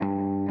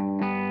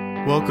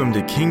Welcome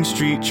to King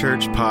Street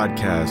Church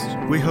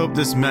Podcast. We hope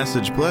this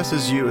message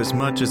blesses you as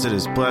much as it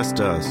has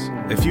blessed us.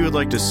 If you would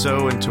like to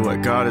sow into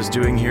what God is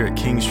doing here at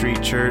King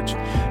Street Church,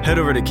 head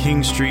over to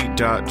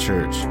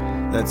kingstreet.church.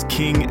 That's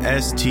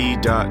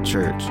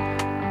kingst.church.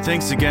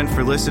 Thanks again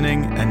for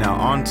listening, and now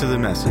on to the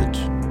message.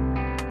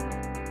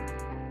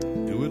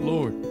 Do it,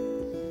 Lord.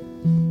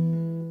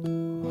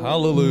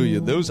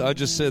 Hallelujah. I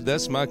just said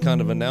that's my kind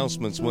of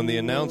announcements, when the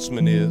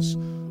announcement is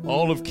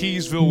all of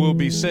Keysville will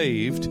be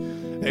saved,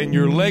 and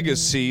your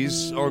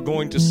legacies are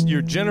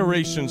your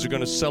generations are going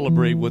to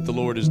celebrate what the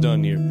Lord has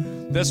done here.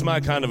 That's my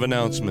kind of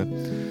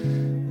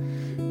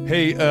announcement.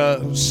 Hey, I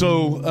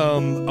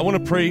want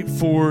to pray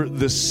for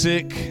the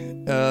sick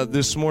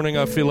this morning.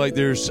 I feel like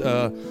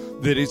that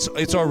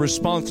it's our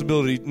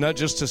responsibility not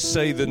just to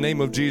say the name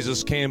of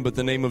Jesus can, but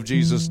the name of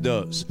Jesus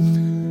does.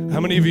 How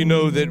many of you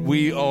know that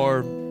we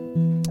are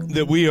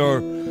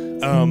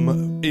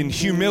in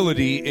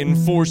humility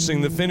enforcing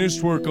the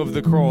finished work of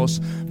the cross,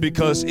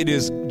 because it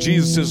is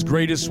Jesus'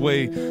 greatest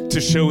way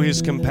to show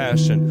his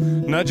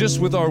compassion, not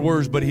just with our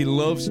words, but he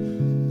loves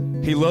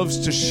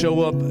to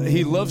show up.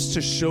 He loves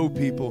to show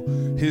people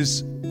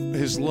his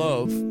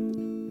love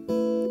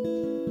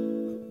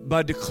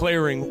by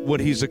declaring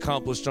what he's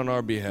accomplished on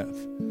our behalf.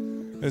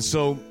 And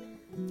so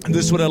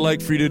this is what I'd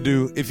like for you to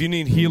do. If you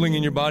need healing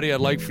in your body, I'd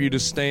like for you to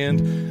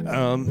stand.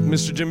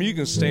 Mr. Jim, you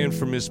can stand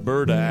for Miss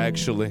Berta,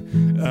 actually.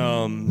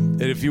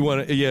 And if you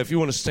want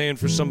to stand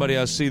for somebody,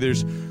 I see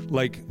there's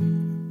like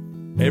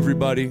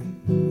everybody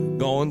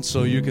gone,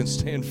 so you can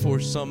stand for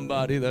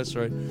somebody. That's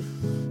right.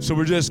 So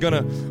would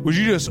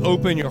you just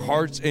open your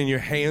hearts and your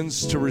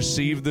hands to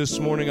receive this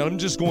morning? I'm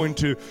just going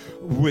to,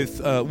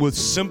 with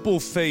simple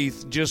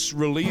faith, just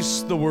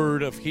release the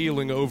word of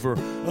healing over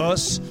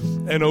us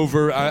and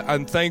over.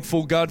 I'm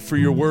thankful, God, for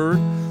your word.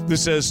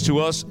 This says to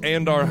us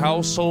and our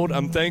household.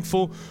 I'm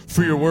thankful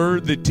for your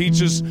word that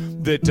teaches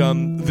that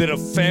a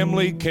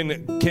family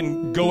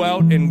can go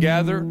out and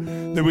gather,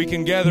 that we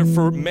can gather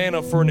for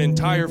manna for an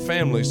entire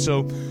family.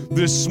 So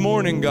this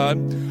morning, God,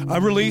 I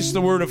release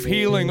the word of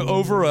healing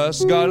over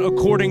us, God,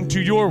 according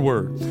to your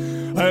word.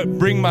 I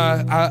bring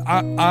my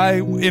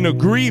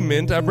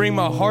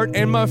heart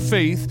and my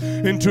faith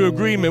into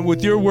agreement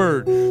with your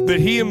word, that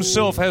he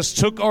himself has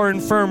took our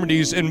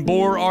infirmities and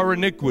bore our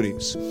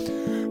iniquities.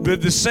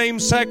 That the same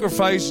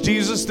sacrifice,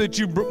 Jesus, that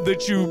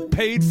you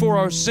paid for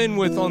our sin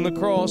with on the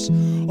cross,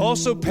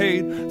 also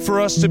paid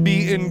for us to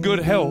be in good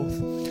health,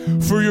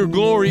 for your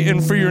glory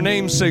and for your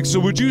name's sake. So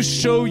would you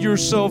show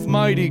yourself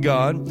mighty,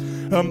 God?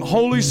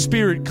 Holy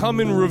Spirit, come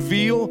and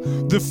reveal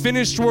the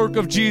finished work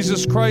of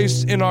Jesus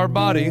Christ in our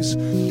bodies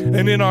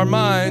and in our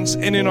minds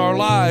and in our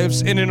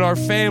lives and in our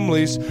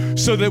families,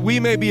 so that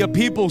we may be a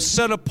people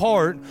set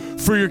apart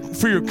for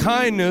your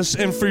kindness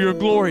and for your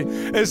glory,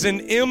 as an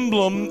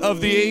emblem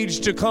of the age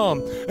to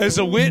come, as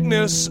a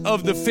witness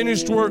of the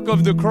finished work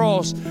of the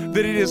cross,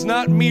 that it is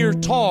not mere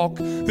talk,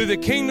 that the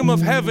kingdom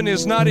of heaven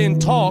is not in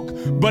talk,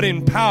 but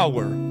in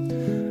power.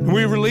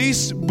 We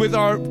release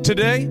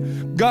today,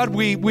 God,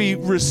 we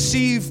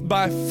receive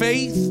by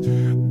faith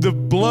the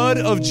blood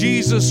of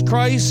Jesus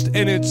Christ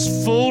and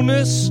its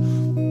fullness,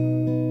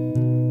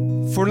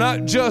 for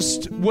not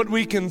just what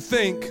we can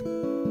think,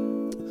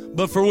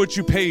 but for what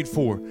you paid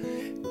for.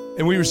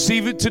 And we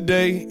receive it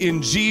today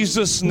in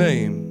Jesus'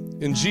 name.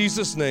 In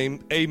Jesus'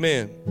 name,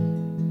 amen.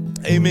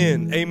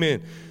 Amen.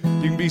 Amen.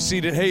 You can be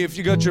seated. Hey, if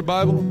you got your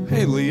Bible,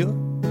 hey, Leah,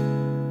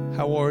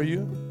 how are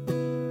you?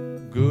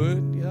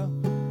 Good, yeah.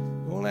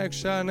 Don't act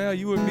shy now.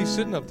 You wouldn't be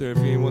sitting up there if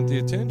you didn't want the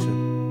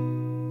attention.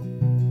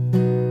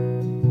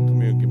 Come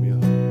here and give me a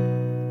hug.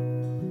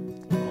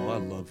 Oh, I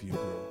love you,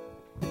 girl.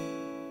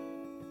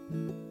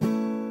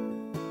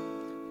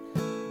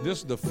 This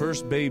is the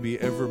first baby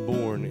ever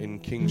born in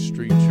King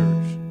Street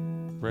Church.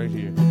 Right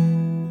here.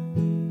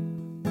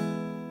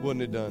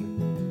 Wasn't it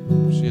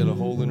done? She had a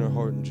hole in her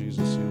heart and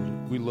Jesus healed it.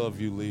 We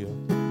love you, Leah.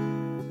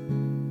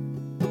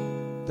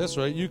 That's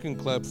right. You can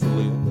clap for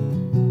Leah.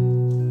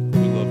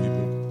 We love you,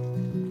 baby.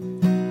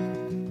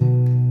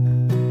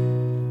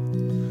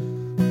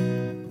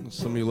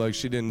 Some of you like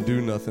she didn't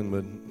do nothing,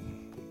 but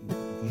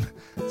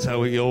that's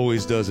how he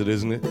always does it,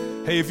 isn't it?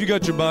 Hey, if you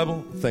got your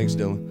Bible, thanks,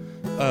 Dylan.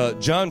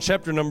 John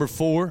chapter number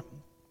 4.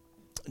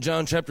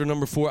 John chapter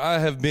number 4. I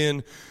have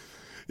been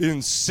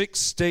in 6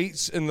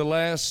 states in the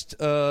last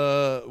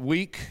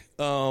week,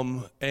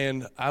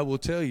 and I will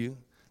tell you,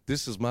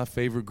 this is my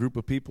favorite group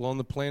of people on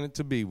the planet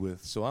to be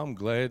with. So I'm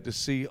glad to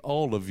see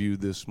all of you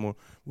this morning.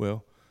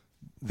 Well,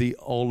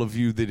 all of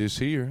you that is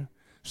here.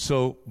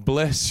 So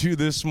bless you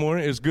this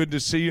morning. It's good to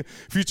see you.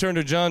 If you turn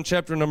to John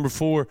chapter number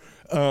 4,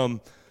 one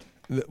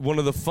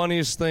of the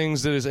funniest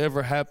things that has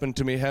ever happened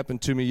to me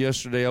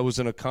yesterday. I was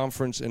in a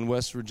conference in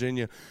West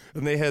Virginia,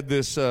 and they had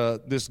this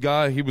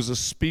guy. He was a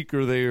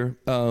speaker there,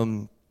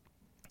 and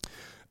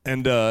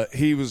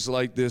he was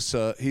like this.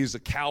 He's a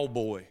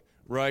cowboy,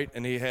 right?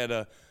 And he had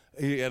a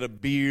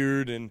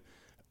beard, and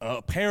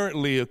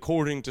apparently,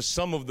 according to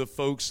some of the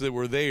folks that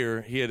were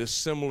there, he had a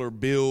similar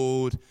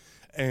build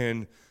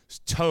and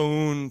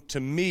tone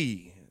to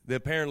me.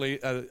 Apparently,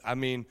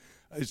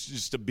 It's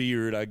just a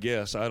beard, I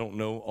guess. I don't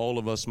know. All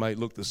of us might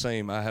look the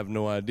same. I have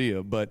no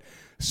idea. But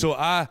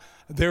so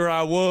there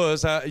I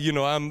was.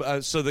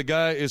 So the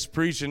guy is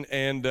preaching,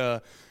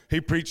 and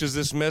he preaches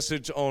this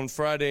message on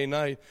Friday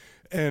night,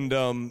 and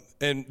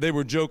they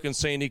were joking,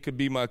 saying he could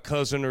be my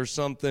cousin or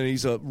something.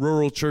 He's a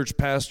rural church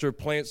pastor,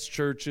 plants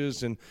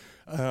churches, and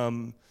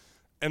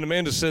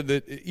Amanda said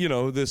that,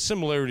 the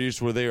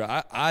similarities were there.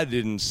 I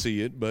didn't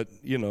see it, but,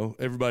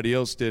 everybody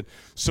else did.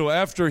 So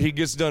after he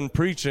gets done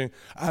preaching,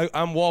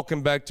 I'm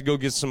walking back to go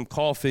get some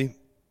coffee,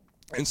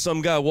 and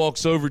some guy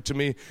walks over to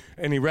me,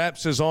 and he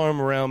wraps his arm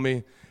around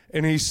me,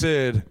 and he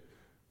said,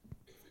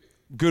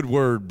 "Good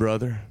word,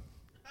 brother."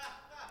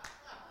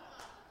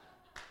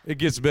 It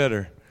gets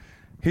better.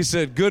 He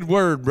said, "Good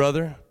word,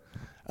 brother."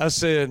 I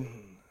said,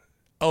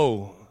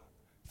 "Oh,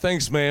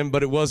 thanks, man,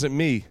 but it wasn't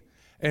me."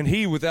 And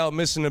he, without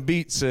missing a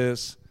beat,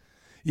 says,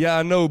 "Yeah,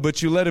 I know,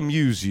 but you let him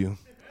use you."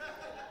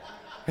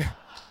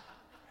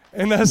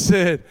 And I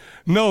said,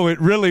 "No,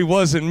 it really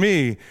wasn't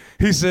me."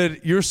 He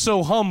said, "You're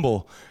so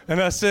humble."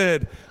 And I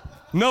said,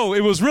 "No,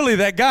 it was really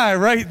that guy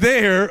right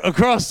there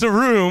across the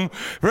room,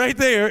 right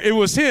there. It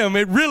was him.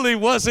 It really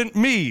wasn't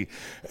me."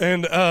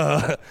 And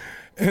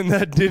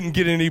that didn't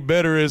get any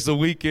better as the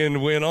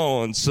weekend went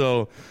on.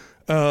 So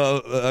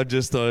I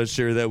just thought I'd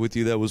share that with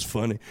you. That was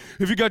funny.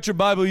 If you got your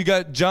Bible, you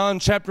got John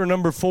chapter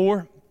number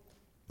 4.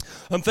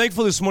 I'm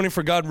thankful this morning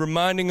for God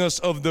reminding us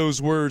of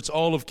those words,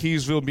 all of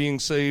Keysville being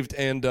saved.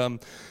 And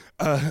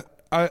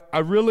I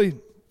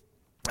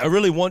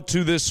really want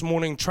to this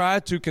morning try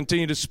to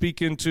continue to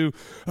speak into,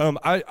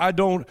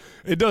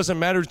 it doesn't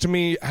matter to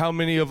me how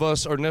many of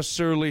us are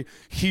necessarily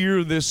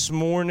here this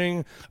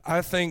morning.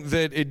 I think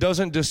that it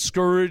doesn't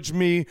discourage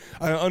me.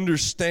 I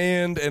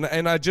understand,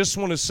 and I just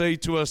want to say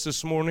to us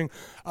this morning,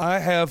 I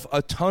have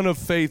a ton of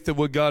faith that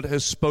what God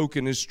has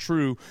spoken is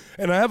true.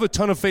 And I have a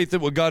ton of faith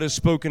that what God has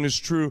spoken is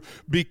true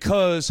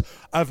because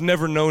I've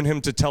never known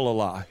him to tell a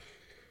lie.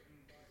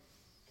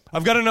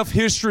 I've got enough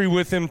history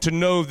with him to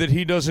know that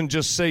he doesn't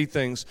just say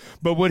things,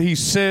 but what he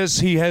says,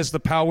 he has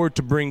the power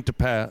to bring to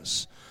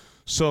pass.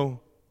 I'm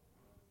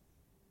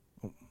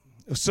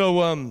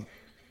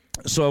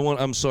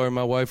sorry,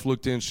 my wife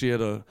looked in, she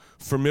had a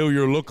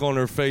familiar look on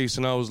her face,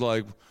 and I was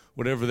like,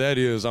 whatever that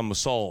is, I'm going to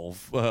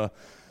solve.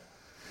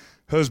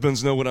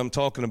 Husbands know what I'm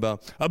talking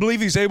about. I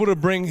believe he's able to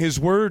bring his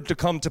word to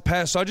come to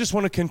pass. So I just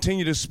want to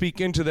continue to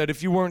speak into that.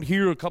 If you weren't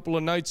here a couple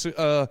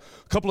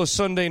of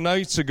Sunday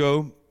nights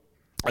ago,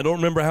 I don't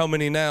remember how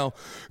many now,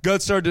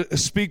 God started to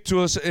speak to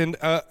us, and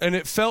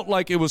it felt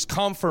like it was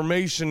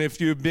confirmation if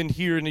you had been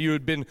here and you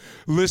had been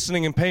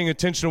listening and paying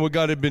attention to what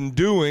God had been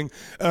doing,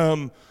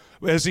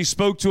 as he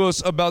spoke to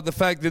us about the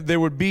fact that there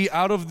would be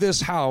out of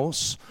this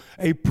house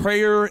a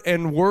prayer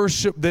and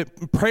worship,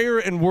 that prayer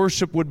and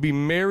worship would be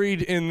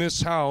married in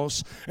this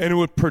house, and it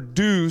would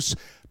produce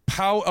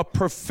a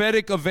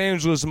prophetic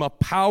evangelism, a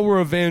power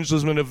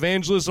evangelism, an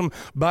evangelism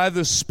by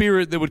the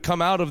Spirit that would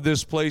come out of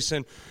this place.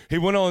 And he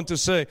went on to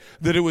say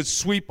that it would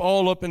sweep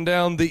all up and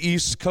down the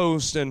East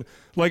Coast. And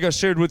like I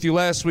shared with you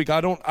last week,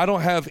 I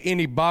don't have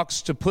any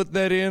box to put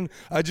that in.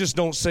 I just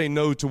don't say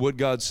no to what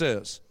God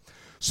says.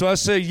 So I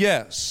say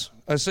yes.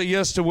 I say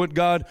yes to what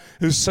God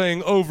is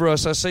saying over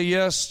us. I say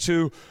yes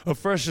to a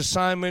fresh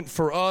assignment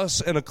for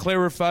us and a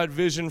clarified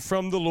vision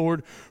from the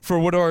Lord for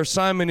what our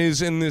assignment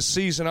is in this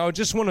season. I would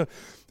just want to,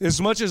 as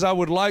much as I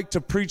would like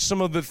to preach some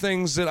of the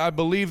things that I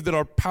believe that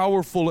are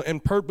powerful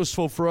and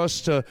purposeful for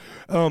us to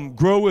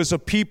grow as a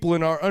people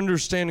in our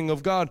understanding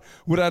of God,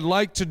 what I'd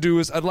like to do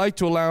is I'd like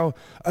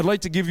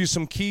to give you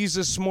some keys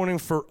this morning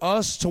for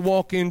us to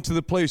walk into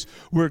the place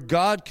where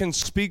God can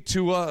speak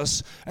to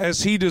us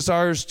as he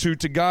desires to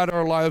guide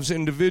our lives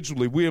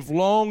individually. We have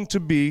longed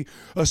to be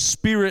a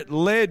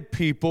Spirit-led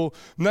people,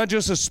 not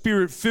just a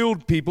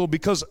Spirit-filled people,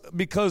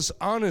 because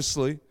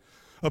honestly,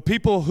 a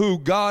people who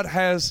God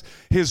has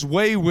his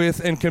way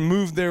with and can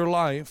move their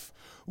life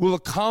will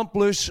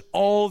accomplish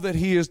all that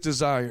he has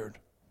desired.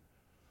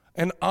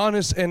 And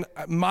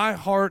my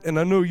heart, and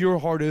I know your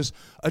heart is,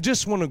 I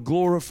just want to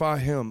glorify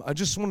him. I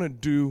just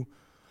want to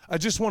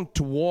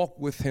walk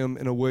with him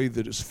in a way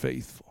that is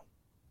faithful.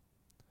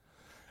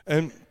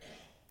 And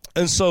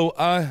so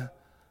I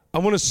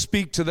want to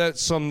speak to that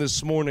some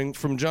this morning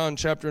from John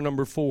chapter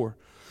number 4.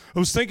 I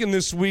was thinking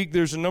this week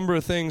there's a number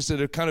of things that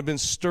have kind of been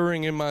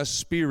stirring in my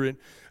spirit,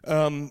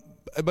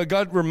 but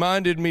God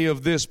reminded me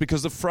of this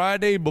because the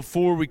Friday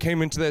before we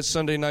came into that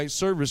Sunday night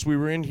service, we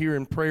were in here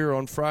in prayer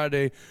on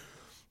Friday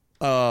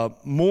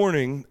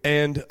morning,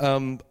 and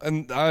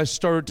I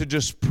started to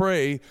just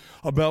pray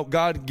about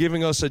God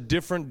giving us a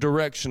different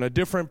direction, a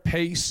different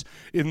pace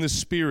in the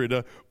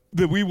Spirit,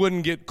 that we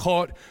wouldn't get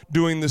caught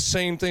doing the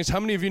same things. How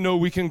many of you know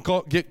we can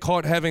get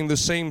caught having the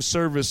same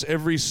service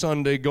every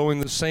Sunday, going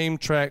the same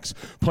tracks,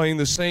 playing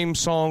the same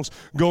songs,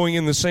 going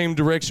in the same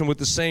direction with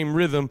the same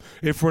rhythm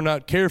if we're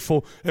not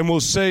careful, and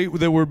we'll say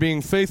that we're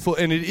being faithful,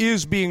 and it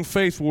is being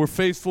faithful. We're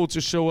faithful to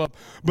show up,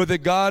 but that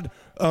God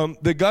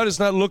is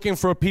not looking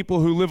for a people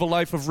who live a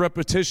life of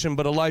repetition,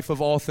 but a life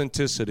of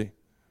authenticity.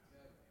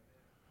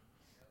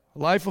 A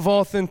life of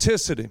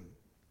authenticity.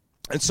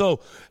 And so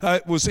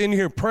I was in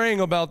here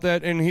praying about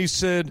that, and he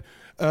said,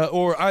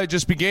 or I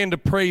just began to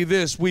pray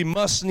this: we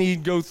must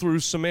need go through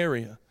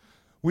Samaria.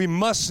 We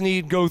must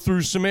need go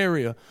through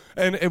Samaria.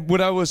 And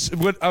what I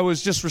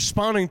was just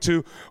responding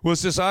to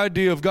was this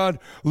idea of, God,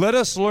 let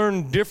us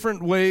learn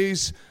different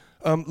ways.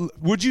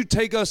 Would you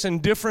take us in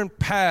different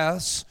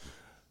paths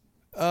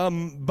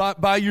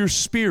by your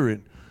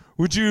Spirit?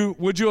 Would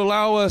you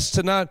allow us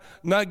to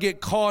not get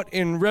caught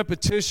in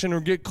repetition or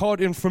get caught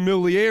in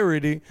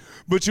familiarity,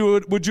 but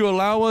would you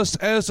allow us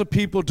as a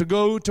people to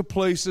go to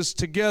places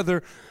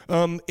together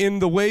in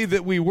the way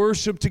that we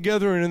worship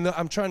together, and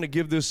I'm trying to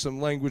give this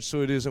some language so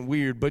it isn't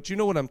weird, but you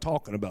know what I'm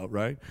talking about,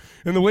 right?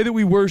 In the way that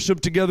we worship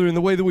together, in the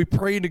way that we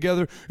pray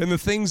together, and the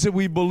things that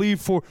we believe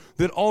for,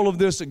 that all of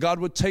this, that God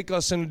would take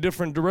us in a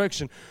different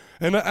direction.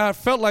 And I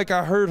felt like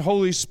I heard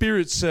Holy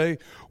Spirit say,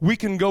 we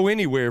can go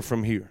anywhere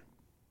from here.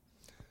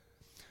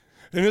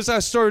 And as I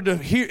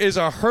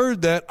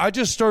heard that, I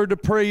just started to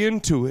pray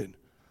into it.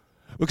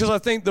 Because I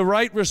think the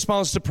right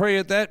response to pray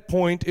at that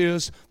point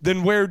is,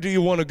 then where do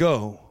you want to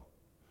go?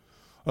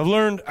 I've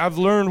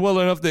learned well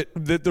enough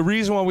that the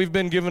reason why we've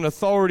been given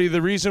authority,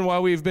 the reason why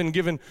we've been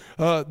given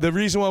power, the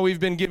reason why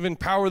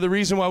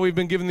we've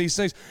been given these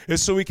things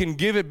is so we can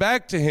give it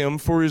back to Him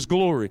for His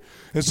glory.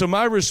 And so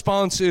my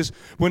response is,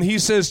 when He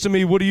says to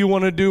me, what do you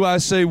want to do? I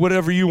say,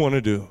 whatever you want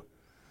to do.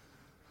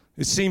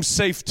 It seems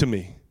safe to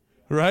me,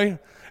 right?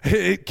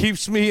 It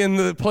keeps me in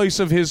the place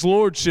of His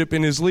lordship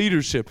and His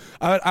leadership.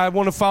 I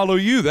want to follow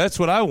you. That's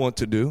what I want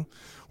to do.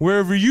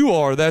 Wherever you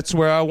are, that's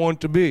where I want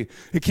to be.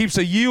 It keeps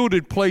a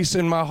yielded place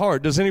in my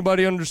heart. Does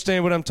anybody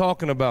understand what I'm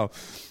talking about?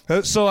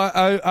 So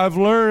I've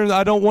learned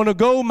I don't want to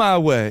go my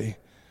way.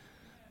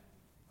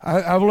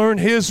 I've learned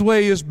His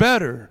way is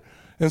better.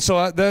 And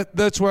so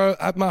that's where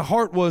my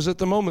heart was at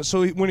the moment.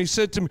 So when He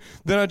said to me,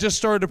 then I just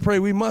started to pray,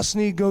 we must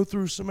need go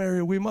through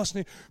Samaria. We must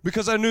need,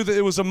 because I knew that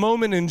it was a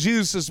moment in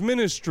Jesus'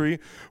 ministry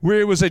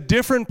where it was a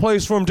different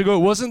place for Him to go.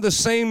 It wasn't the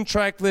same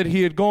track that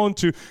He had gone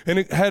to, and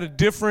it had a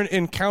different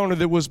encounter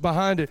that was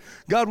behind it.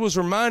 God was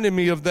reminding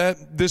me of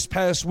that this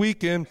past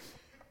weekend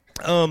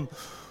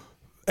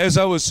as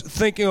I was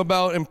thinking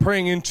about and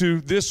praying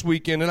into this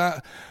weekend. And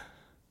I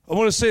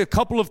want to say a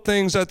couple of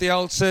things at the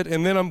outset,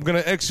 and then I'm going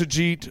to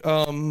exegete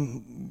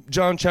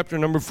John chapter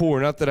number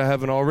 4. Not that I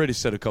haven't already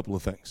said a couple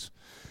of things.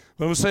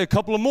 But I'm going to say a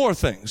couple of more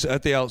things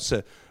at the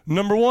outset.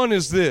 Number one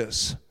is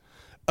this.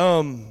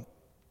 I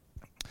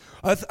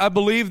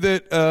believe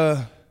that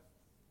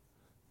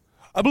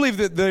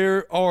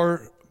there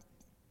are,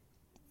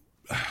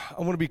 I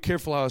want to be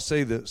careful how I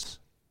say this.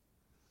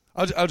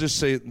 I'll just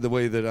say it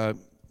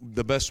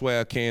the best way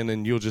I can,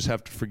 and you'll just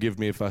have to forgive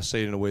me if I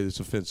say it in a way that's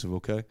offensive,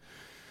 okay?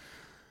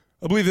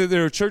 I believe that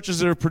there are churches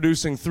that are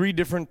producing 3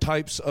 different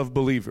types of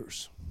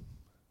believers.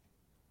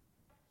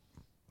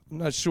 I'm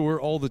not sure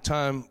all the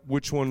time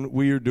which one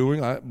we are doing,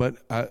 but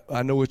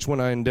I know which one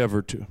I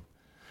endeavor to.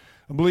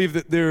 I believe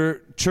that there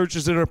are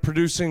churches that are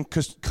producing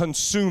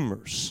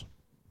consumers.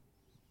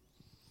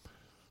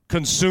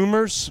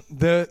 Consumers,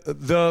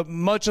 the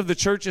much of the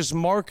church is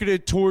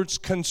marketed towards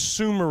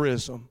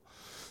consumerism.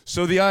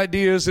 So the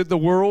idea is that the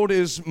world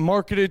is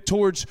marketed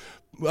towards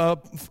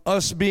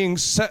us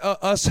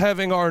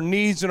having our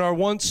needs and our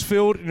wants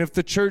filled, and if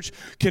the church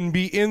can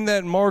be in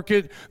that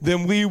market,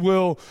 then we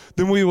will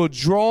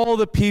draw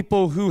the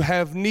people who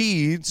have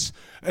needs,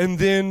 and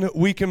then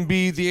we can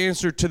be the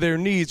answer to their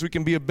needs. We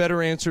can be a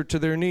better answer to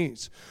their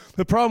needs.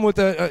 The problem with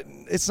that,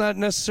 it's not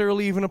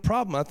necessarily even a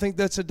problem. I think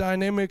that's a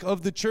dynamic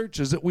of the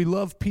church, is that we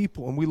love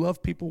people and we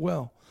love people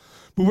well,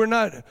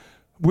 but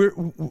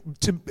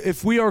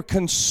if we are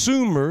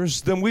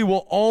consumers, then we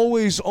will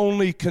always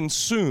only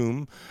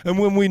consume. And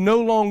when we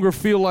no longer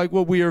feel like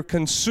what we are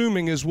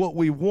consuming is what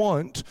we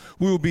want,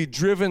 we will be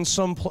driven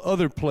some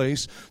other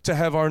place to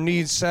have our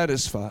needs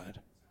satisfied.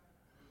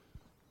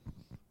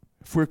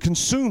 If we're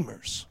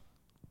consumers.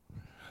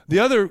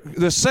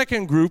 The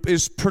second group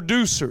is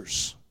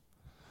producers.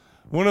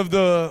 One of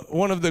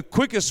the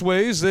quickest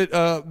ways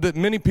that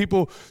many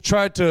people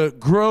try to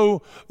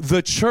grow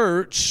the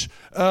church,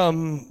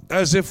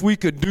 as if we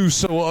could do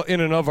so in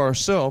and of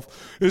ourselves,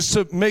 is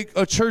to make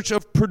a church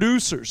of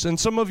producers. And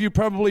some of you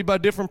probably by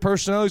different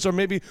personalities are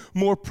maybe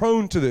more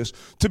prone to this,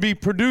 to be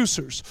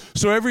producers.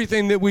 So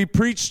everything that we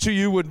preach to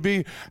you would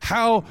be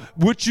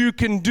what you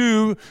can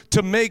do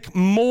to make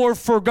more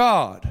for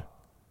God.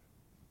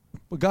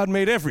 But God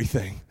made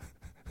everything.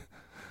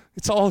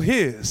 It's all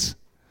His,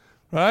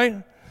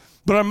 right?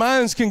 But our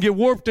minds can get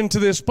warped into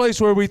this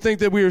place where we think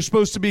that we are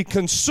supposed to be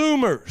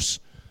consumers.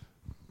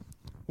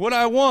 What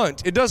I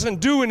want, it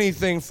doesn't do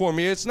anything for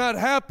me. It's not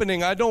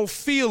happening. I don't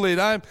feel it.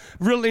 I'm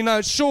really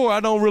not sure.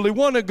 I don't really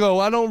want to go.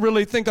 I don't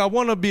really think I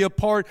want to be a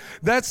part.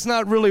 That's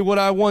not really what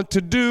I want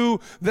to do.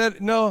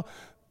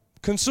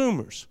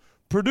 Consumers,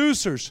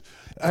 producers.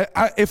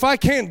 If I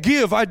can't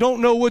give, I don't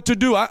know what to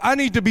do. I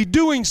need to be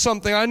doing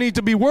something. I need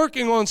to be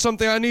working on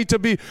something. I need to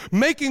be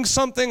making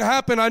something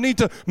happen. I need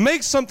to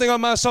make something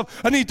of myself.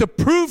 I need to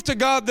prove to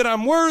God that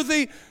I'm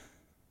worthy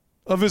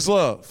of His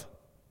love.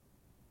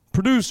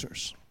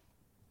 Producers.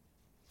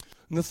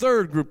 And the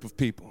third group of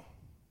people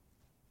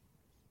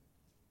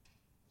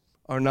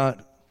are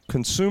not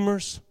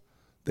consumers.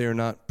 They are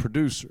not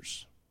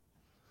producers.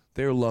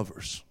 They are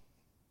lovers.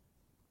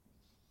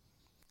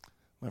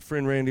 My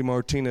friend Randy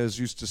Martinez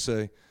used to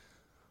say,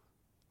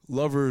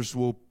 lovers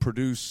will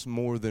produce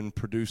more than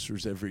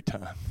producers every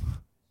time.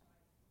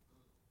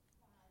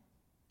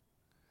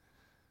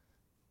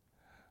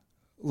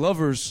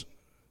 Lovers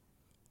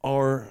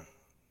are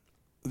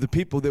the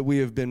people that we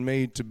have been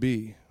made to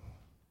be.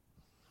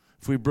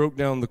 If we broke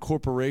down the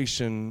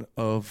corporation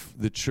of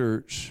the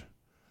church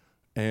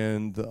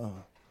and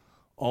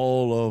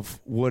all of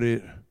what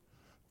it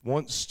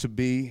wants to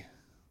be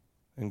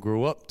and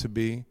grow up to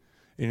be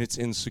in its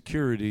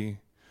insecurity,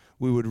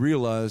 we would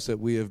realize that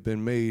we have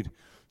been made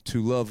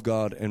to love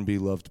God and be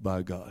loved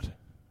by God.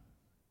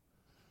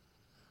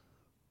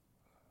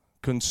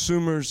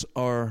 Consumers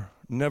are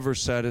never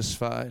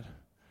satisfied.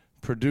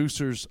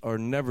 Producers are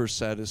never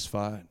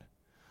satisfied.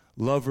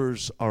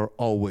 Lovers are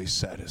always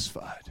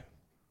satisfied.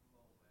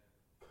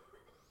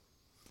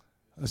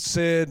 I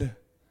said a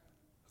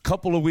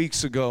couple of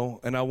weeks ago,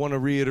 and I want to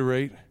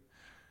reiterate,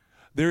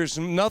 there is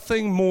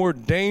nothing more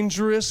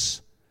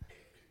dangerous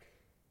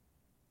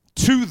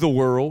to the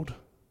world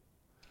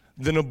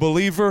than a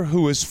believer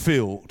who is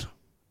filled.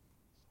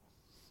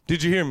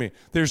 Did you hear me?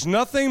 There's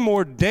nothing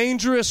more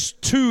dangerous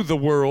to the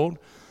world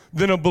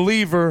than a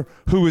believer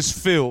who is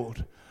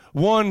filled.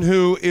 One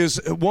who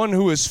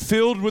is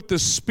filled with the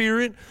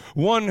Spirit,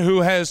 one who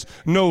has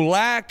no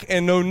lack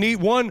and no need,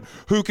 one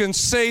who can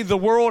say the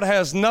world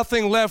has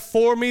nothing left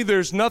for me,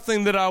 there's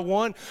nothing that I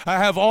want, I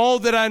have all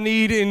that I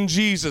need in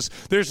Jesus.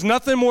 There's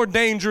nothing more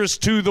dangerous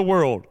to the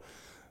world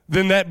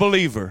than that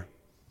believer.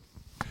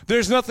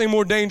 There's nothing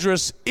more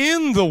dangerous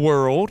in the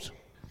world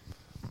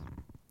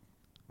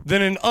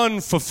than an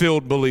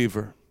unfulfilled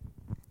believer.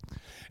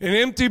 An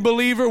empty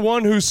believer,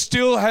 one who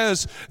still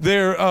has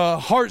their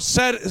heart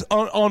set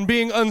on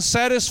being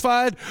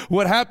unsatisfied,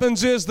 what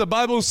happens is the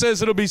Bible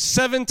says it'll be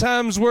 7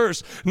 times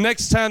worse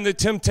next time the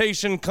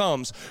temptation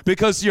comes.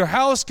 Because your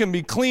house can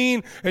be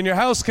clean and your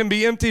house can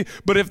be empty,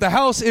 but if the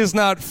house is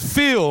not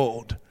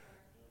filled,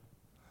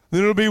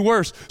 then it'll be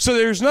worse. So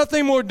there's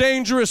nothing more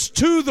dangerous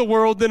to the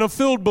world than a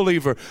filled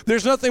believer.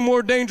 There's nothing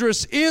more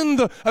dangerous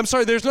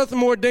there's nothing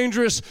more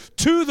dangerous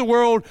to the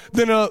world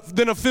than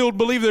a filled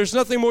believer. There's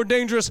nothing more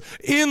dangerous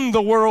in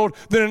the world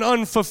than an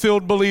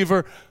unfulfilled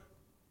believer.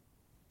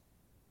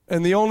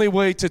 And the only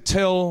way to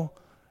tell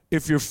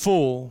if you're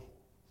full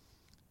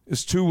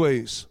is 2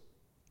 ways.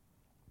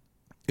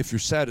 If you're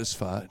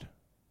satisfied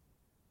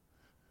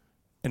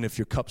and if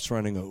your cup's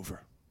running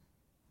over.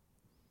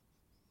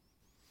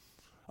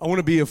 I want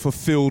to be a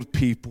fulfilled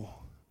people,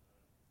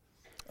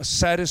 a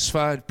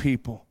satisfied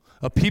people,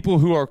 a people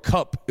who our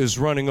cup is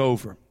running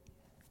over.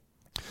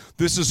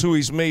 This is who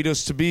He's made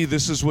us to be.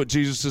 This is what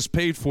Jesus has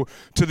paid for.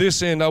 To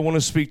this end, I want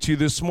to speak to you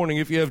this morning.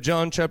 If you have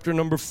John chapter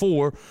number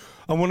 4,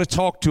 I want to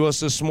talk to us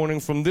this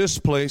morning from this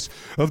place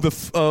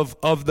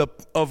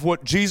of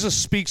what Jesus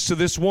speaks to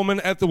this woman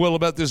at the well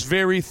about this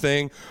very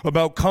thing,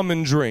 about come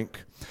and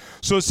drink.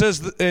 So it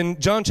says in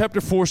John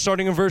chapter 4,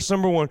 starting in verse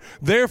number 1,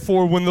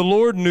 therefore, when the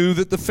Lord knew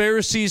that the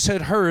Pharisees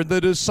had heard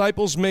that his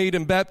disciples made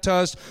and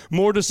baptized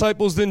more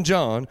disciples than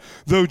John,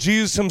 though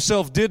Jesus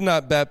himself did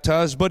not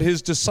baptize, but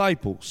his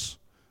disciples,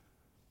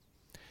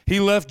 he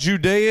left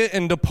Judea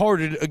and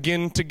departed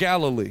again to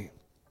Galilee.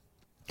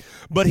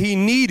 But he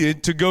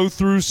needed to go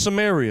through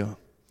Samaria.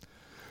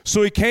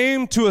 So he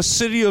came to a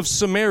city of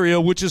Samaria,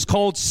 which is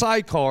called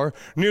Sychar,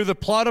 near the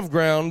plot of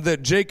ground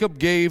that Jacob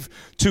gave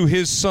to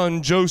his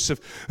son Joseph.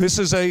 This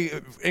is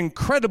an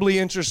incredibly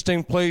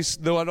interesting place,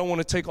 though I don't want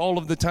to take all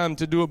of the time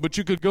to do it, but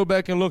you could go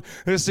back and look.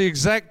 It's the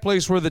exact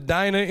place where the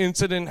Dinah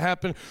incident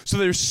happened. So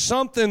there's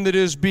something that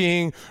is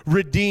being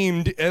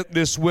redeemed at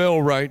this well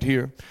right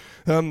here.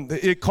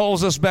 It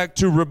calls us back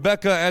to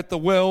Rebecca at the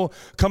well,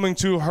 coming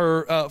to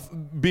her,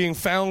 being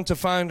found to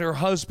find her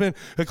husband.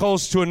 It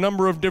calls to a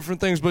number of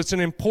different things, but it's an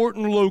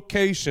important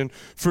location.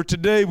 For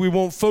today, we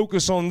won't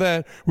focus on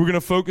that. We're going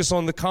to focus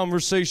on the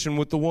conversation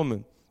with the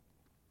woman.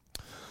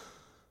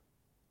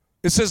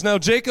 It says, now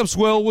Jacob's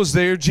well was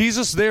there.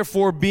 Jesus,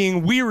 therefore,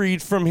 being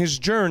wearied from his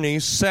journey,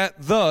 sat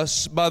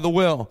thus by the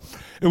well.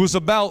 It was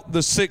about the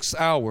 6th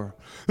hour.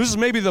 This is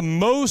maybe the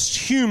most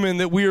human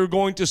that we are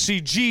going to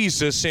see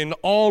Jesus in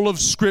all of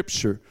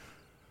Scripture.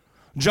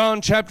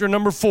 John chapter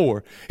number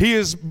 4. He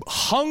is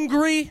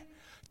hungry,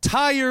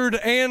 tired,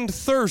 and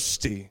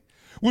thirsty,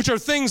 which are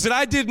things that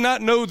I did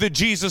not know that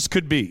Jesus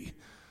could be.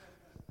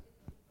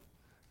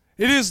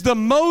 It is the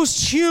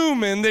most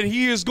human that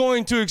he is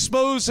going to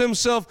expose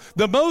himself,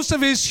 the most of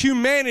his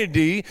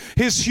humanity,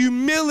 his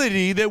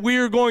humility that we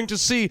are going to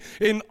see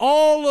in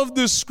all of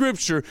the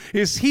Scripture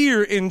is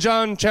here in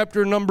John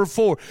chapter number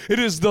 4. It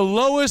is the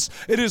lowest,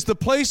 it is the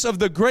place of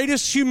the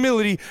greatest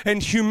humility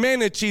and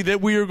humanity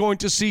that we are going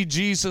to see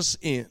Jesus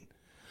in.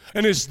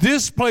 And it's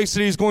this place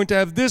that he's going to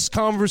have this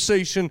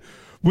conversation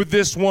with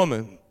this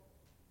woman.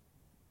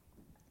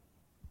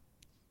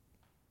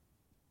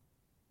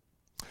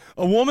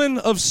 A woman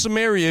of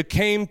Samaria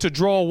came to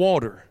draw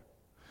water.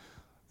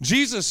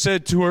 Jesus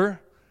said to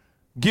her,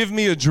 give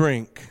me a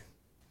drink.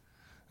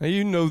 Now,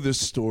 you know this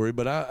story,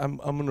 but I'm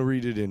going to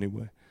read it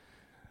anyway.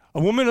 A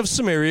woman of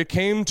Samaria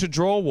came to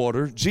draw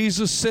water.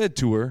 Jesus said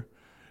to her,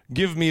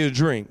 "Give me a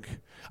drink."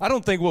 I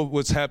don't think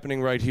what's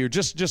happening right here,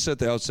 just at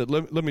the outset,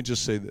 let me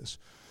just say this.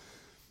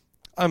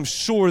 I'm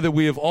sure that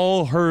we have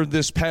all heard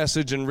this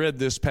passage and read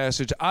this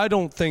passage. I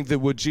don't think that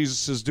what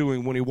Jesus is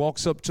doing when he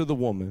walks up to the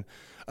woman,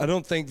 I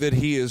don't think that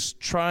he is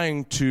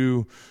trying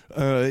to,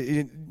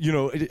 I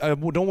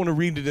don't want to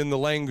read it in the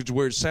language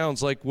where it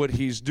sounds like what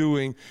he's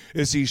doing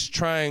is he's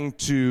trying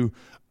to,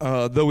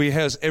 though he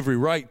has every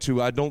right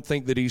to, I don't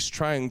think that he's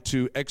trying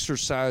to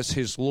exercise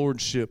his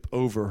lordship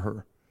over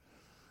her.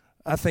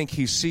 I think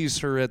he sees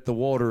her at the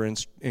water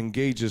and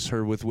engages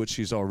her with what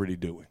she's already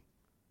doing.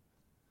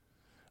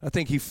 I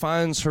think he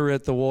finds her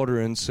at the water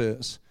and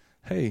says,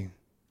 "Hey,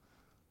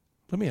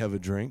 let me have a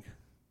drink."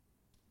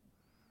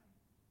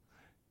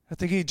 I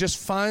think he just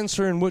finds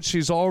her in what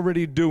she's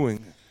already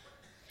doing.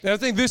 And I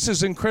think this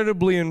is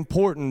incredibly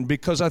important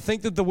because I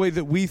think that the way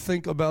that we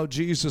think about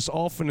Jesus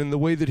often and the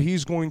way that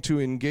he's going to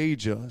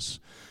engage us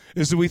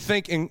is that we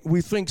think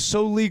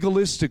so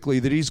legalistically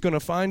that he's going to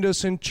find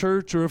us in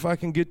church, or if I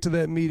can get to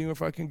that meeting, or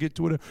if I can get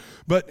to whatever.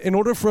 But in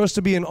order for us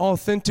to be an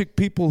authentic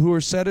people who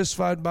are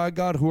satisfied by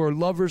God, who are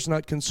lovers,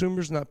 not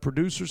consumers, not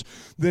producers,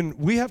 then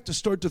we have to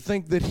start to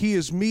think that he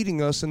is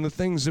meeting us in the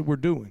things that we're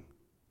doing.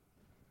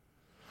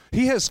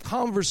 He has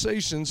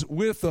conversations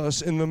with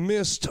us in the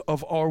midst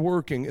of our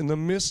working, in the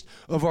midst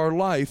of our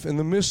life, in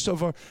the midst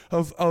of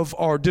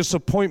our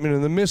disappointment,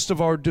 in the midst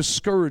of our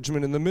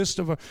discouragement, in the midst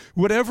of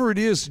whatever it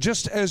is.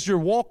 Just as you're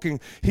walking,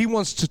 he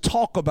wants to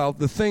talk about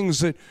the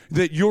things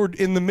that you're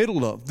in the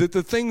middle of, that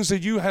the things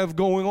that you have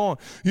going on.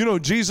 You know,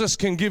 Jesus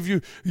can give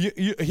you,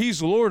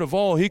 he's Lord of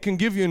all. He can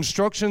give you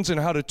instructions in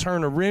how to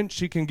turn a wrench.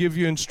 He can give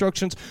you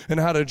instructions in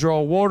how to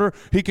draw water.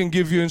 He can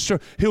give you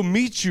He'll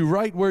meet you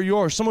right where you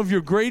are. Some of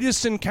your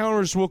greatest encounters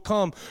will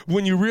come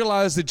when you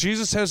realize that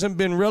Jesus hasn't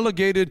been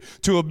relegated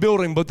to a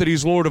building, but that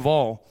he's Lord of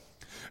all.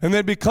 And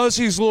that because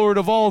he's Lord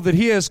of all, that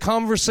he has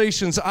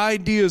conversations,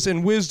 ideas,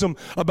 and wisdom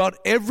about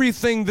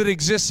everything that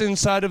exists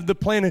inside of the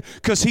planet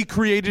because he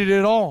created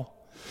it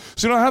all.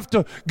 So you don't have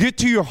to get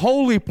to your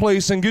holy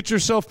place and get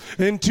yourself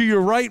into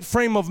your right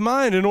frame of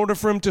mind in order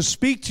for him to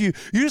speak to you.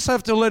 You just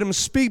have to let him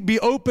speak,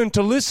 be open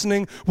to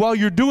listening while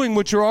you're doing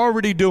what you're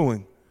already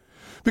doing.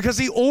 Because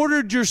he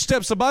ordered your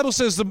steps. The Bible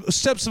says the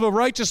steps of a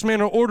righteous man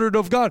are ordered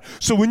of God.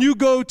 So when you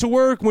go to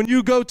work, when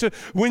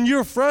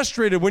you're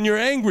frustrated, when you're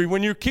angry,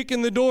 when you're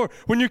kicking the door,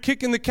 when you're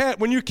kicking the cat,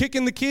 when you're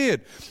kicking the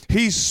kid,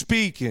 he's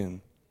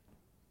speaking.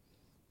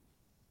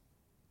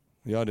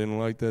 Y'all didn't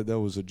like that?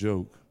 That was a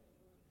joke.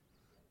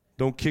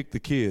 Don't kick the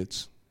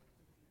kids.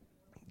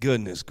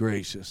 Goodness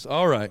gracious.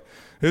 All right.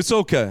 It's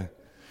okay.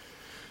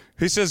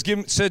 He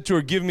said to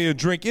her, "Give me a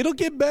drink." It'll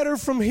get better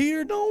from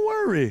here. Don't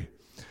worry.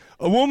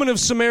 A woman of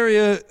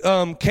Samaria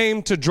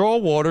came to draw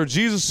water.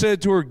 Jesus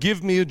said to her,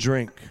 "Give me a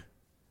drink."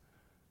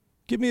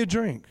 Give me a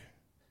drink.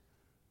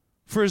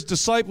 For his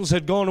disciples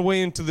had gone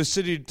away into the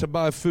city to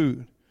buy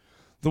food.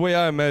 The way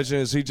I imagine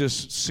is he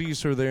just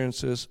sees her there and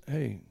says,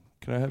 "Hey,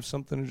 can I have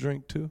something to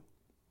drink too?"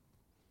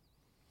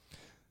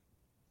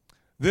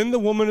 Then the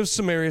woman of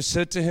Samaria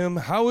said to him,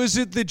 "How is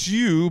it that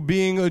you,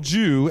 being a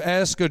Jew,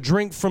 ask a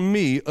drink from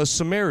me, a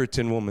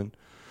Samaritan woman?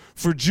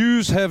 For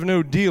Jews have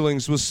no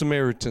dealings with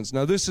Samaritans."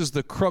 Now, this is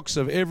the crux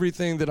of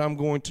everything that I'm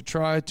going to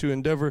try to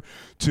endeavor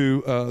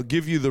to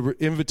give you the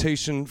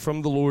invitation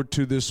from the Lord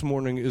to this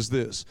morning is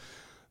this.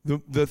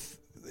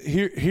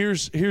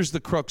 Here's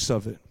the crux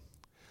of it.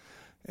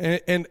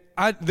 And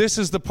this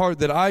is the part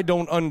that I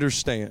don't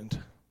understand.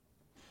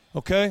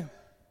 Okay?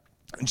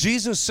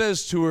 Jesus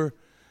says to her,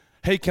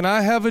 "Hey, can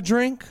I have a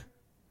drink?"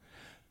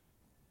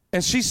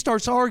 And she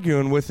starts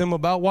arguing with him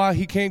about why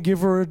she can't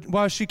give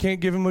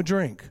him a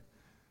drink.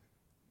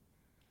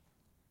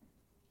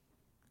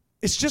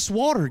 It's just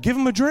water. Give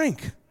him a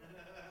drink.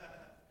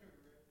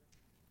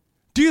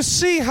 Do you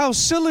see how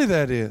silly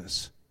that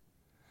is?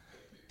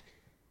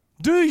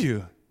 Do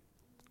you?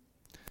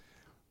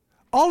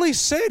 All he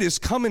said is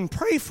come and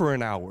pray for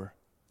an hour.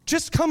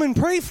 Just come and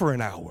pray for an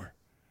hour.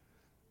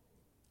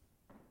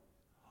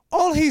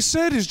 All he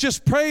said is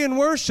just pray and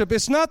worship.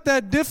 It's not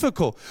that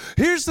difficult.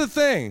 Here's the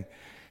thing.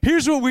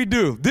 Here's what we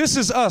do. This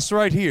is us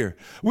right here.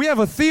 We have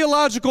a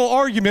theological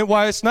argument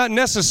why it's not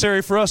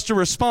necessary for us to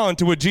respond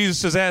to what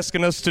Jesus is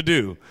asking us to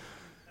do.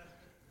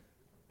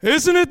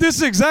 Isn't it? This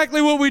is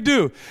exactly what we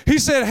do. He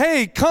said,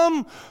 "Hey,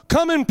 come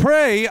and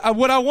pray.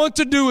 What I want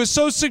to do is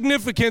so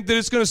significant that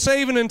it's going to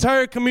save an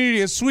entire community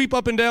and sweep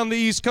up and down the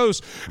East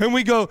Coast." And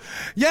we go,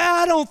 "Yeah,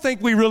 I don't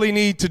think we really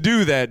need to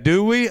do that,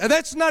 do we?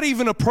 That's not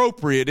even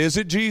appropriate, is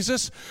it,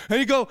 Jesus?" And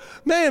you go,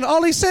 "Man,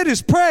 all he said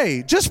is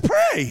pray. Just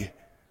pray."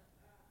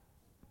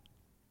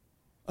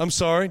 I'm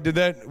sorry,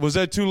 was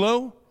that too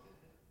low?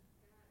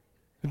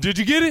 Did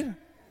you get it?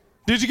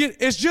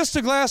 It's just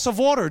a glass of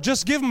water.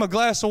 Just give them a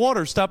glass of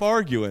water. Stop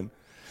arguing.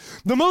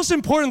 The most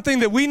important thing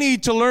that we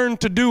need to learn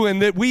to do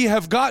and that we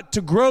have got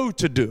to grow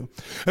to do,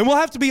 and we'll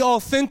have to be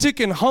authentic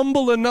and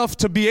humble enough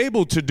to be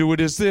able to do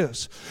it, is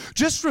this.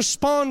 Just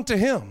respond to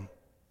him.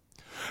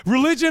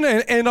 Religion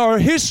and our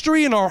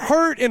history and our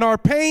hurt and our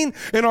pain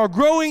and our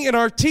growing and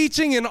our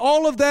teaching and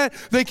all of that,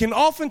 they can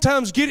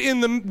oftentimes get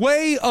in the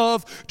way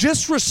of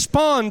just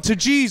respond to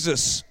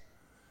Jesus.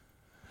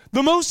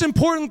 The most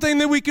important thing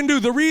that we can do,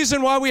 the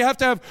reason why we have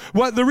to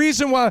have, the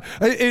reason why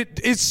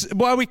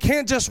why we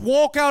can't just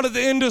walk out at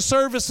the end of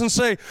service and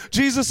say,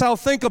 Jesus, I'll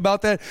think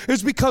about that,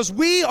 is because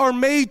we are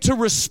made to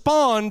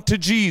respond to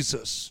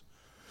Jesus.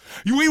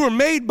 We were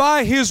made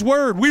by His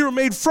Word. We were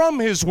made from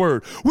His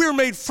Word. We were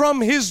made from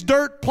His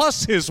dirt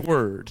plus His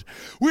Word.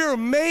 We are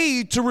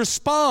made to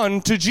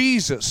respond to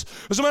Jesus.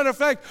 As a matter of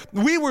fact,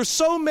 we were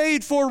so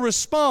made for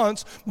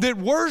response that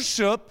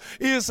worship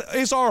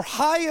is our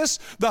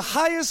highest, the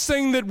highest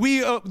thing that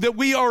we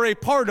are a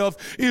part of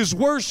is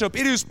worship.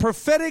 It is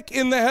prophetic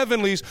in the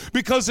heavenlies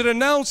because it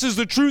announces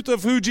the truth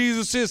of who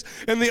Jesus is.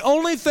 And the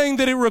only thing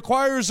that it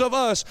requires of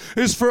us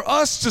is for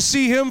us to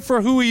see Him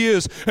for who He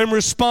is and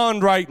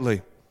respond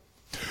rightly.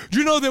 Do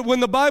you know that when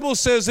the Bible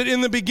says that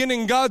in the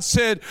beginning God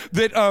said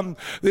that,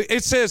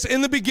 it says, in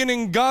the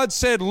beginning God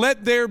said,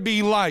 let there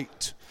be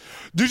light.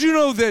 Did you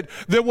know that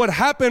what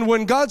happened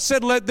when God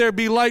said, let there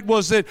be light,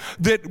 was that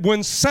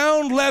when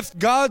sound left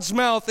God's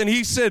mouth and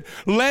He said,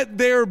 let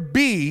there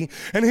be,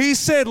 and He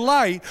said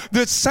light,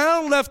 that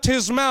sound left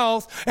His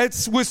mouth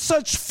with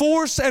such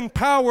force and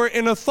power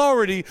and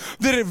authority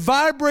that it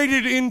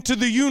vibrated into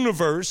the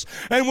universe.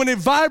 And when it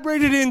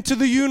vibrated into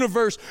the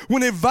universe,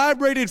 when it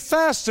vibrated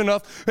fast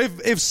enough,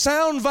 if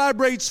sound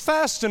vibrates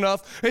fast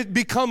enough, it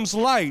becomes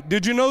light.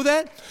 Did you know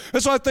that?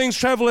 That's why things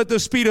travel at the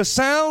speed of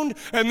sound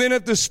and then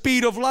at the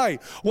speed of light.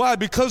 Why?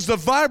 Because the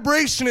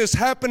vibration is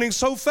happening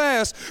so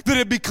fast that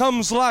it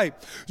becomes light.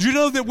 You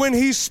know that when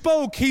He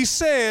spoke, He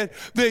said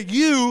that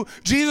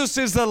Jesus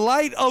is the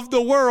light of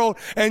the world,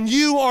 and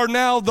you are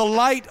now the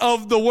light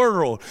of the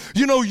world.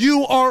 You know,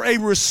 you are a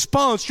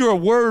response. You're a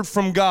word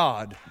from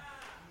God.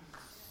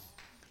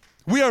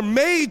 We are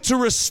made to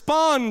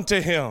respond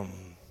to Him.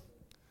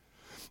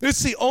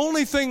 It's the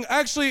only thing,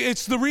 actually,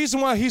 it's the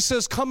reason why He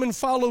says, come and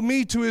follow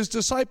me to His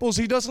disciples.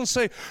 He doesn't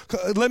say,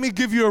 let me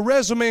give you a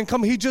resume and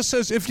come. He just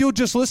says, if you'll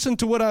just listen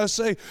to what I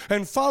say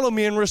and follow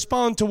me and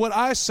respond to what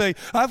I say,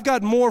 I've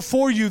got more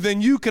for you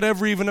than you could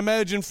ever even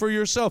imagine for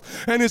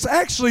yourself. And it's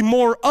actually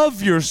more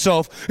of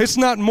yourself. It's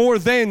not more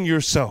than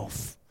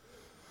yourself.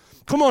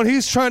 Come on,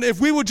 He's trying to, if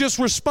we would just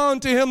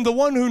respond to Him, the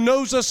one who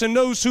knows us and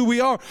knows who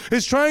we are,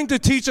 is trying to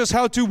teach us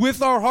how to,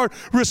 with our heart,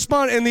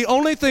 respond. And the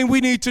only thing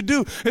we need to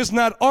do is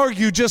not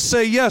argue, just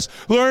say yes.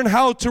 Learn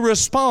how to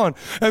respond.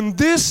 And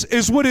this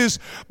is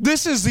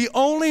the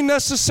only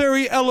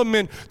necessary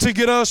element to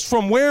get us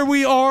from where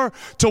we are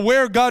to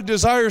where God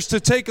desires to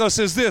take us,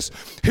 is this.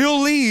 He'll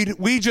lead,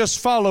 we just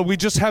follow. We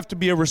just have to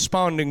be a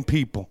responding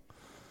people.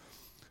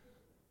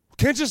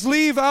 Can't just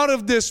leave out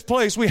of this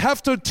place. We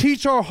have to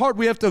teach our heart.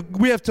 We have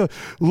to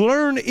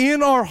learn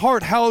in our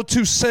heart how to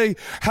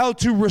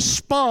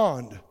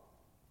respond.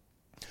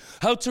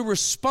 How to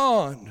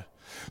respond.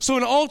 So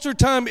an altar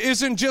time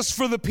isn't just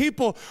for the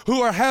people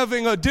who are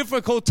having a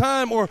difficult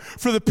time, or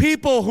for the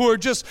people who are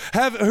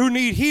who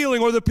need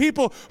healing, or the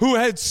people who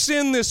had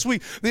sinned this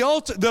week. The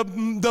altar,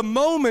 the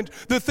moment,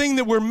 the thing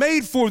that we're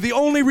made for, the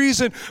only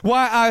reason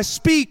why I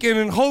speak, and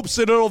in hopes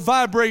that it'll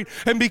vibrate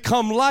and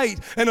become light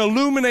and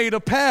illuminate a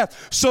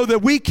path so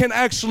that we can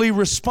actually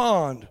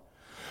respond.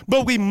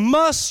 But we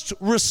must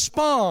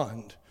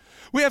respond.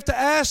 We have to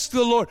ask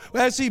the Lord,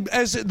 as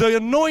the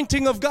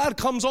anointing of God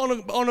comes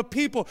on a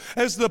people,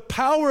 as the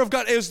power of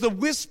God, as the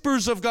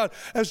whispers of God,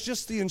 as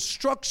just the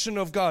instruction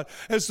of God,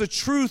 as the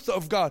truth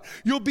of God.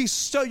 You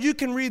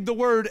can read the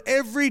Word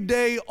every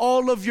day,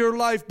 all of your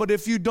life, but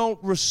if you don't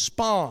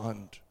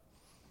respond,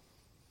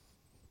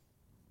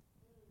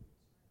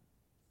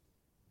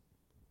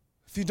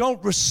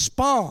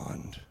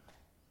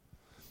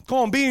 come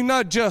on, being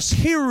not just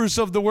hearers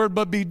of the Word,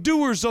 but be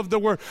doers of the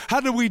Word. How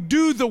do we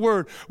do the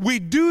Word? We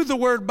do the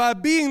Word by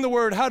being the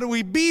Word. How do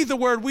we be the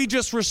Word? We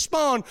just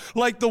respond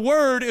like the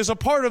Word is a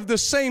part of the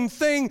same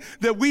thing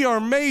that we are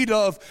made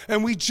of,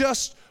 and we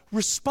just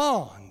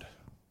respond.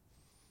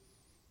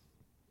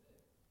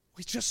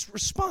 We just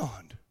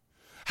respond.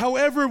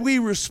 However we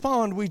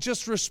respond, we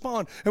just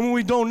respond. And when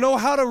we don't know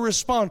how to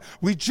respond,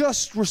 we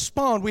just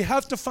respond. We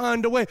have to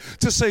find a way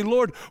to say,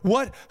 Lord,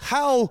 what,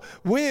 how,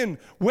 when,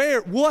 where,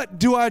 what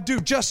do I do?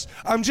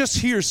 I'm just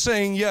here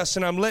saying yes,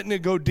 and I'm letting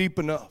it go deep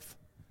enough.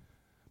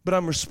 But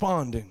I'm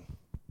responding.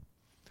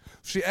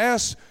 He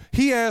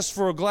asked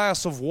for a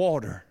glass of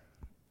water.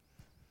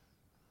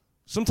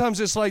 Sometimes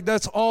it's like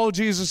that's all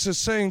Jesus is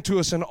saying to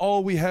us, and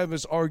all we have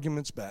is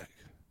arguments back.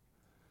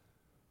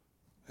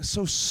 It's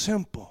so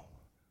simple.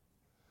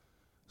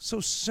 So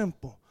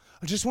simple.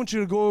 I just want you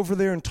to go over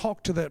there and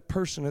talk to that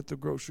person at the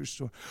grocery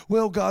store.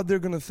 Well, God, they're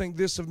going to think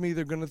this of me.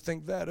 They're going to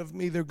think that of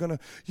me. They're going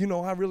to,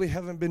 I really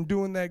haven't been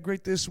doing that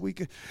great this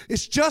week.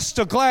 It's just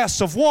a glass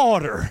of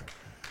water.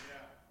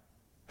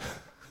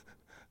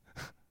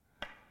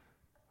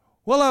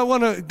 Well, I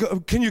want to go.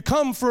 Can you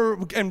come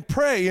and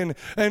pray? And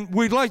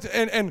we'd like to,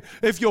 and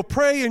if you'll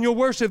pray and you'll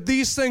worship,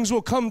 these things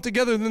will come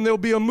together, then there'll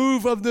be a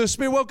move of the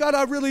Spirit. Well, God,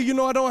 I really,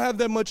 I don't have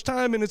that much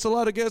time, and it's a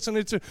lot of gas, and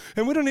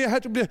we don't even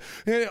have to be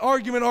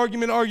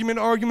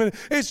argument.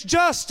 It's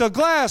just a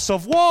glass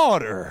of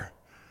water.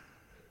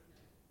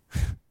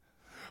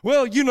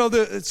 Well,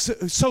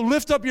 so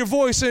lift up your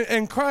voice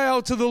and cry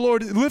out to the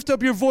Lord. Lift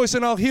up your voice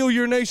and I'll heal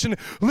your nation.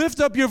 Lift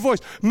up your voice.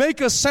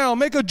 Make a sound.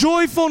 Make a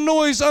joyful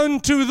noise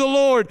unto the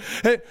Lord.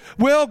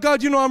 Well,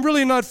 God, I'm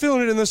really not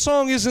feeling it, and the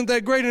song isn't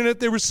that great in it.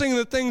 They were singing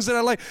the things that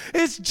I like.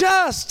 It's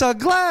just a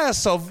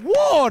glass of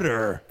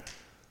water.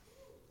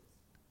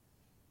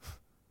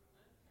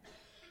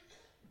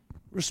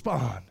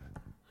 Respond.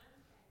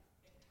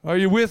 Are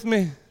you with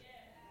me?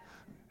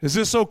 Is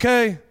this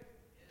okay?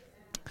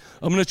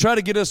 I'm going to try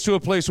to get us to a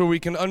place where we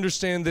can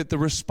understand that the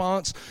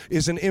response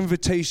is an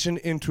invitation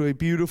into a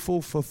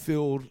beautiful,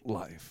 fulfilled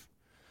life.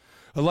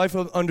 A life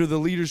under the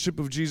leadership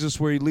of Jesus,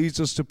 where he leads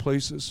us to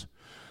places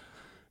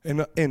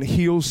and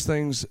heals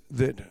things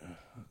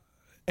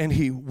and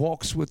he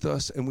walks with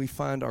us, and we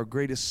find our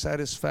greatest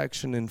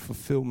satisfaction and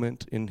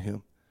fulfillment in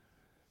him.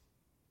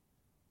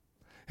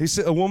 He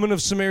said, a woman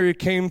of Samaria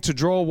came to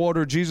draw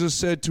water. Jesus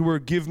said to her,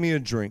 "Give me a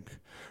drink."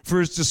 For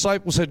his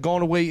disciples had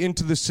gone away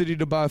into the city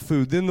to buy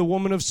food. Then the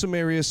woman of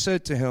Samaria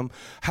said to him,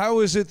 "How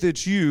is it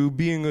that you,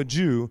 being a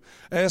Jew,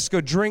 ask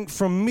a drink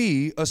from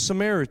me, a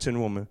Samaritan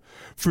woman?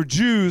 For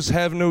Jews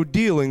have no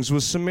dealings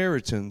with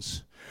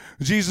Samaritans."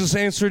 Jesus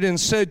answered and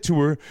said to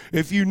her,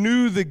 "If you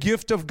knew the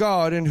gift of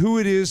God and who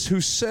it is who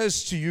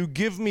says to you,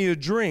 'Give me a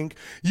drink,'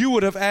 you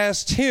would have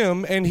asked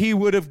him, and he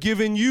would have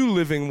given you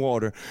living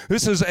water."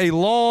 This is a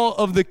law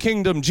of the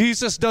kingdom.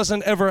 Jesus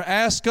doesn't ever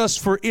ask us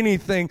for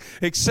anything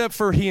except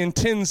for he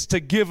intends to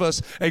give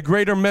us a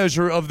greater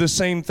measure of the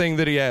same thing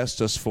that he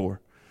asked us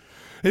for.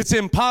 It's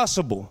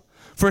impossible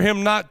for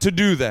him not to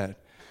do that.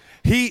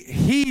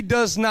 He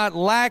does not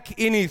lack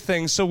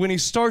anything. So when he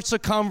starts a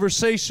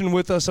conversation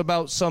with us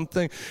about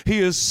something, he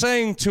is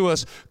saying to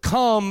us,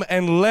 "Come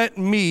and let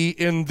me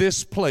in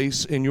this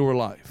place in your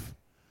life."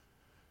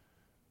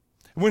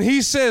 When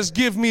he says,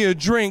 "Give me a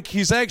drink,"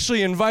 he's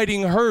actually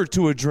inviting her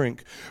to a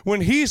drink.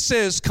 When he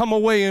says, "Come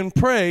away and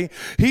pray,"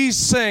 he's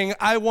saying,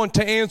 "I want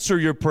to answer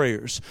your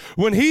prayers."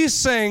 When he's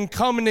saying,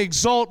 "Come and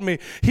exalt me,"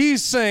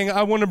 he's saying,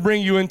 "I want to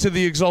bring you into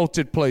the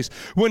exalted place."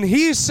 When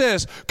he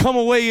says, "Come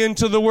away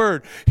into the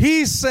word,"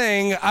 he's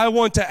saying, "I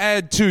want to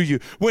add to you."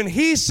 When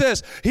he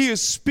says, he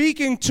is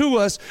speaking to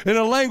us in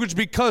a language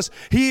because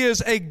he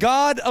is a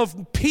God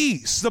of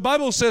peace. The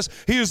Bible says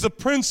he is the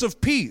Prince of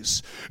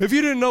Peace. If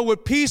you didn't know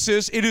what peace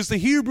is, it is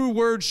the Hebrew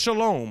word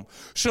shalom.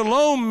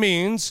 Shalom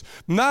means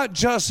not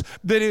just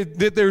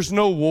that there's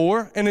no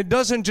war, and it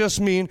doesn't just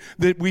mean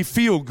that we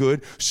feel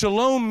good.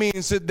 Shalom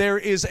means that there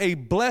is a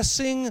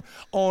blessing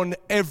on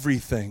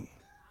everything.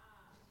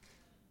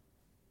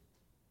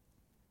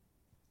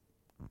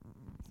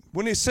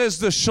 When it says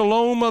the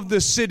shalom of the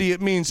city,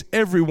 it means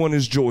everyone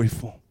is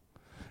joyful.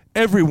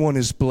 Everyone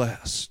is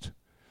blessed.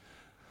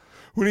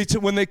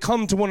 When they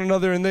come to one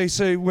another and they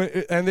say,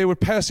 and they would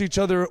pass each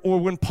other, or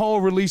when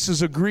Paul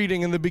releases a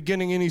greeting in the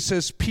beginning and he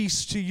says,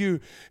 "Peace to you,"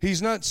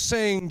 he's not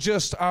saying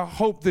just, "I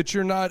hope that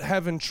you're not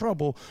having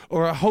trouble,"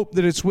 or "I hope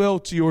that it's well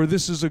to you," or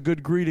 "This is a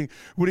good greeting."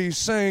 What he's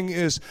saying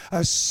is,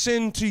 "I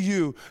send to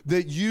you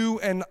that you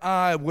and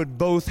I would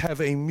both have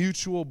a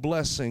mutual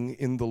blessing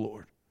in the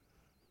Lord."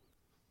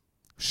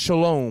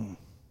 Shalom.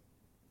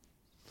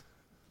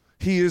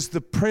 He is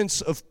the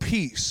Prince of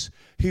Peace.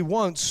 He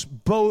wants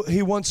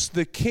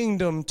the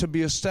kingdom to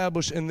be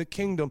established, and the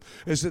kingdom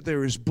is that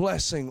there is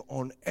blessing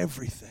on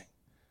everything.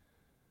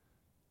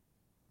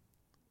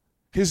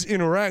 His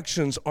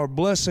interactions are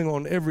blessing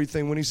on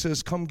everything. When he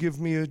says, "Come give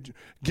me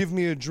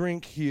a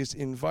drink," he is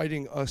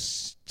inviting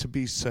us to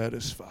be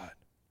satisfied.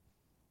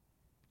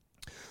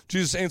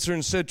 Jesus answered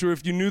and said to her,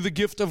 "If you knew the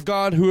gift of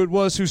God, who it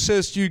was who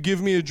says to you,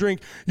 'Give me a drink,'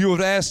 you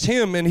would have asked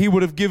him, and he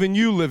would have given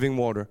you living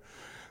water."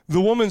 The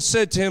woman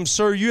said to him,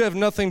 "Sir, you have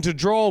nothing to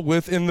draw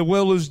with, and the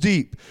well is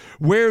deep.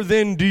 Where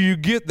then do you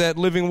get that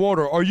living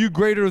water? Are you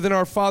greater than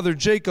our father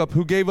Jacob,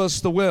 who gave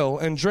us the well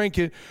and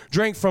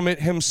drank from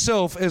it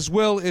himself, as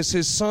well as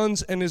his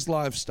sons and his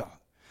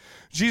livestock?"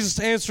 Jesus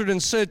answered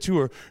and said to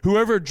her,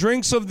 "Whoever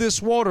drinks of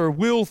this water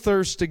will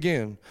thirst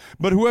again.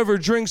 But whoever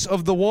drinks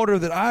of the water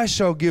that I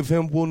shall give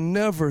him will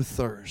never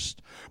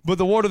thirst. But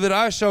the water that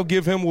I shall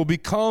give him will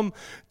become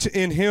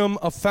in him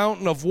a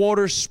fountain of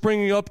water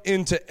springing up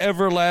into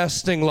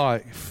everlasting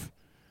life."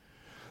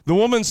 The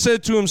woman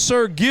said to him,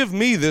 "Sir, give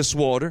me this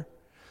water,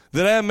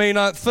 that I may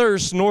not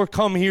thirst nor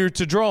come here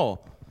to draw."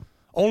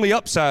 Only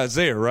upsides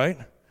there, right?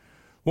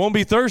 Won't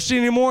be thirsty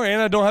anymore,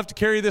 and I don't have to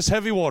carry this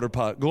heavy water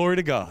pot. Glory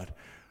to God.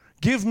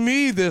 "Give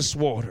me this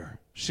water,"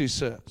 she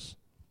says,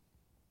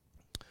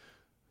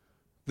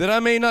 "that I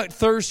may not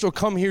thirst or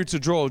come here to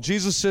draw."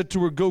 Jesus said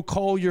to her, "Go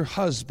call your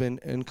husband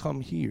and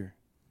come here."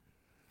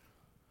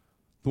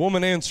 The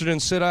woman answered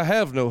and said, "I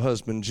have no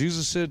husband."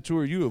 Jesus said to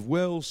her, "You have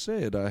well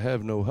said, 'I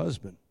have no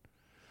husband.'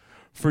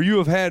 For you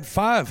have had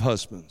 5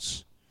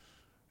 husbands,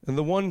 and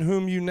the one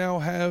whom you now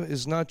have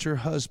is not your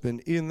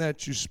husband. In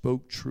that you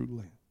spoke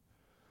truly."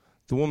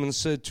 The woman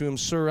said to him,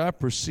 "Sir, I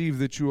perceive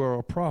that you are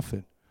a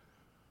prophet."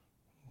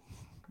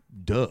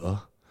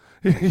 Duh.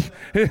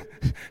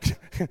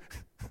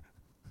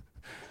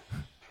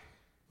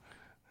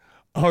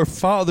 "Our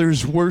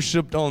fathers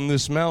worshipped on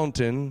this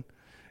mountain,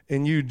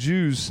 and you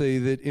Jews say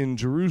that in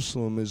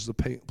Jerusalem is the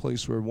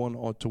place where one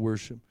ought to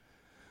worship."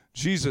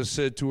 Jesus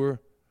said to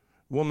her,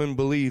 "Woman,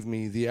 believe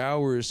me, the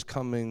hour is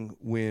coming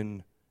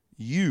when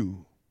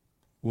you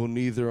will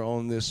neither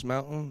on this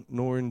mountain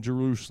nor in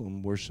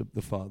Jerusalem worship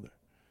the Father.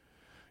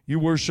 You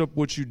worship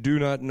what you do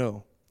not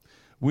know.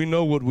 We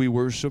know what we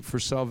worship, for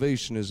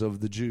salvation is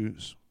of the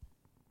Jews."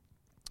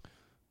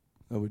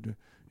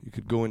 You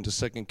could go into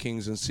 2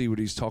 Kings and see what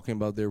he's talking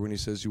about there when he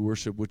says you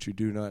worship what you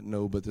do not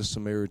know. But the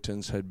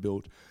Samaritans had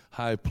built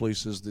high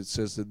places that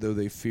says that though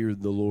they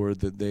feared the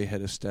Lord, that they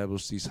had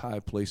established these high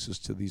places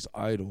to these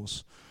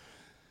idols.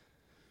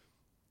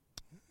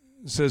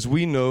 It says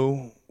we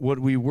know what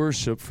we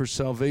worship, for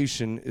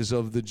salvation is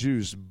of the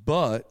Jews.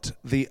 But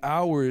the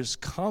hour is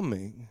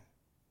coming,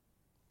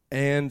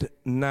 and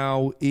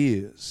now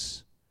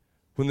is,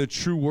 when the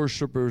true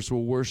worshipers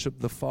will worship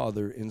the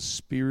Father in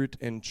spirit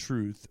and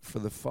truth, for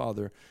the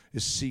Father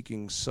is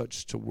seeking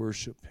such to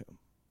worship him.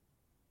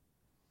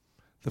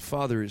 The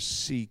Father is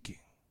seeking.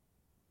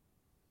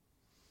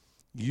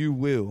 You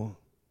will,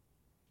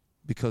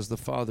 because the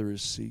Father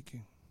is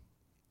seeking.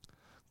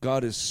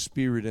 God is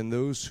spirit, and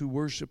those who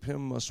worship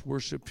him must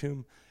worship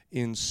him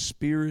in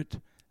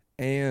spirit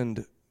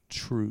and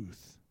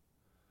truth.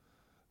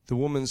 The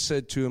woman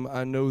said to him,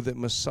 "I know that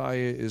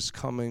Messiah is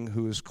coming,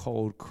 who is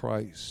called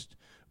Christ.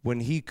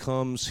 When he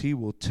comes, he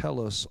will tell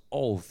us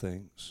all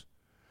things."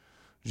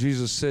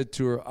 Jesus said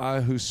to her,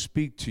 "I who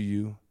speak to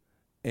you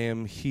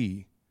am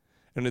he."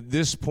 And at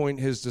this point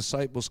his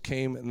disciples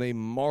came, and they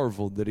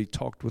marveled that he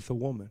talked with a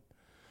woman.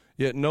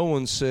 Yet no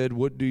one said,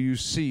 "What do you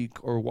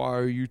seek?" or "Why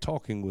are you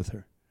talking with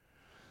her?"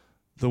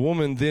 The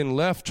woman then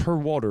left her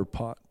water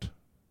pot.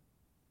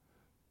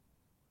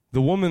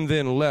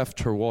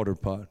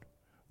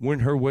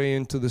 Went her way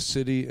into the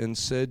city, and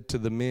said to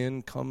the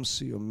men, "Come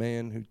see a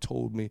man who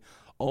told me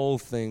all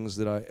things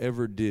that I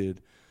ever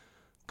did.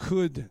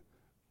 Could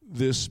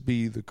this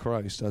be the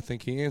Christ?" I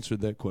think he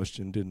answered that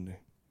question, didn't he?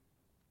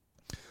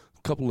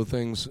 A couple of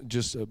things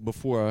just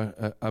before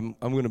I'm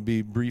going to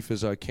be brief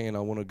as I can.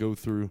 I want to go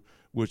through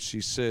what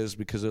she says,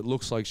 because it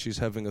looks like she's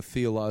having a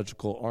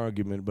theological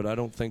argument, but I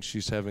don't think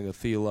she's having a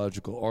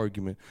theological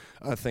argument.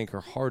 I think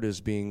her heart is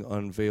being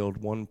unveiled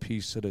one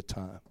piece at a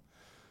time.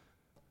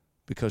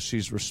 Because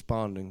she's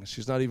responding.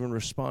 She's not even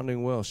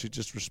responding well. She's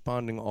just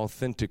responding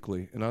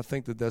authentically. And I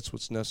think that that's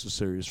what's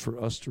necessary, is for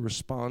us to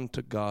respond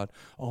to God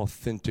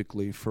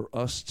authentically, for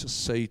us to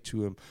say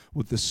to him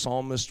what the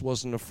psalmist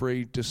wasn't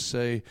afraid to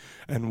say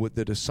and what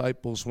the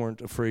disciples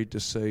weren't afraid to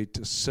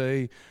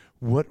say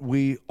what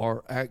we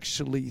are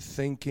actually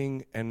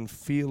thinking and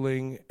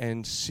feeling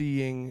and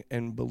seeing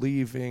and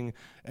believing,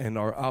 and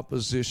our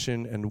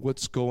opposition and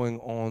what's going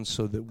on,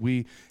 so that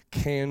we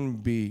can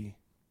be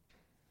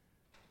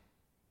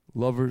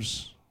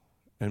lovers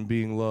and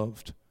being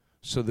loved,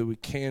 so that we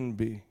can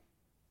be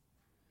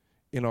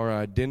in our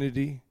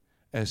identity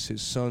as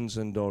his sons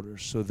and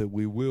daughters, so that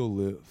we will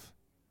live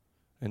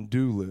and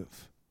do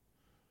live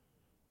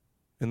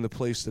in the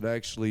place that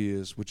actually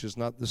is, which is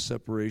not the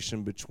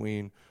separation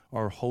between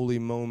our holy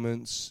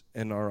moments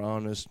and our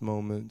honest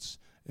moments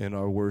and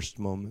our worst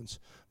moments,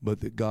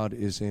 but that God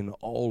is in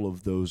all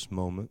of those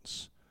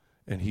moments,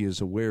 and he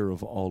is aware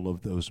of all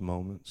of those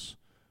moments.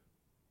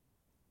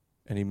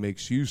 And he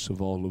makes use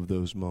of all of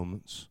those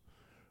moments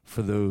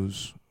for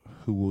those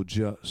who will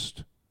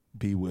just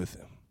be with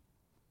him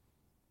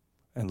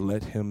and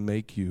let him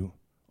make you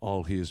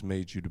all he has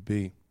made you to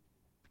be.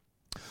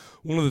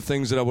 One of the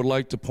things that I would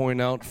like to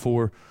point out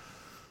for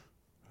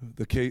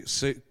the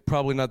case,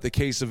 probably not the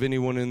case of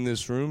anyone in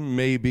this room,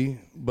 maybe,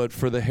 but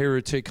for the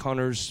heretic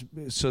hunters,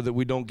 so that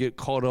we don't get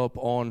caught up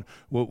on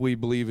what we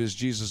believe is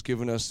Jesus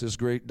giving us this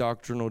great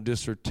doctrinal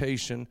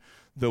dissertation,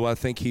 though I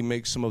think he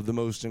makes some of the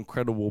most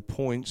incredible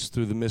points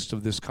through the midst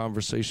of this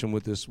conversation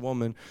with this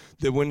woman,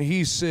 that when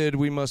he said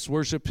we must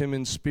worship him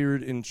in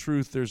spirit and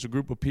truth, there's a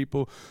group of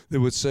people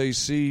that would say,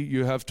 see,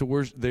 you have to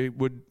worship. They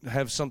would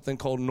have something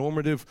called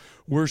normative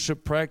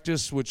worship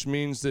practice, which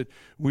means that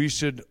we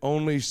should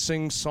only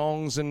sing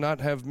songs and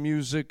not have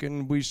music,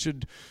 and we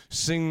should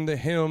sing the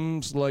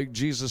hymns like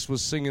Jesus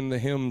was singing the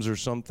hymns or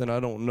something.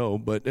 I don't know,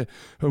 but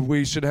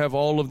we should have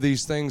all of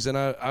these things, and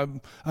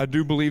I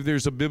do believe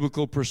there's a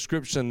biblical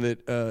prescription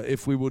that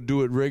if we will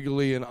do it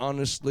regularly and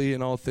honestly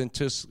and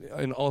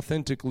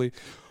authentically,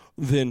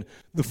 then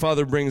the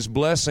Father brings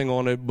blessing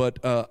on it. But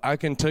I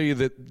can tell you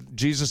that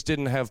Jesus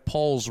didn't have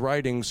Paul's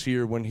writings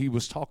here when he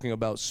was talking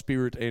about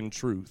spirit and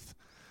truth.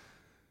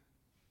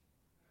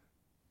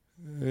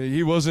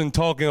 He wasn't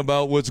talking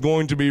about what's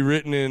going to be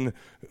written in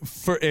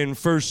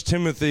 1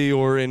 Timothy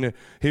or in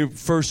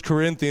 1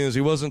 Corinthians.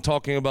 He wasn't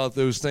talking about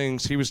those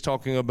things. He was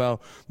talking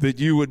about that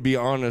you would be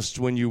honest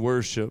when you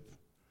worship.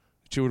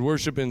 That you would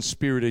worship in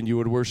spirit and you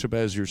would worship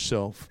as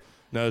yourself.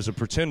 Not as a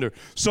pretender.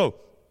 So,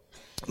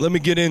 let me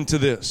get into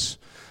this.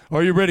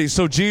 Are you ready?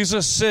 So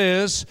Jesus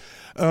says,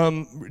 we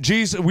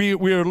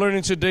are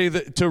learning today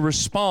to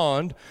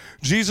respond.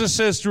 Jesus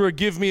says to her,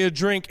 give me a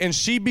drink, and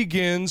she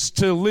begins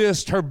to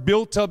list her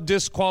built-up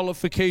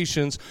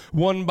disqualifications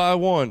one by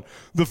one.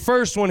 The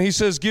first one, he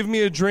says, give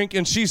me a drink,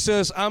 and she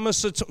says, I'm a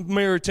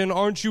Samaritan,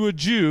 aren't you a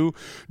Jew?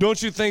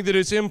 Don't you think that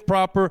it's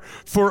improper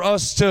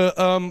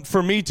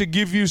for me to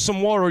give you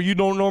some water? You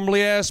don't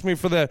normally ask me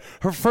for that.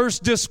 Her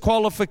first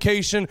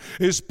disqualification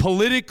is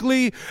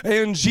politically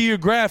and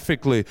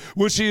geographically.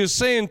 What she is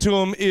saying to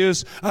him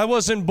is, I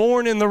wasn't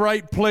born in the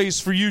right place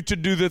for you to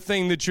do the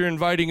thing that you're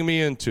inviting me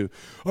into.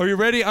 Are you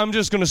ready? I'm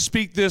just going to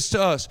speak this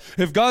to us.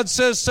 If God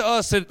says to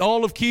us that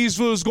all of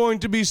Keysville is going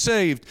to be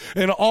saved,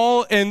 and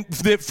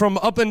that from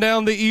up and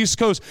down the East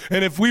Coast,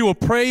 and if we will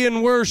pray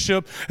and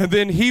worship, and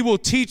then he will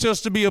teach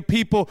us to be a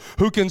people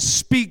who can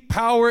speak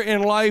power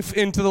and life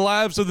into the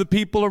lives of the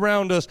people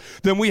around us,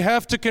 then we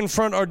have to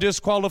confront our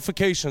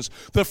disqualifications.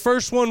 The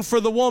first one for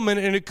the woman,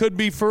 and it could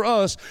be for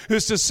us,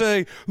 is to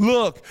say,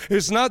 look,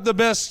 it's not the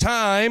best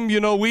time,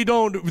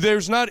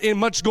 there's not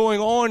much going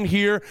on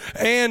here,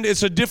 and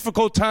it's a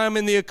difficult time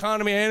in the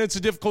economy, and it's a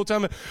difficult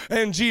time,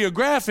 and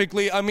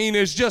geographically,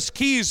 it's just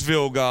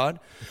Keysville, God.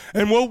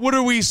 And what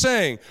are we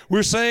saying?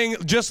 We're saying,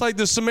 just like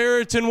the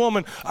Samaritan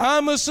woman,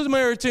 I'm a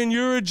Samaritan,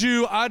 you're a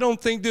Jew, I don't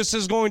think this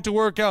is going to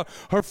work out.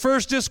 Her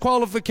first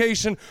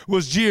disqualification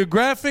was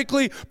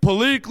geographically,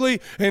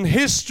 politically, and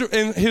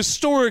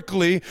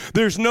historically,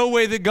 there's no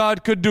way that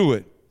God could do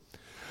it.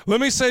 Let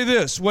me say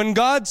this. When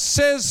God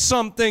says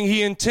something,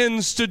 he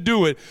intends to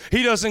do it.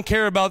 He doesn't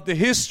care about the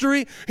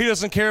history. He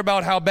doesn't care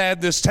about how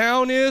bad this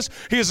town is.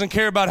 He doesn't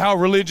care about how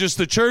religious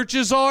the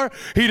churches are.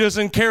 He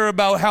doesn't care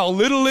about how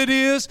little it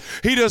is.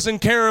 He doesn't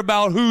care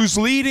about who's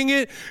leading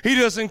it. He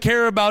doesn't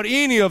care about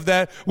any of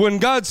that. When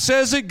God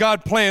says it,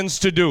 God plans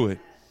to do it.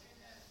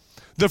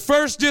 The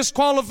first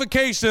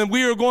disqualification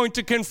we are going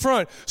to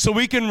confront so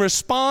we can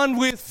respond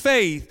with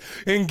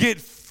faith and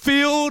get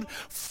filled,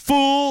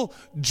 full,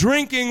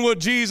 drinking what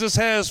Jesus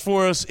has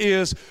for us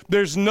is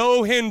there's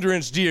no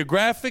hindrance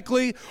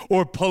geographically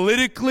or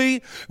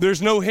politically.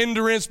 There's no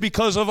hindrance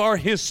because of our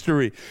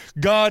history.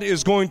 God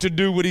is going to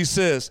do what he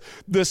says.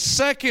 The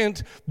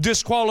second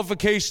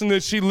disqualification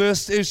that she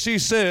lists is she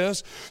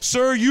says,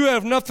 sir, you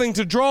have nothing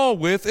to draw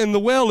with and the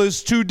well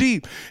is too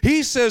deep.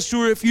 He says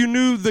to her, if you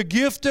knew the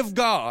gift of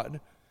God,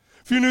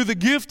 if you knew the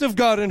gift of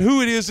God and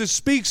who it is that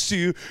speaks to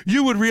you,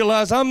 you would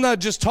realize I'm not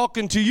just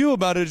talking to you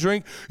about a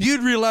drink.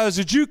 You'd realize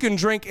that you can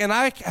drink and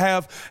I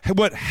have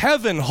what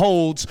heaven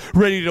holds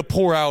ready to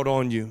pour out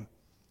on you.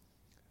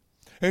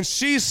 And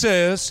she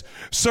says,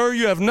 sir,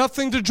 you have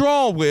nothing to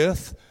draw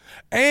with,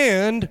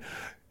 and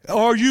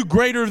are you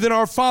greater than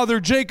our father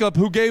Jacob,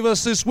 who gave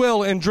us this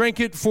well and drank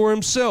it for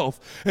himself,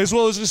 as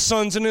well as his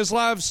sons and his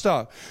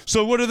livestock?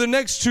 So what are the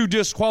next two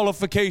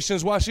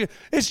disqualifications?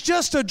 It's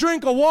just a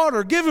drink of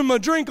water. Give him a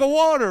drink of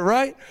water,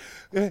 right?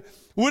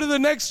 What are the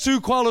next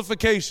two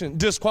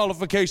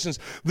disqualifications?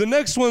 The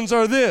next ones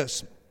are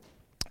this.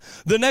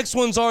 The next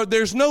ones are,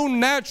 there's no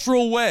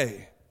natural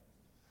way.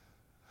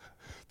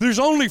 There's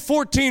only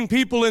 14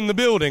 people in the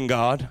building,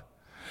 God.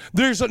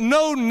 There's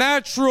no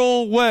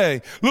natural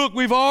way. Look,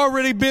 we've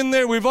already been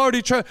there. We've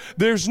already tried.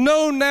 There's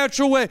no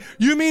natural way.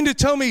 You mean to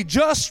tell me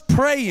just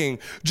praying,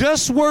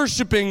 just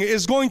worshiping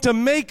is going to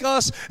make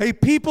us a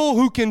people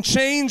who can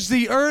change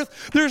the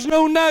earth? There's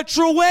no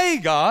natural way,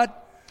 God.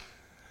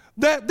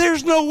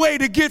 There's no way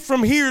to get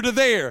from here to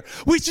there.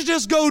 We should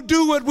just go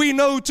do what we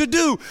know to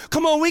do.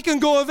 Come on, we can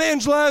go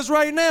evangelize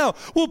right now.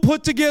 We'll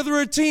put together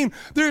a team.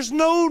 There's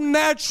no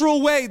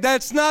natural way.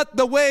 That's not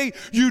the way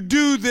you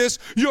do this.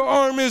 Your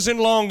arm isn't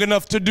long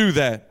enough to do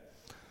that.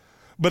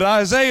 But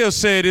Isaiah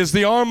said, is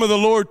the arm of the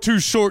Lord too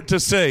short to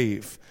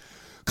save?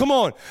 Come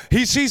on.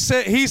 She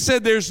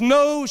said there's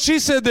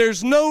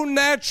no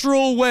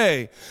natural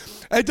way.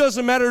 It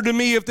doesn't matter to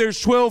me if there's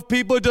 12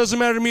 people. It doesn't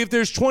matter to me if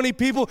there's 20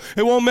 people.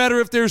 It won't matter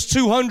if there's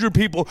 200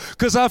 people,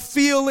 because I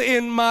feel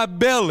in my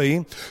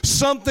belly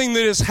something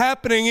that is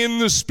happening in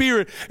the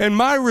spirit, and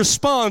my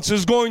response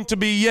is going to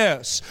be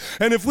yes.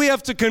 And if we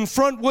have to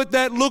confront what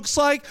that looks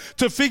like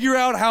to figure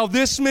out how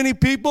this many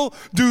people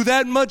do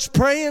that much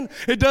praying,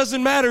 it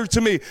doesn't matter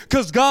to me,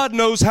 because God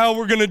knows how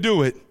we're going to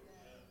do it.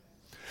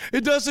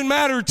 It doesn't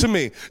matter to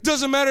me. It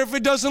doesn't matter if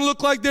it doesn't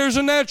look like there's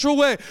a natural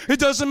way. It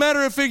doesn't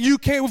matter if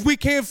we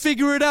can't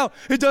figure it out.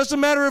 It doesn't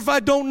matter if I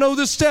don't know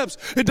the steps.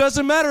 It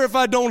doesn't matter if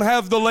I don't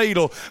have the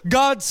ladle.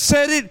 God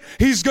said it,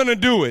 he's going to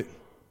do it.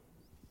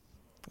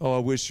 Oh, I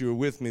wish you were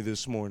with me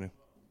this morning.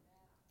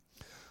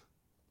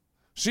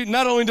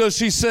 Not only does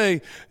she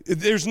say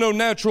there's no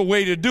natural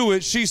way to do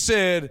it, she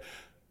said,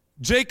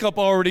 Jacob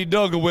already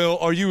dug a well.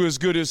 Are you as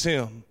good as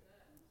him?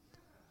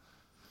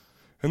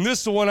 And this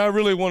is the one I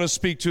really want to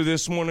speak to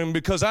this morning,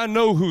 because I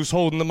know who's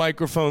holding the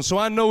microphone. So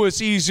I know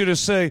it's easier to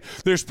say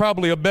there's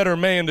probably a better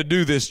man to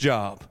do this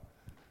job.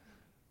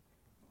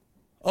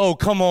 Oh,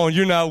 come on,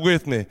 you're not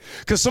with me.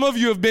 Because some of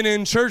you have been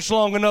in church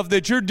long enough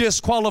that you're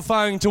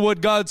disqualifying to what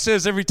God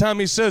says every time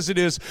He says it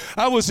is.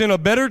 I was in a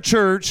better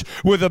church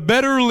with a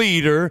better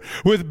leader,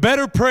 with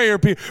better prayer,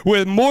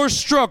 with more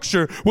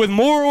structure, with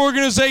more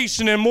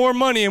organization and more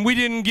money, and we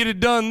didn't get it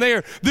done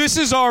there. This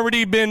has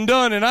already been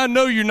done, and I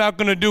know you're not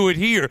going to do it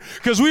here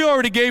because we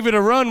already gave it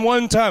a run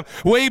one time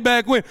way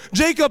back when.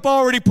 Jacob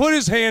already put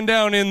his hand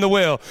down in the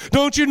well.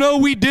 Don't you know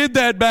we did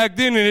that back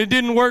then, and it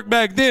didn't work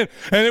back then,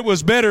 and it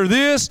was better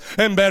this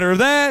and better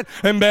that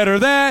and better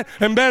that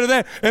and better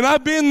that. And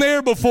I've been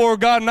there before,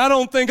 God, and I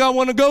don't think I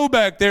want to go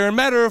back there. And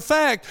matter of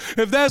fact,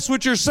 if that's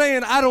what you're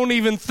saying, I don't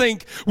even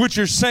think what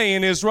you're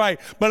saying is right.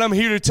 But I'm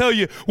here to tell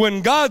you,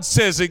 when God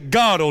says it,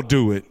 God will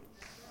do it.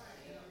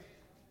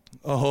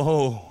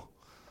 Oh,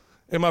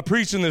 am I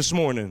preaching this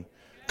morning?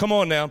 Come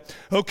on now.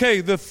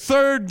 Okay, the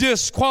third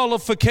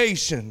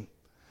disqualification.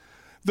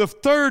 The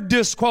third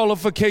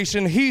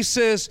disqualification, he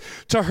says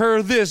to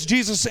her this.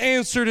 Jesus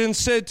answered and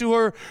said to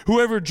her,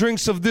 whoever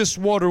drinks of this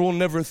water will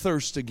never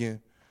thirst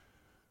again.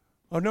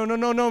 Oh,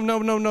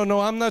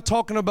 no. I'm not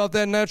talking about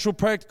that natural,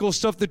 practical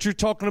stuff that you're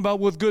talking about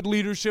with good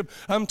leadership.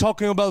 I'm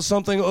talking about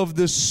something of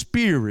the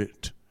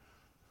Spirit.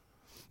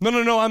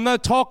 No. I'm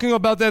not talking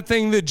about that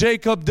thing that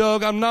Jacob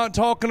dug. I'm not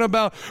talking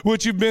about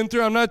what you've been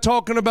through. I'm not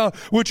talking about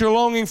what you're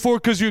longing for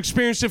because you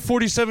experienced it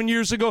 47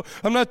 years ago.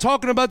 I'm not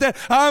talking about that.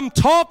 I'm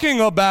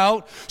talking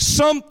about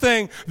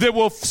something that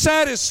will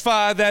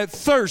satisfy that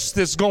thirst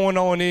that's going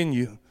on in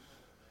you.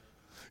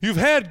 You've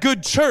had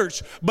good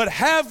church, but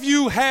have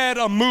you had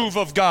a move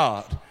of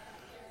God?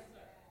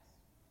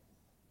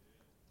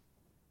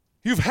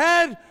 You've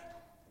had,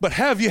 but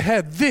have you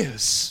had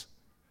this?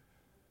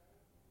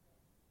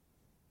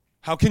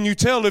 How can you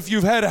tell if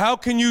you've had it? How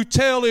can you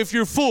tell if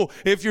you're full,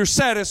 if you're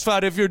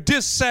satisfied, if you're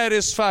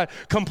dissatisfied,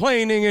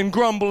 complaining and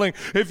grumbling?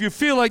 If you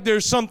feel like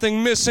there's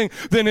something missing,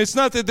 then it's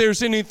not that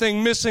there's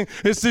anything missing.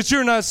 It's that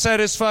you're not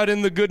satisfied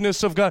in the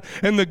goodness of God.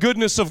 And the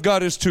goodness of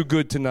God is too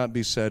good to not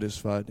be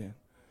satisfied in.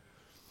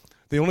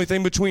 The only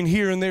thing between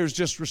here and there is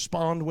just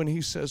respond when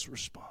He says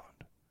respond.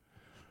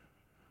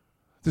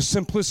 The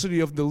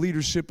simplicity of the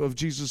leadership of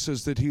Jesus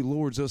is that He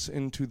lures us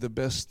into the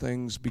best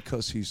things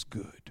because He's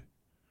good.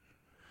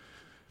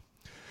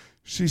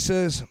 He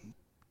says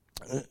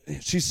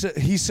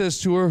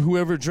to her,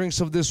 whoever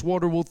drinks of this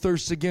water will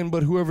thirst again,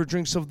 but whoever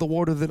drinks of the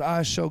water that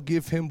I shall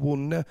give him will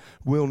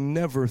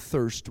never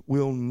thirst.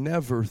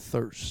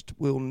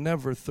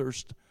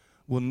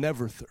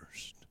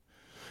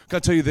 I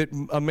tell you that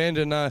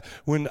Amanda and I,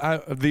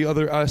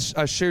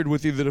 I shared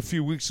with you that a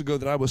few weeks ago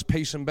that I was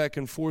pacing back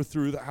and forth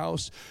through the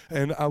house,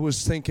 and I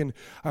was thinking,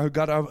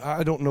 God,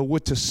 I don't know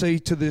what to say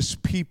to this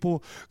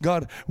people,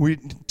 God,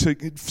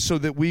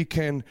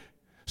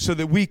 so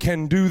that we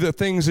can do the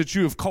things that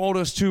you have called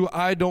us to.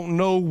 I don't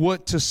know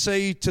what to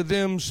say to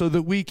them so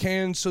that we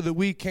can.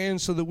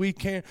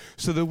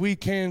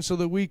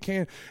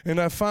 And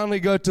I finally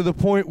got to the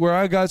point where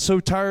I got so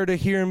tired of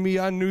hearing me,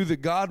 I knew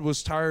that God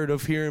was tired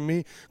of hearing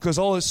me because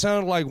all it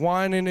sounded like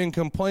whining and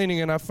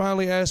complaining. And I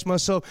finally asked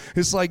myself,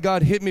 it's like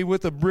God hit me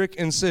with a brick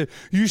and said,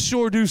 you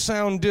sure do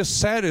sound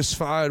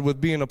dissatisfied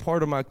with being a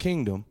part of my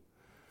kingdom.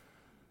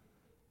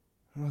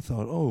 And I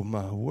thought, oh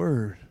my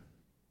word.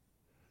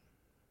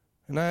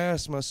 And I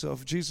asked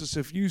myself, Jesus,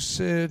 if you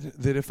said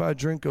that if I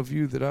drink of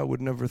you that I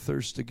would never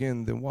thirst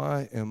again, then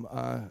why am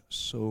I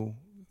so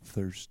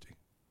thirsty?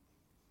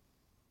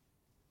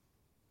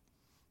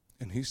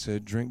 And He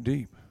said, drink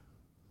deep.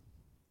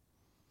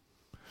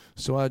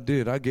 So I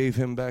did. I gave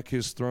Him back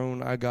His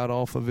throne. I got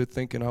off of it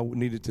thinking I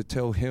needed to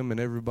tell Him and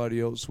everybody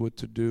else what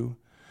to do.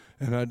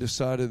 And I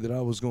decided that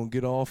I was going to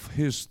get off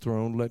His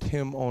throne, let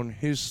Him on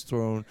His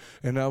throne,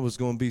 and I was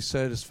going to be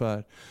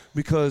satisfied.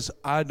 Because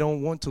I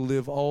don't want to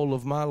live all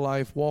of my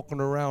life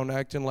walking around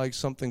acting like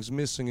something's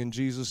missing and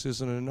Jesus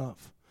isn't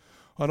enough.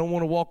 I don't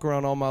want to walk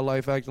around all my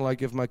life acting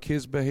like if my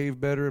kids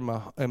behaved better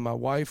and my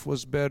wife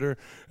was better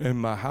and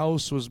my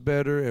house was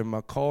better and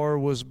my car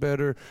was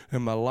better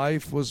and my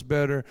life was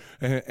better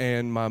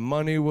and my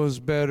money was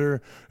better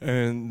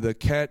and the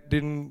cat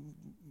didn't,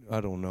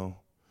 I don't know.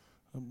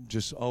 I'm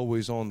just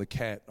always on the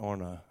cat,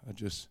 aren't I?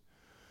 If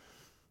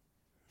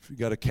you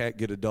got a cat,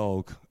 get a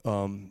dog.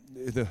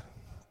 The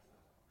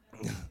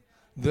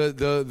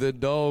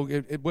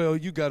dog. Well,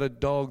 you got a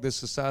dog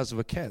that's the size of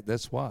a cat.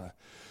 That's why.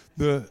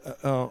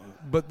 I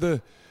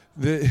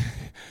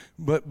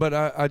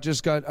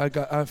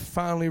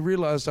finally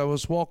realized I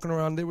was walking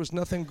around. There was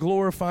nothing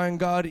glorifying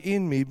God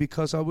in me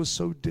because I was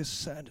so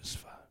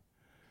dissatisfied.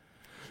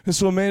 And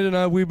so Amanda and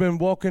I, we've been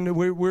walking,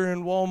 we're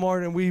in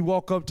Walmart, and we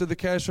walk up to the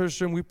cash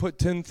register, and we put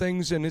 10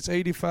 things, and it's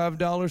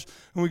 $85.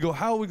 And we go,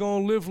 how are we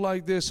going to live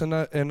like this? And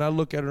I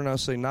look at her, and I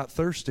say, not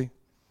thirsty.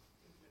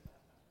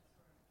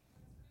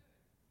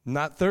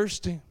 Not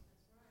thirsty.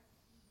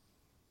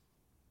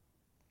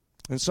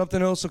 And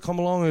something else will come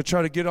along and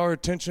try to get our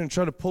attention and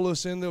try to pull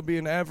us in. There'll be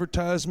an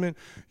advertisement,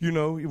 you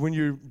know, when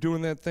you're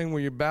doing that thing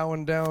where you're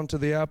bowing down to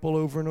the apple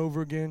over and over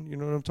again. You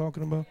know what I'm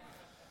talking about?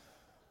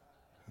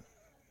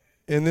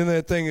 And then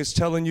that thing is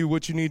telling you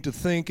what you need to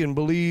think and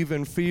believe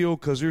and feel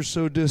because you're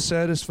so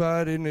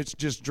dissatisfied, and it's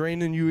just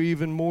draining you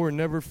even more and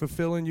never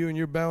fulfilling you, and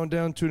you're bound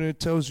down to it, and it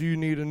tells you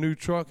need a new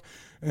truck.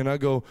 And I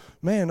go,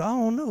 man, I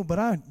don't know, but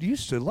I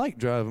used to like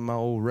driving my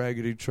old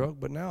raggedy truck,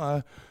 but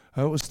now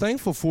I was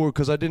thankful for it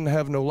because I didn't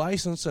have no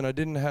license, and I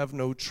didn't have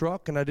no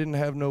truck, and I didn't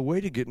have no way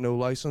to get no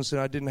license,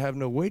 and I didn't have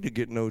no way to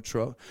get no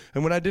truck.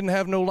 And when I didn't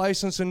have no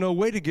license and no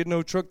way to get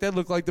no truck, that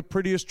looked like the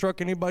prettiest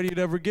truck anybody had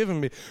ever given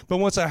me. But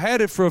once I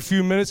had it for a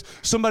few minutes,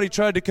 somebody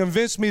tried to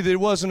convince me that it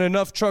wasn't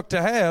enough truck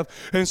to have,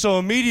 and so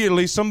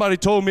immediately somebody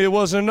told me it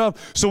wasn't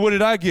enough. So what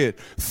did I get?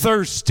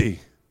 Thirsty.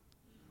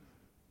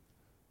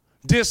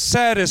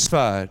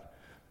 Dissatisfied.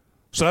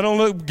 So I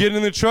don't get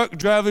in the truck,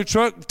 drive the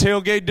truck,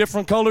 tailgate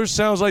different colors,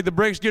 sounds like the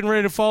brake's getting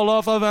ready to fall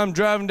off of it. I'm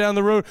driving down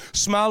the road,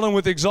 smiling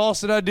with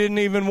exhaust that I didn't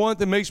even want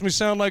that makes me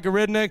sound like a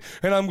redneck,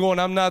 and I'm going,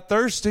 I'm not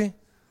thirsty.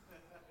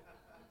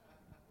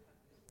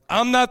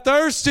 I'm not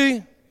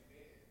thirsty.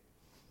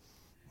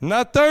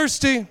 Not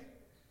thirsty.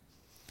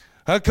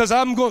 Because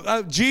I'm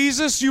going,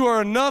 Jesus, you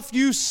are enough.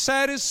 You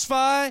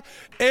satisfy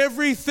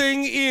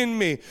everything in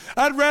me.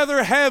 I'd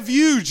rather have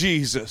you,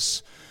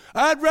 Jesus.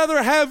 I'd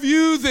rather have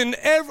you than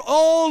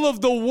all of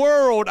the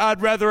world.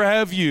 I'd rather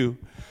have you.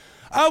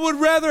 I would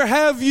rather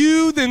have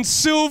you than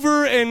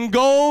silver and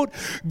gold.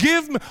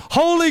 Give me,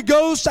 Holy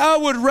Ghost, I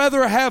would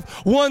rather have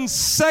 1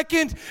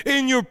 second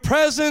in your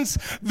presence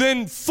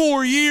than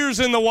 4 years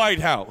in the White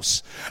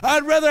House.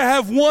 I'd rather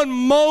have 1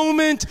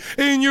 moment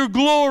in your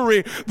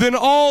glory than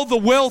all the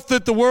wealth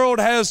that the world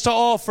has to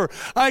offer.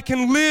 I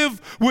can live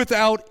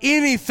without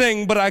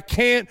anything, but I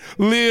can't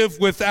live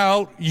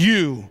without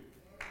you.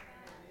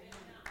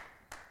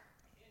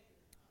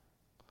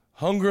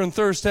 Hunger and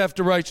thirst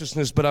after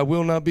righteousness, but I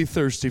will not be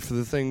thirsty for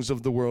the things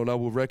of the world. I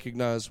will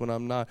recognize when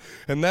I'm not.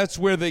 And that's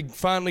where they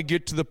finally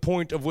get to the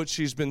point of what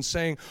she's been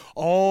saying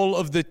all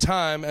of the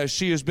time as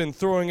she has been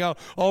throwing out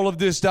all of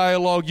this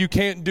dialogue. You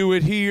can't do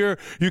it here.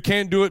 You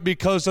can't do it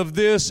because of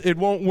this. It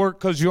won't work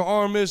because your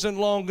arm isn't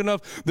long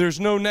enough. There's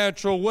no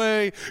natural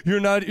way.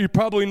 You're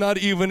probably not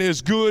even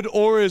as good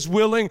or as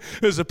willing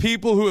as the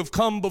people who have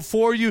come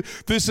before you.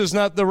 This is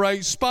not the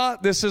right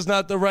spot. This is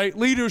not the right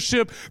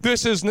leadership.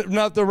 This is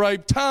not the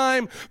right time.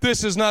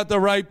 This is not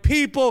the right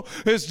people.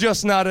 It's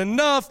just not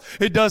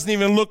enough. It doesn't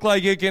even look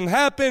like it can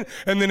happen.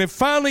 And then it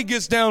finally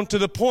gets down to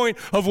the point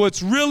of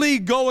what's really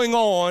going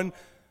on.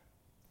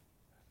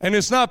 And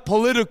it's not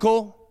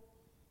political.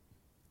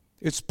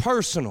 It's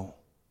personal.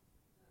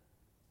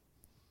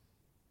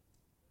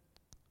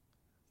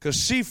 Because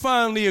she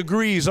finally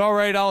agrees, all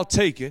right, I'll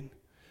take it.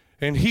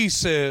 And he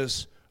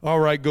says,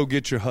 all right, go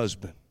get your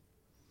husband.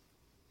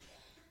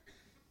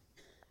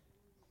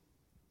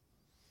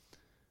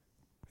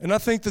 And I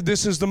think that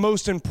this is the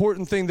most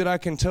important thing that I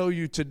can tell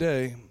you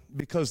today,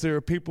 because there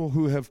are people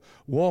who have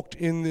walked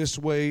in this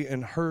way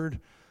and heard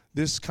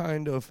this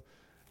kind of,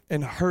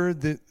 and heard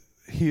that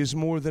he is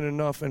more than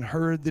enough, and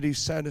heard that he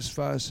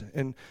satisfies.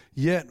 And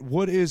yet,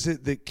 what is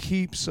it that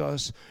keeps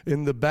us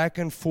in the back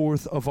and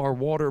forth of our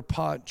water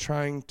pot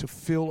trying to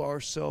fill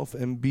ourselves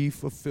and be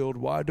fulfilled?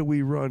 Why do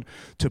we run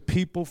to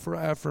people for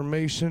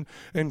affirmation,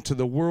 and to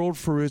the world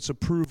for its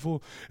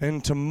approval,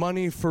 and to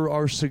money for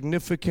our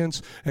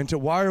significance, and to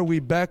why are we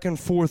back and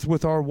forth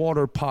with our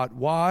water pot?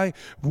 Why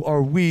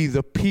are we,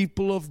 the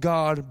people of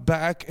God,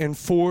 back and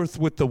forth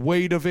with the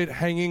weight of it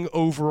hanging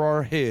over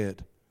our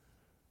head?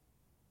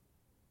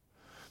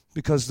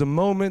 Because the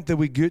moment that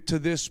we get to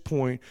this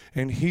point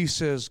and he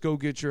says, go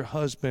get your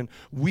husband,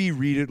 we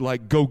read it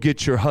like, go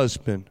get your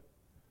husband.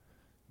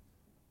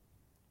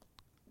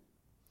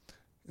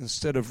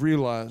 Instead of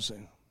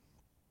realizing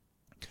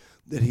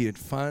that he had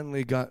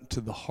finally got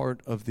to the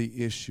heart of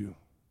the issue.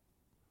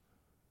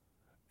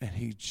 And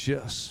he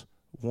just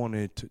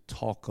wanted to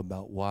talk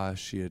about why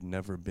she had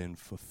never been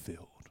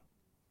fulfilled.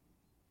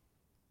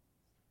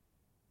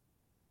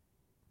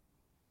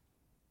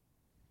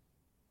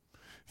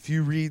 If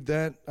you read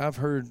that, I've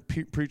heard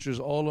preachers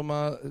all of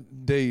my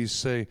days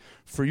say,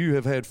 for you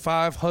have had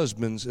 5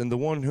 husbands, and the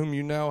one whom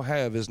you now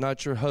have is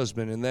not your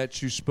husband, and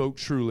that you spoke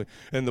truly.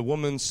 And the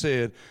woman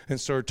said,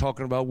 and started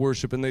talking about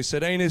worship, and they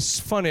said, ain't it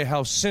funny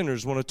how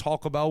sinners want to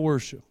talk about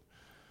worship?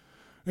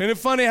 Ain't it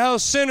funny how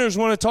sinners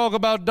want to talk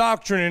about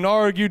doctrine and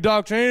argue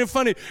doctrine? Ain't it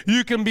funny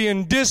you can be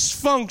in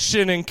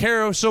dysfunction and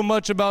care so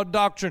much about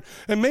doctrine?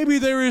 And maybe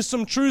there is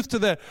some truth to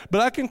that.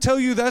 But I can tell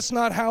you that's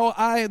not how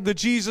the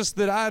Jesus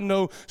that I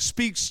know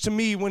speaks to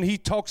me when he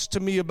talks to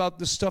me about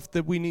the stuff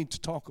that we need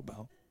to talk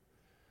about.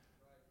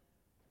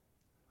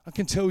 I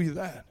can tell you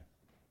that.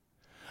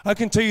 I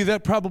can tell you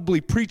that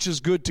probably preaches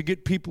good to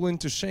get people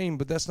into shame,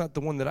 but that's not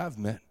the one that I've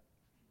met.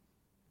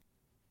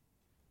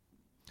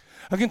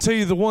 I can tell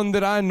you the one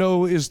that I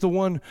know is the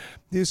one,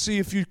 you see,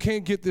 if you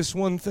can't get this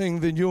one thing,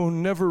 then you'll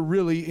never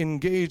really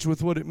engage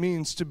with what it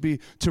means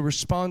to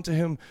respond to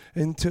him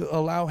and to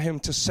allow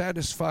him to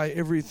satisfy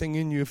everything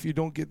in you if you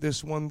don't get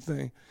this one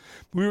thing.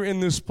 We were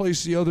in this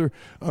place the other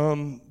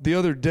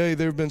day.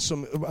 There have been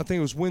some, I think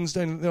it was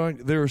Wednesday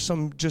night, there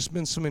have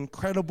been some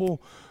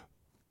incredible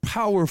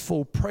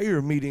powerful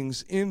prayer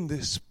meetings in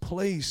this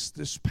place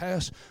this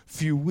past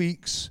few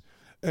weeks,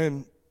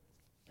 and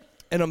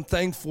I'm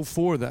thankful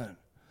for that.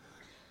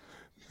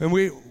 And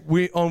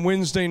we on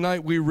Wednesday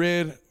night we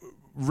read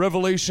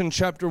Revelation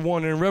chapter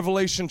 1, and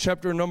Revelation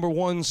chapter number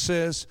 1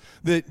 says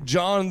that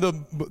John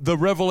the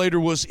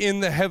Revelator was in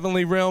the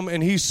heavenly realm,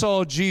 and he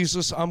saw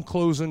Jesus. I'm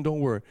closing, don't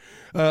worry.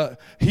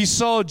 He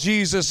saw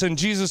Jesus, and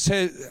Jesus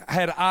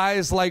had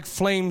eyes like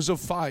flames of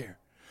fire,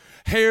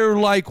 hair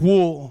like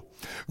wool.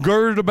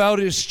 Girded about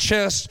his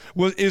chest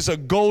is a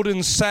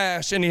golden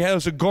sash, and he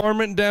has a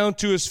garment down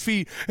to his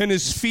feet, and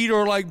his feet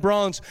are like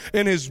bronze,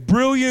 and his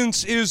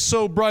brilliance is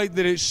so bright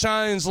that it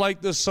shines like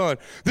the sun.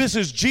 This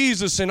is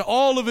Jesus in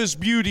all of his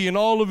beauty and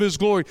all of his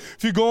glory.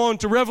 If you go on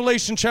to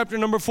Revelation chapter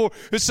number 4,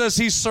 it says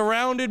he's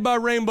surrounded by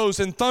rainbows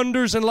and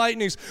thunders and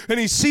lightnings, and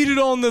he's seated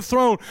on the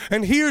throne,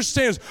 and here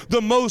stands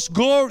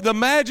the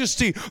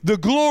majesty, the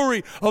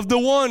glory of the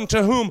one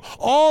to whom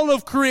all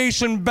of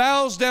creation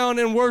bows down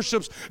and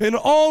worships in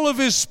all of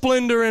his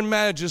splendor and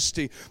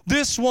majesty.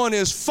 This one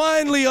is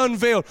finally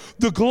unveiled,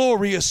 the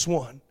glorious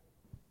one.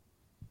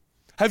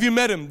 Have you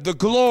met him? The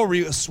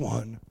glorious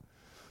one,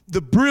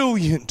 the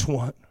brilliant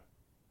one,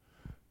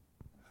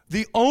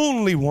 the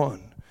only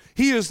one.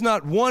 He is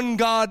not one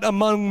God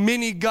among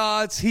many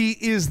gods. He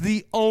is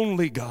the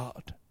only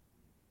God.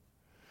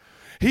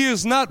 He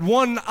is not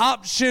one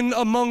option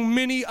among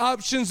many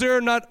options. There are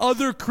not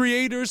other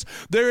creators.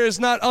 There is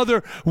not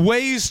other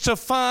ways to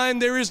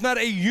find. There is not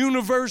a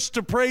universe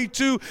to pray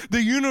to.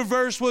 The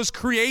universe was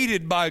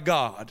created by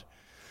God.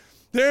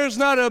 There's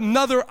not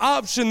another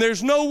option.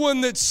 There's no one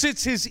that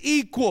sits his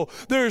equal.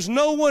 There's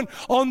no one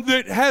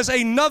that has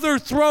another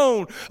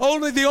throne.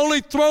 The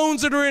only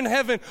thrones that are in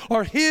heaven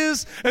are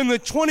his and the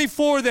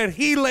 24 that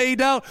he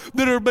laid out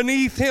that are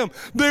beneath him.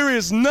 There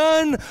is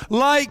none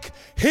like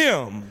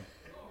him.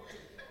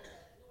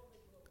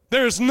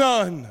 There's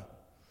none.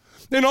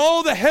 In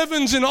all the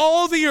heavens and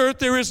all the earth,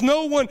 there is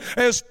no one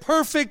as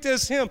perfect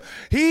as him.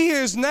 He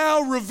is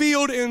now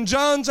revealed in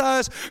John's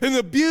eyes in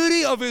the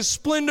beauty of his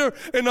splendor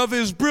and of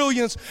his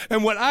brilliance.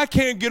 And what I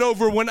can't get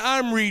over when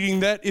I'm reading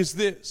that is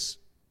this.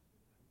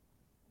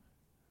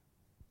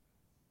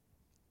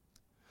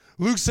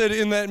 Luke said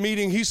in that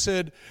meeting, he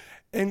said,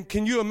 and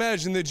can you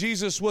imagine that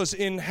Jesus was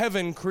in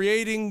heaven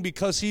creating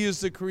because he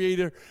is the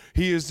creator?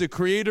 He is the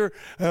creator.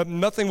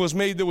 Nothing was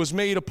made that was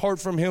made apart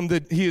from him,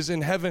 that he is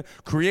in heaven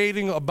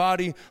creating a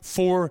body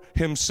for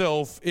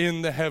himself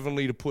in the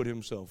heavenly to put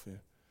himself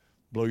in.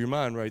 Blow your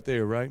mind right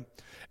there, right?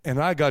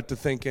 And I got to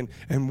thinking,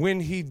 and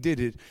when he did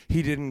it,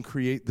 he didn't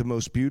create the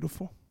most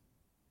beautiful.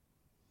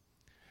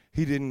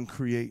 He didn't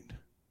create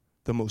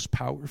the most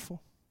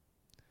powerful.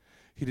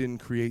 He didn't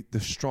create the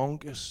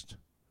strongest,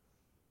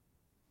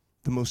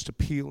 the most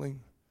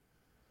appealing.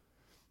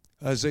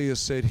 Isaiah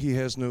said he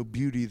has no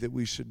beauty that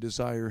we should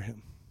desire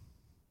him.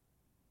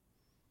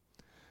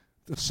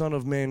 The Son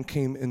of Man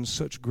came in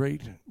such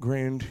great,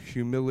 grand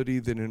humility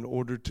that in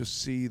order to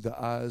see the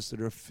eyes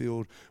that are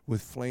filled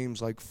with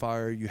flames like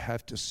fire, you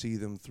have to see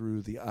them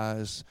through the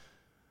eyes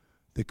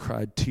that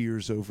cried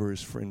tears over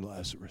his friend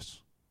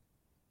Lazarus.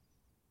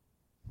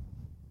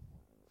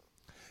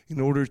 In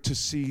order to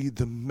see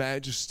the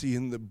majesty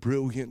and the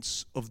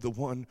brilliance of the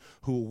one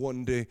who will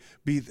one day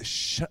be the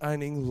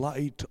shining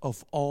light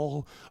of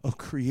all of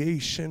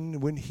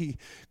creation, when he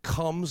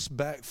comes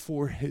back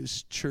for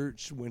his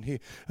church, when he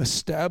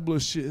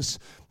establishes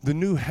the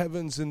new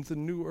heavens and the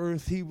new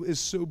earth, he is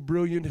so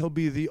brilliant, he'll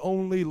be the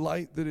only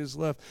light that is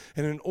left.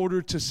 And in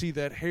order to see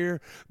that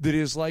hair that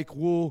is like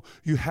wool,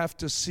 you have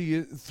to see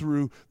it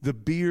through the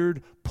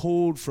beard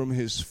pulled from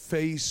his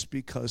face,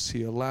 because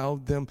he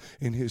allowed them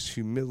in his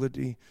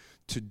humility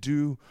to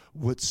do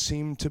what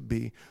seemed to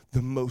be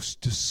the most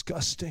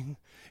disgusting,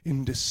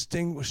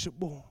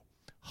 indistinguishable,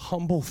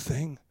 humble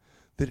thing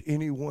that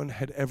anyone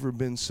had ever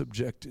been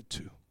subjected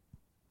to.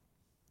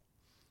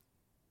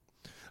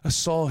 I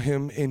saw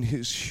him in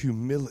his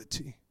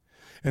humility,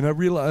 and I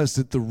realized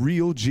that the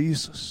real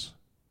Jesus,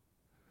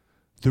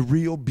 the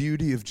real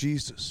beauty of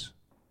Jesus,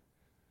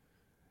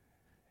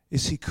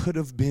 is he could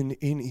have been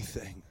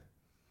anything.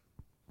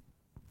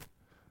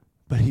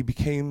 But he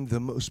became the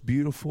most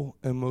beautiful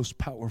and most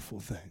powerful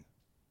thing,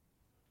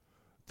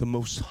 the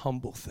most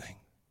humble thing.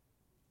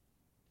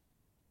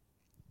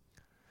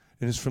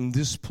 And it's from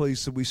this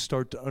place that we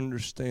start to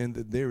understand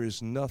that there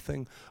is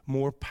nothing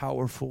more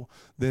powerful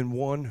than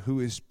one who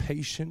is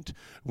patient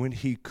when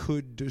he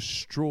could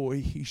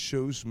destroy. He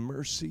shows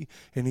mercy,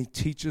 and he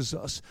teaches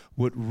us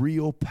what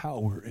real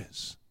power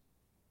is,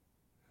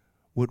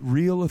 what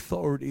real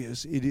authority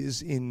is. It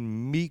is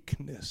in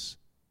meekness.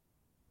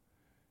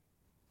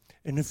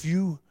 And if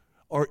you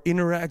are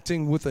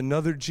interacting with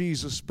another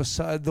Jesus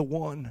beside the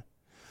one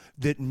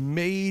that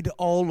made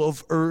all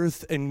of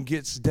earth and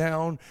gets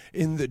down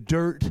in the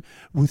dirt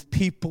with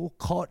people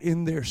caught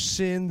in their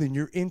sin, then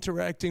you're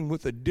interacting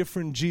with a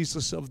different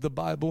Jesus of the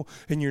Bible,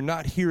 and you're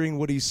not hearing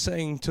what he's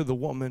saying to the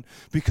woman,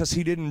 because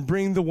he didn't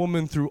bring the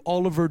woman through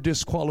all of her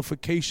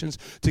disqualifications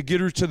to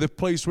get her to the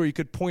place where he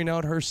could point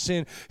out her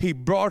sin. He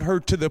brought her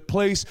to the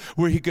place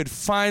where he could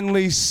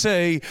finally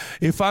say,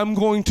 if I'm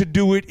going to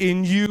do it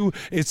in you,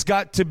 it's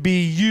got to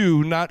be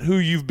you, not who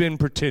you've been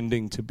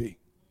pretending to be.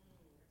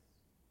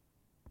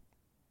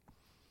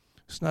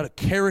 It's not a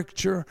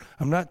caricature.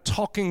 I'm not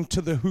talking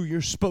to the who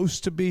you're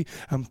supposed to be.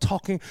 I'm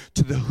talking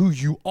to the who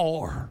you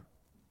are.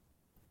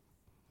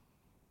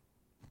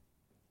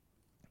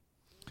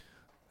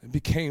 It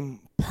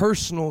became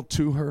personal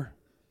to her.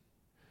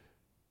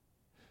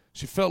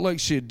 She felt like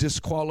she had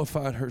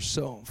disqualified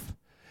herself.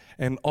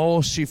 And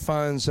all she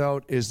finds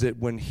out is that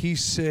when he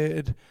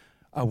said,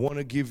 I want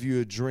to give you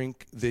a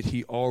drink, that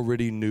he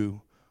already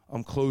knew.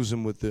 I'm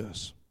closing with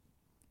this.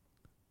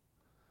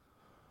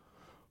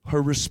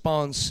 Her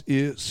response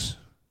is,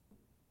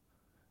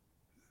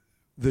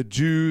 the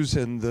Jews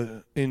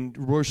in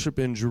worship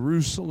in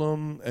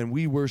Jerusalem, and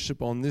we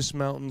worship on this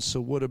mountain,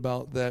 so what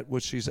about that?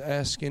 What she's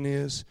asking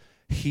is,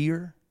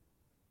 here?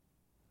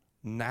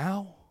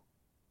 Now?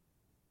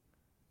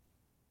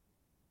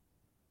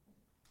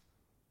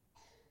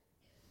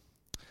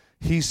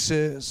 He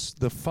says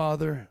the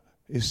Father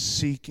is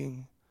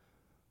seeking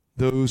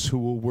those who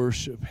will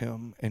worship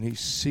him, and he's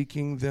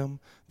seeking them.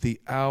 The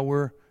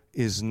hour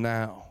is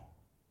now.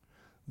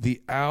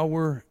 The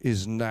hour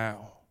is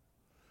now.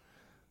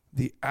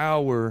 The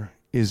hour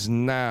is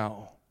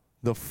now.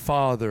 The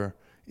Father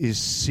is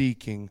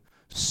seeking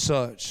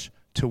such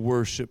to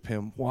worship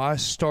him. Why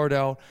start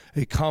out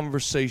a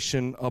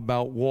conversation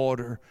about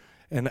water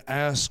and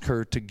ask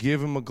her to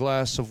give him a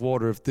glass of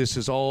water if this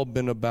has all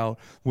been about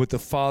what the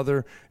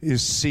Father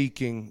is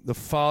seeking? The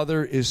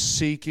Father is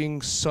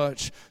seeking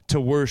such to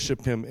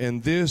worship him.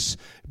 And this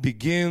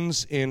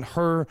begins in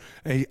her.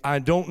 I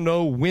don't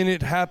know when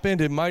it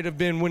happened. It might have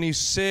been when he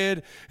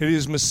said, it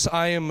is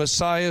Messiah,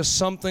 Messiah.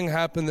 Something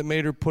happened that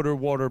made her put her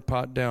water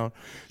pot down.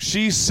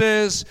 She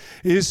says,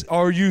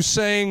 are you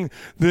saying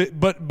that,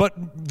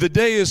 but the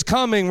day is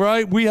coming,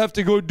 right? We have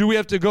to go. Do we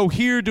have to go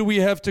here? Do we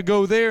have to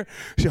go there?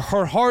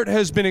 Her heart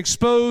has been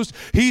exposed.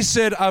 He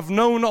said, I've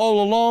known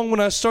all along when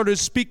I started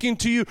speaking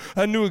to you.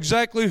 I knew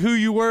exactly who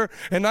you were.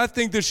 And I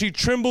think that she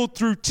trembled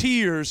through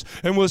tears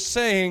and was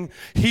saying,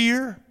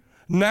 here,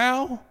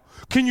 now?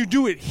 Can you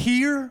do it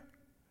here,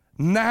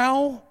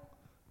 now?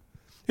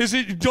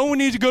 Don't we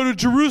need to go to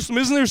Jerusalem?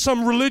 Isn't there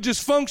some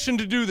religious function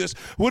to do this?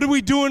 What are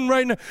we doing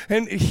right now?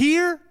 And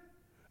here,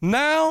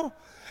 now?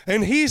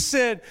 And he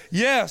said,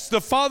 yes, the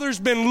Father's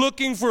been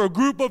looking for a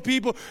group of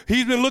people.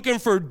 He's been looking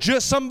for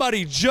just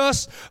somebody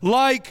just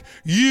like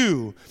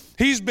you.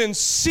 He's been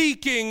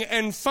seeking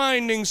and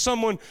finding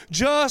someone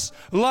just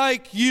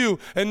like you.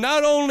 And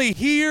not only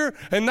here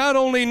and not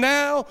only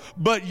now,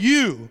 but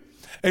you.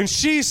 And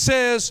she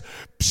says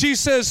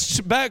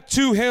back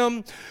to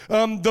him,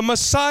 the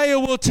Messiah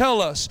will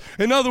tell us.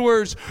 In other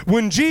words,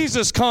 when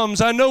Jesus comes,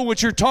 I know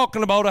what you're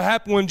talking about will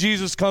happen when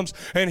Jesus comes.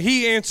 And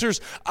he answers,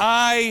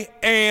 I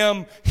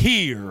am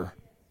here.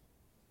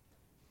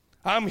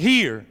 I'm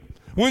here.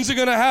 When's it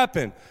going to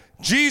happen?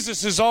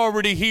 Jesus is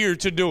already here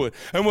to do it.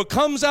 And what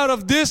comes out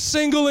of this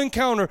single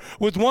encounter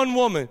with one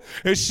woman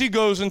is she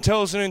goes and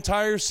tells an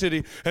entire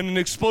city, and an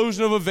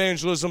explosion of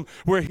evangelism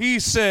where he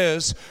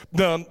says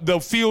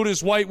the field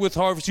is white with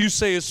harvest. You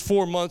say it's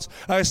 4 months.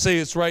 I say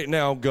it's right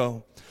now.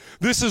 Go.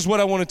 This is what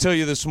I want to tell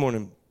you this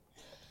morning.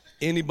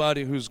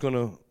 Anybody who's going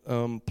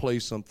to play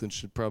something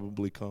should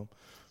probably come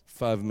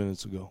 5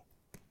 minutes ago.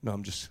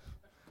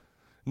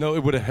 No,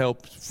 it would have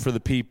helped for the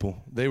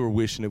people. They were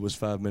wishing it was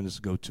 5 minutes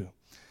ago too.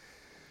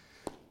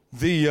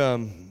 We are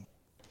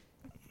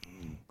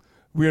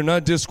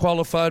not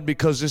disqualified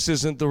because this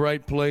isn't the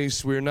right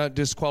place. We are not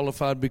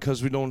disqualified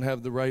because we don't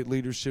have the right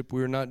leadership.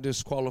 We are not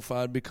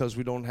disqualified because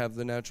we don't have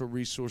the natural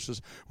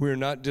resources. We are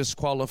not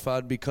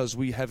disqualified because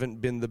we haven't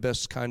been the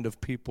best kind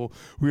of people.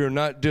 We are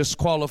not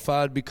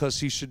disqualified because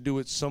he should do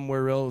it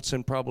somewhere else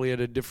and probably at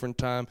a different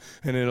time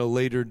and at a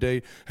later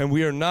date. And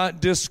we are not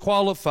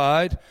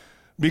disqualified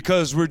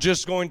because we're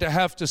just going to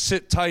have to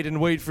sit tight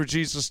and wait for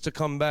Jesus to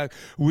come back.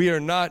 We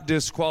are not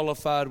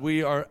disqualified.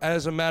 We are,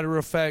 as a matter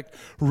of fact,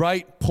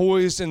 right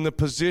poised in the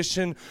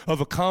position of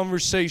a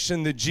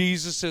conversation that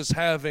Jesus is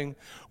having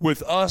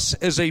with us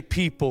as a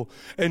people.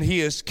 And he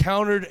has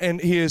countered and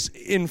he has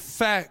in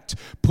fact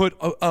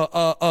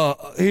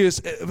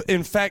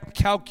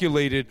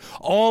calculated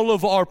all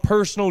of our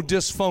personal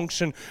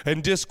dysfunction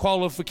and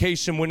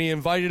disqualification when he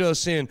invited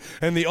us in.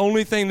 And the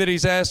only thing that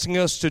he's asking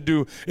us to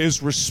do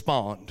is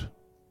respond.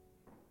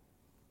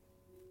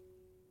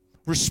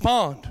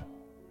 Respond.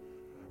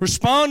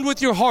 Respond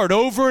with your heart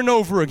over and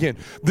over again.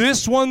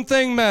 This one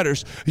thing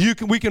matters.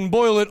 We can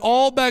boil it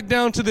all back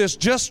down to this.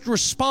 Just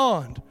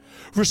respond.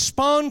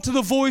 Respond to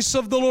the voice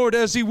of the Lord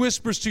as he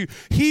whispers to you.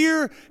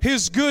 Hear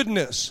his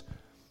goodness.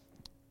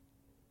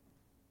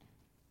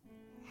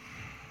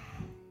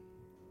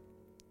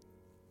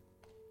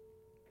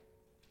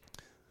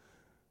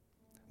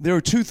 there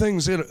are two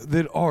things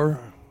that are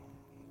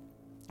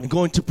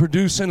going to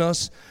produce in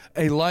us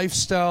a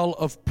lifestyle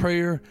of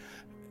prayer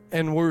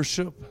and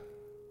worship.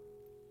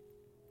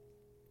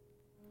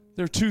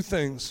 There are two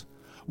things.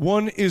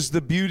 One is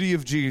the beauty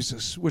of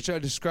Jesus, which I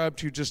described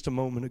to you just a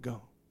moment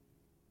ago.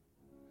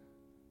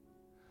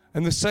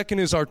 And the second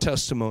is our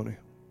testimony.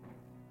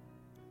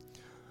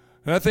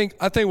 And I think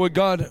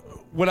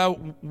what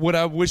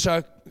I wish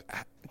I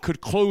could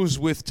close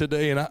with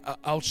today, and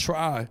I'll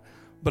try,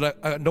 but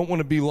I don't want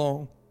to be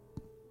long.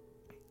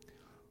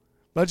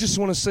 But I just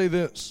want to say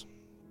this.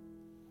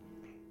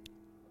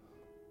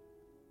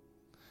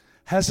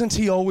 Hasn't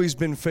he always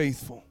been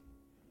faithful?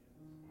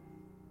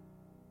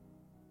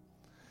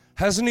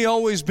 Hasn't he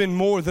always been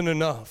more than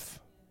enough?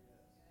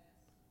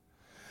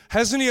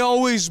 Hasn't he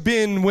always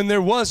been, when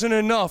there wasn't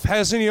enough,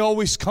 hasn't he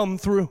always come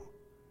through?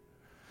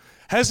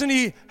 Hasn't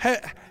he,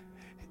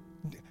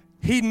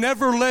 he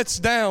never lets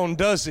down,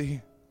 does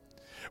he?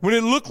 When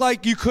it looked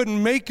like you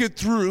couldn't make it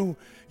through,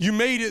 you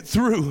made it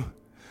through.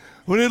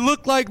 When it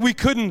looked like we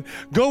couldn't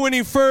go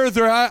any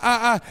further,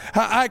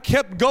 I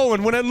kept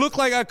going. When it looked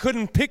like I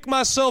couldn't pick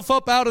myself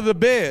up out of the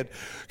bed,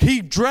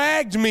 he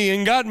dragged me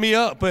and got me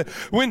up.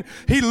 When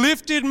he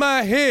lifted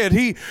my head,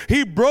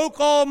 he broke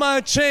all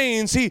my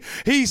chains.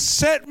 He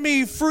set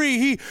me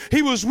free.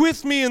 He was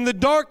with me in the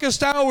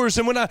darkest hours.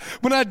 And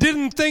when I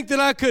didn't think that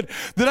I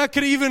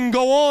could even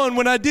go on,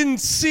 when I didn't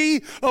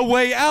see a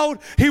way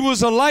out, he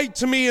was a light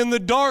to me in the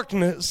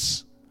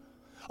darkness.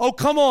 Oh,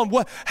 come on.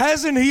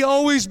 Hasn't he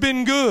always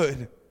been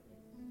good?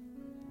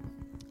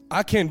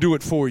 I can't do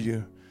it for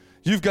you.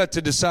 You've got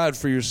to decide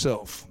for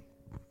yourself.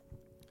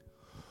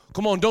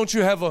 Come on, don't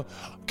you have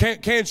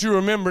can't you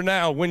remember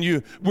now when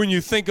you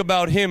think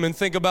about him and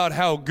think about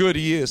how good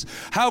he is?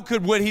 How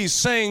could what he's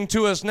saying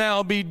to us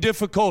now be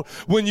difficult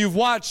when you've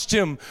watched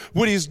him,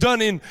 what he's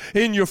done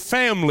in your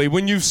family,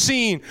 when you've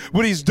seen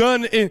what he's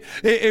done,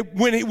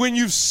 when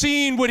you've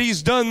seen what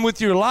he's done with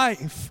your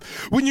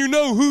life, when you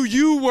know who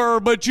you were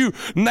but you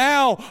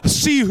now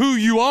see who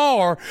you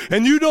are,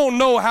 and you don't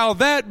know how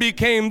that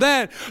became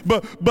that,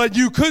 but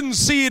you couldn't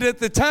see it at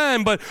the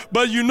time, but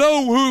you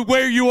know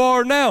where you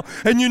are now,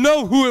 and you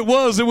know who it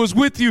was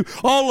with you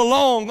all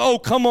along. Oh,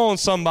 come on,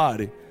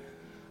 somebody.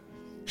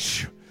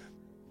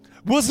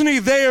 Wasn't he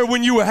there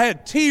when you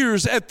had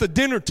tears at the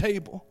dinner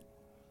table?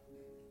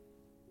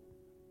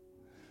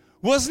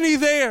 Wasn't he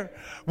there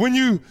when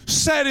you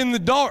sat in the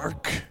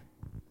dark?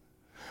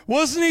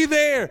 Wasn't he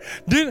there?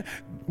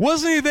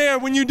 Wasn't he there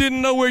when you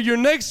didn't know where your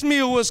next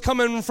meal was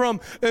coming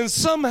from, and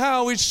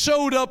somehow it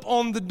showed up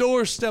on the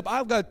doorstep?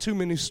 I've got too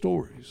many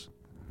stories.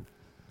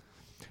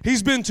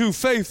 He's been too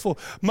faithful.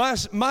 My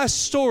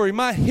story,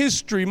 my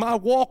history, my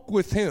walk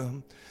with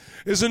him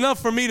is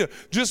enough for me to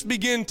just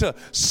begin to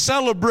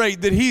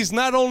celebrate that he's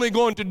not only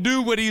going to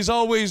do what he's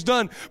always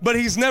done, but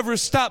he's never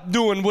stopped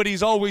doing what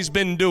he's always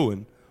been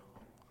doing.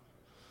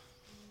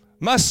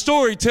 My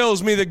story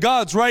tells me that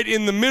God's right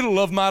in the middle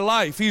of my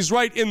life. He's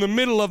right in the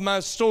middle of my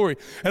story.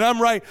 And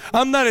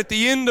I'm not at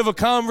the end of a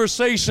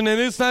conversation, and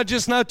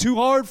it's not too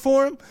hard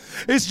for him.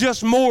 It's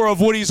just more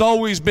of what he's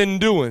always been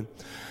doing.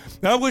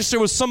 Now, I wish there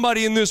was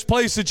somebody in this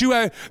place that you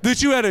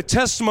had a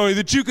testimony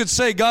that you could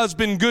say, God's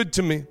been good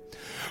to me.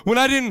 When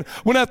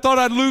I thought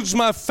I'd lose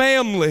my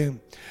family,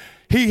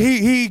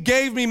 He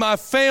gave me my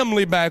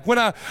family back. When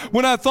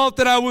I thought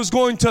that I was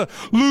going to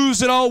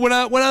lose it all, when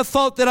I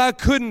thought that I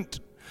couldn't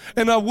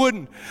and I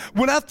wouldn't,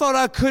 when I thought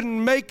I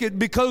couldn't make it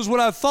because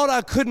what I thought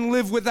I couldn't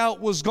live without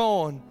was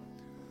gone,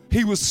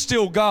 he was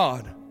still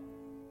God.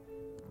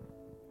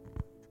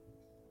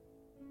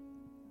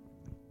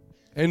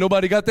 Ain't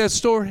nobody got that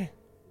story?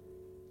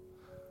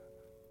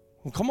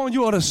 Well, come on,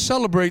 you ought to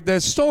celebrate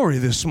that story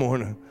this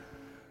morning.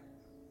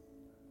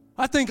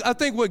 I think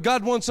what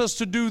God wants us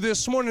to do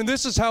this morning,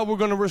 this is how we're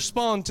going to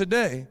respond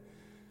today.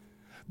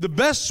 The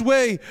best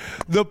way,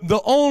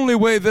 the only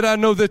way that I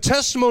know the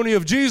testimony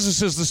of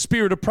Jesus is the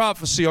spirit of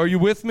prophecy. Are you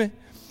with me?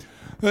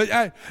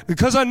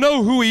 Because I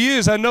know who he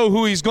is, I know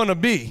who he's going to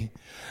be.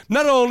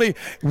 Not only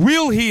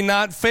will he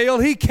not fail,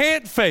 he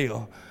can't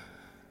fail.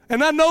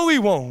 And I know he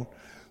won't.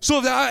 So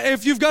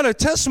if you've got a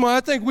testimony, I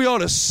think we ought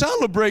to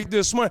celebrate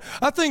this morning.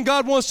 I think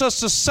God wants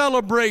us to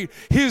celebrate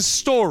his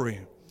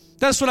story.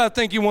 That's what I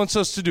think he wants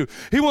us to do.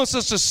 He wants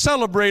us to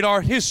celebrate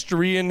our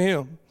history in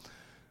him.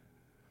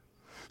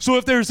 So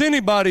if there's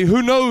anybody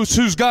who knows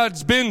who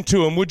God's been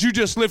to him, would you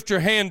just lift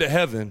your hand to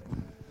heaven?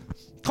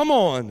 Come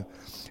on.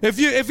 If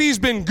he's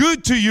been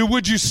good to you,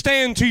 would you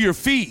stand to your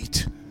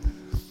feet?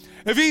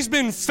 If he's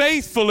been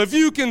faithful, if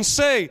you can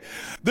say,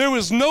 there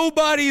was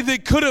nobody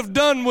that could have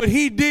done what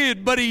he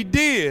did, but he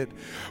did,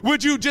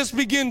 would you just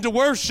begin to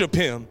worship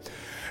him?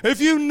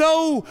 If you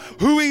know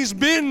who he's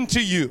been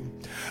to you,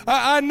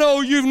 I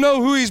know you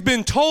know who he's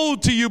been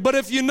told to you, but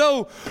if you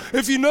know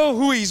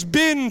who he's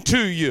been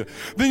to you,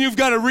 then you've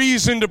got a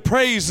reason to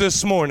praise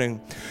this morning.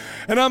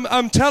 And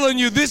I'm telling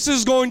you, this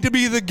is going to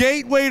be the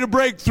gateway to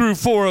breakthrough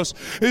for us,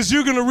 is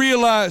you're going to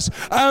realize,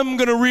 I'm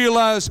going to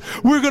realize,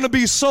 we're going to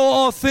be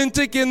so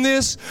authentic in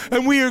this,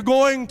 and we are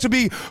going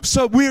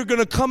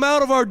to come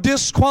out of our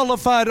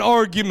disqualified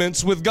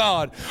arguments with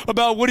God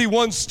about what He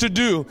wants to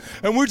do.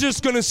 And we're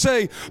just going to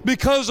say,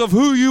 because of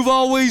who you've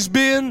always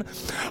been,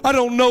 I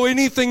don't know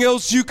anything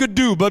else you could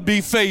do but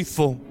be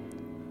faithful.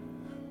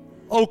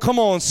 Oh, come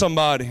on,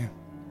 somebody.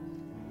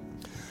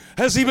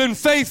 Has He been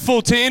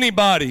faithful to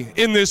anybody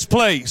in this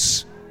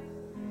place?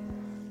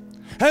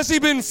 Has He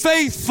been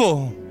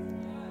faithful?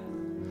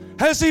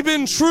 Has He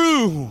been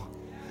true?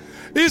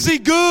 Is He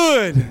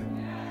good?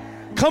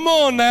 Come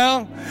on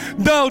now.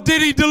 No,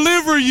 did He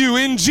deliver you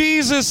in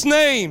Jesus'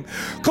 name?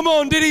 Come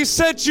on, did He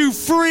set you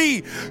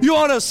free? You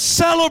ought to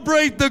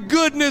celebrate the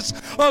goodness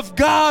of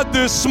God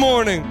this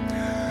morning.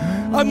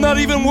 I'm not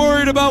even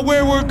worried about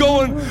where we're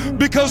going,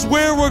 because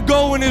where we're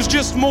going is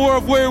just more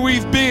of where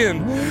we've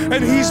been.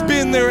 And He's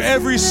been there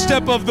every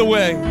step of the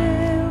way.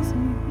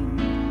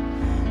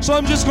 So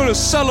I'm just going to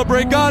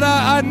celebrate. God,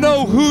 I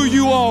know who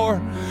You are.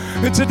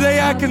 And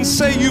today I can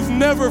say You've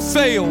never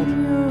failed.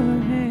 From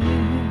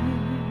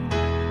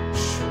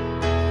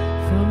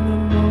the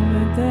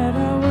moment that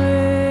I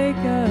wake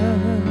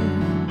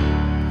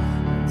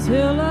up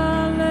till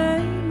I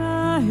lay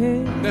my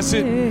head. That's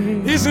it.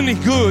 Isn't He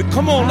good?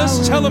 Come on,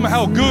 let's tell Him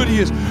how good He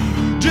is.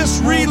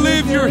 Just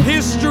relive your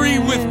history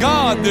with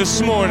God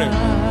this morning.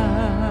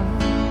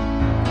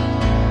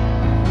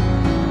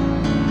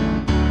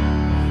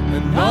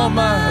 And all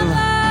my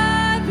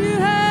life You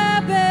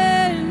have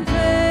been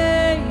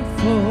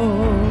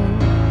faithful.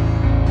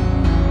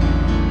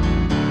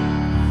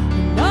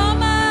 And all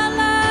my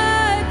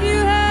life You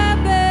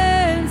have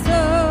been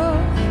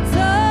so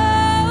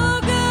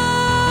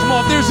good. Come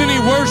on, if there's any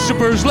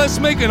worshipers, let's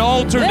make an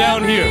altar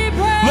down here.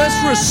 Let's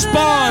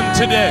respond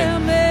today.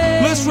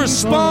 Let's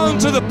respond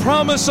to the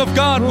promise of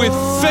God with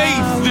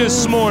faith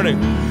this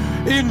morning.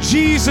 In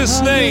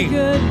Jesus' name.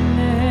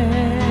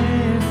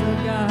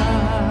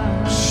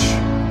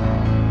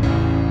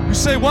 You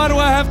say, why do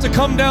I have to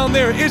come down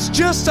there? It's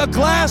just a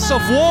glass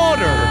of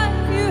water.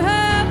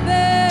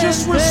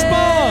 Just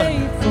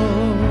respond.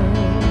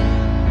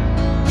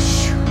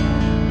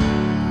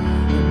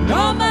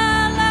 All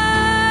my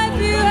life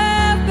You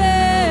have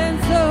been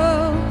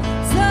so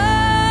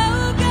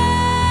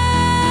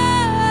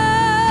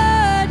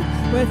good.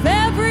 With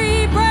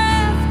every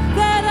breath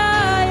that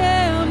I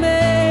am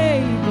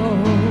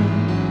able,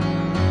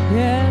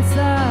 yes,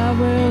 I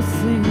will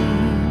sing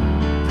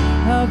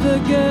of the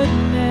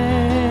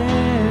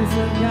goodness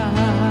of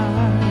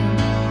God.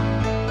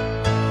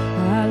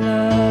 I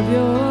love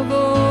Your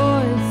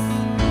voice,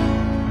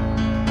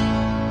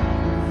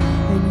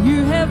 and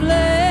You have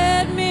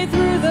led me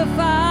through the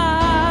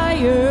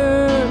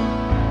fire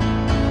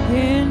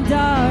in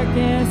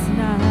darkest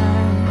night.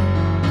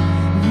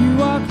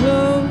 You are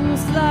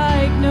close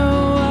like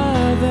no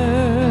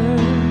other.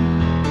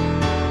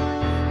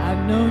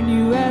 I've known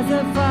You as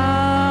a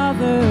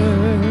father.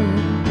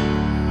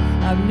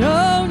 I've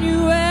known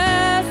You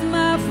as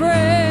my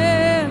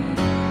friend,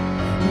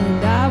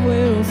 and I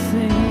will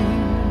sing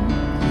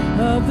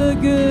of the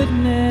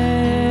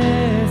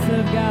goodness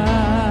of God.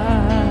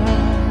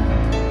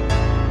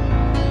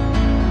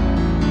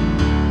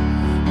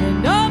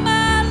 And all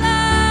my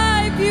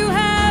life You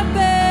have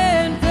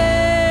been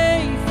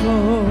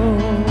faithful.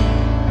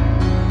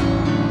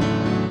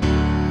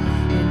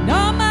 And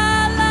all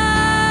my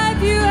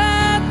life You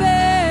have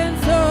been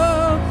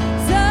so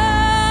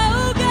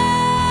good.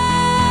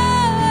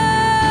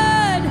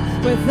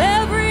 With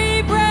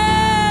every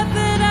breath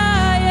that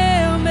I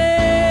am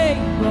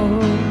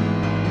able,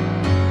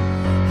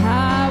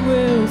 I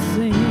will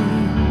sing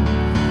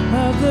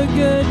of the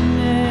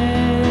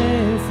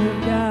goodness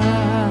of God.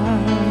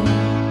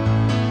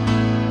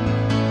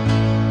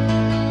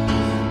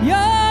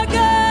 Your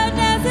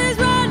goodness is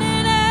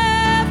running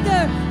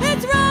after,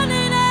 it's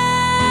running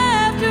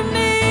after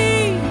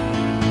me.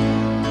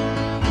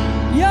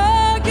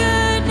 Your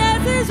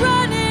goodness is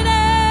running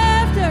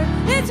after,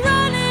 it's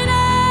running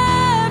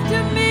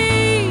after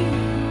me.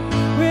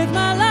 With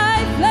my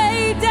life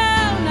laid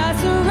down, I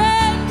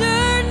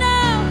surrender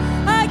now.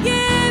 I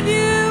give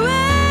You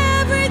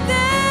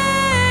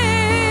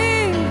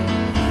everything.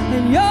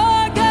 And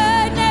Your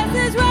goodness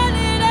is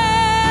running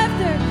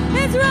after,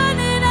 it's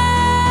running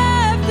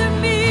after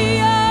me.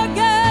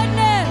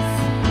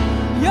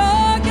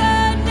 Your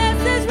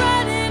goodness is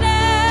running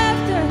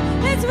after,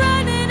 it's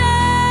running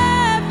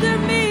after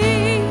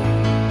me.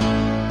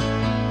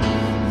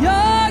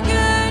 Your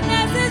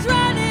goodness is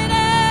running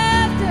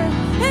after,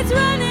 it's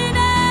running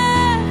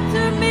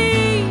after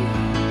me.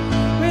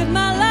 With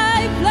my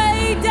life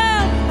laid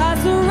down, I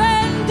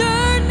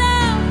surrender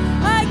now.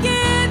 I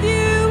give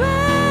You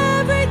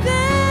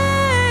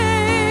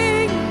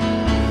everything.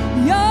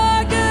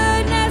 Your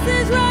goodness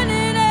is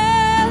running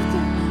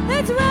after,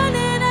 it's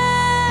running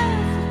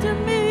after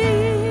me.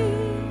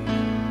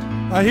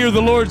 I hear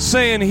the Lord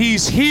saying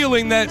He's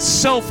healing that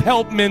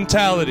self-help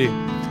mentality.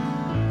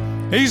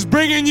 He's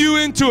bringing you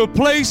into a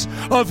place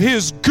of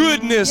His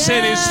goodness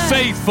and His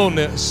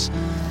faithfulness,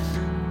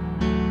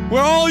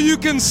 where all you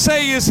can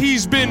say is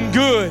He's been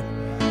good.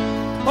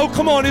 Oh,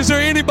 come on. Is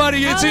there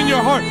anybody it's in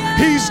your heart?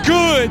 He's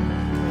good.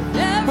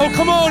 Oh,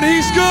 come on.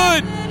 He's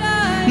good.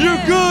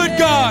 You're good,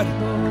 God.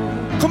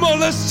 Come on,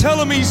 let's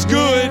tell Him He's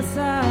good. Yes,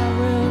 I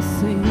will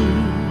sing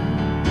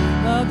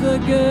of the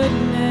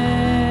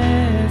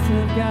goodness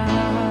of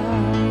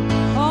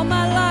God all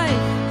my life.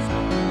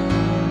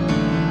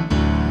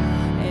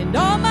 And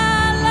all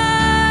my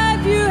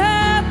life you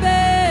have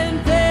been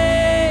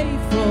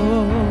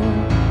faithful.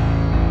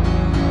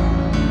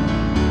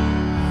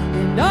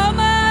 And all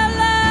my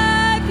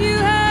life you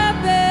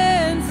have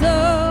been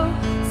so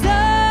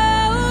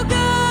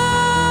good.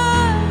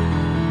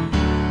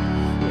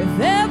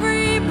 With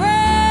every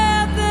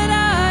breath that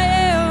I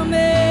am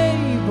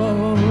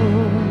able,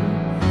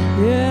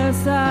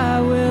 yes,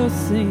 I will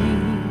sing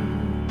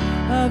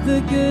of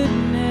the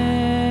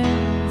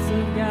goodness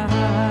of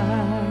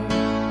God.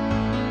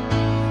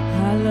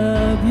 I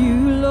love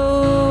you,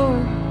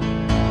 Lord,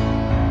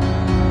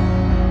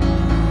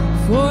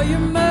 for your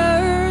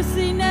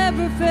mercy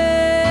never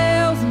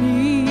fails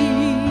me,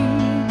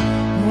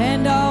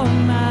 and all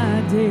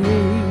my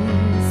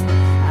days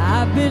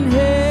I've been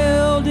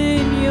held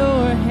in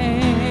your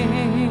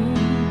hands.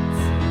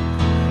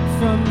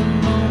 From the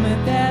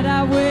moment that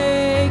I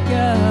wake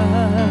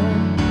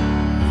up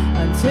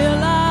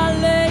until I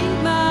lay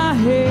my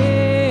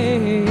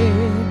head,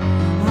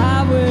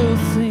 I will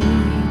sing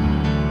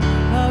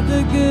of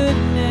the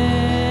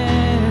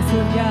goodness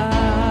of God.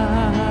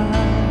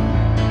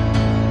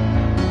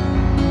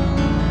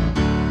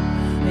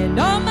 And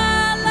all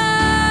my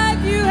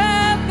life you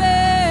have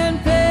been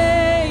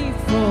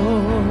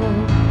faithful.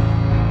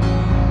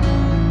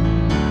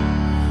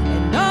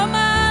 And all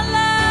my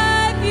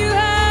life you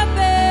have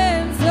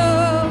been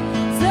so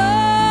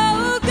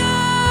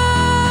good.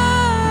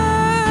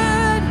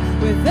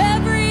 With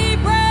every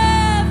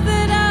breath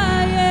that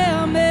I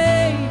am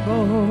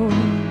able,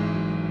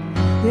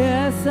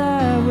 yes,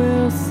 I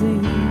will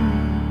sing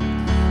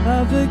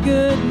of the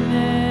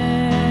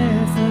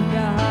goodness of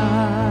God.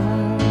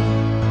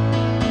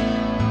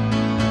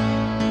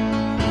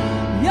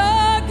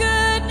 Your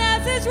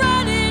goodness is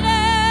running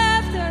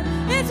after,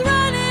 it's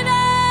running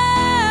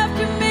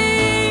after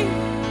me.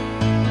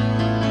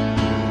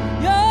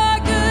 Your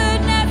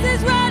goodness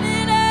is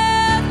running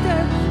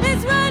after,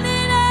 it's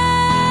running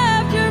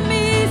after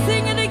me.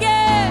 Sing it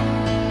again.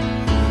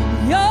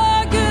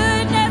 Your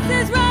goodness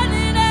is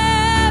running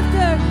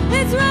after,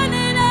 it's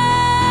running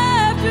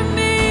after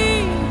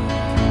me.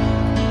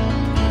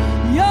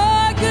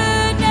 Your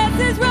goodness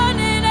is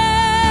running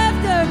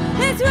after,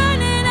 it's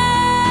running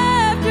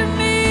after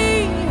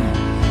me.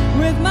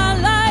 With my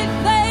life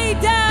laid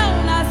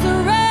down, I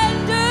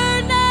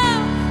surrender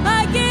now.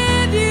 I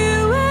give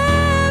you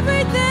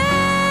everything.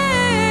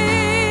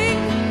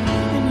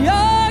 And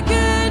your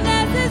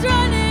goodness is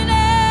running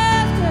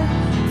after,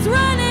 it's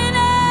running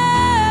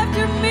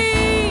after me.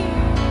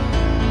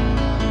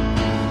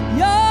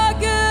 Your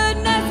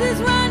goodness is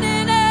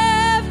running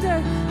after,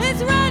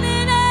 it's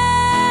running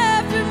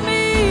after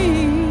me.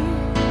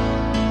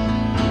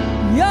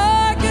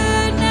 Your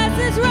goodness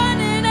is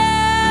running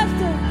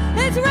after,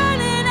 it's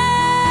running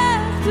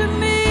after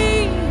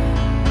me.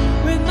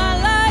 With my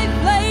life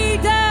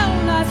laid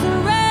down, I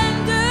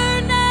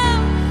surrender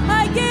now.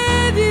 I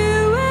give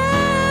you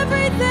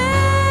everything.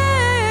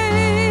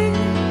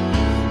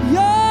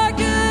 Your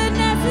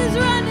goodness is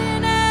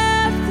running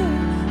after,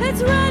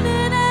 it's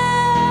running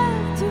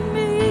after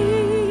me.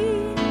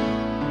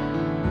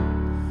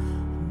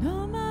 And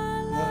all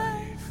my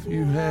life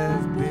You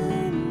have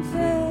been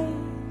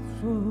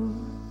faithful.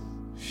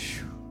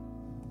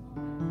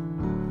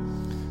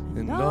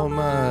 And all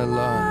my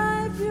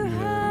life you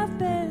have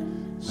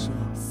been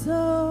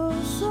so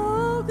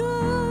so good.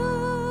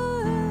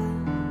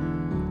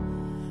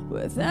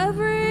 With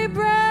every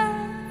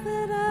breath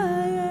that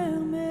I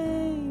am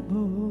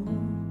able,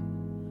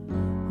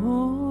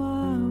 oh,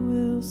 I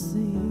will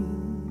sing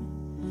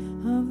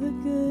of the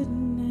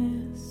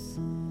goodness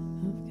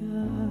of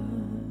God.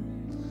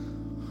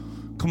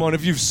 Come on,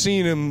 if you've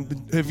seen Him,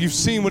 if you've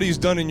seen what He's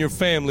done in your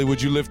family,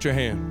 would you lift your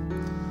hand?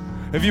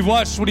 If you've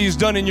watched what He's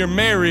done in your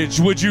marriage,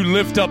 would you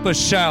lift up a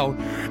shout?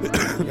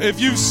 If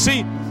you've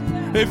seen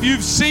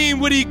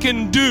what He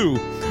can do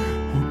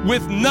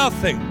with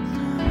nothing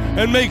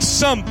and make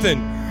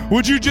something,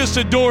 would you just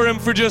adore Him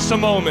for just a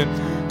moment?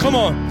 Come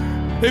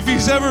on. If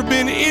He's ever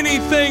been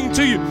anything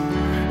to you,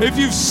 if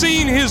you've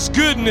seen His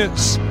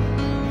goodness,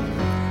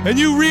 and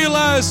you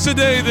realize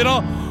today that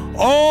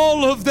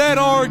all of that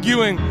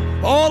arguing,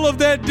 all of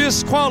that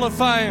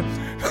disqualifying,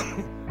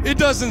 it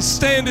doesn't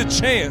stand a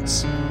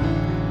chance.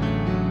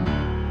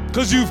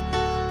 Because He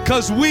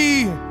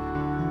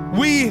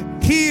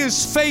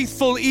is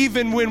faithful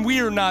even when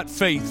we are not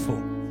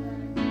faithful.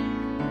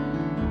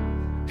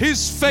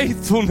 His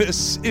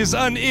faithfulness is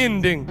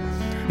unending.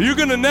 You're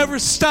going to never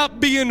stop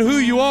being who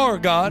you are,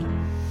 God.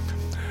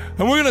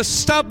 And we're going to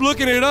stop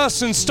looking at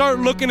us and start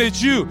looking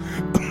at you.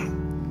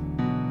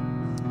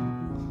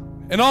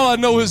 And all I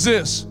know is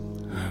this.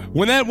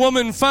 When that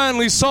woman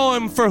finally saw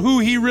him for who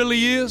he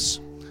really is,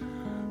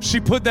 she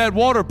put that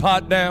water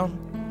pot down.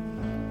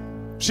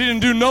 She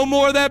didn't do no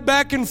more of that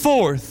back and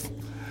forth.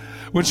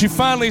 When she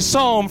finally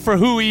saw him for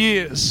who he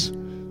is,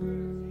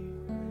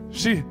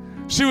 she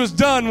was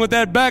done with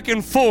that back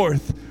and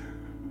forth.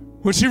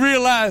 When she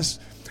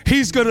realized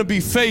he's going to be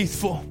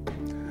faithful.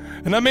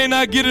 And I may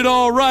not get it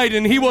all right,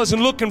 and he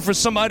wasn't looking for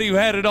somebody who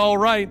had it all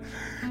right,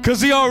 because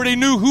he already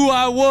knew who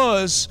I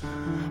was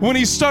when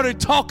he started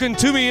talking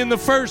to me in the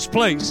first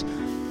place.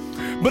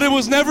 But it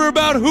was never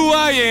about who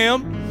I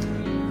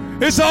am.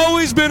 It's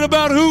always been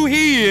about who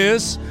he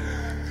is,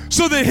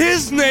 so that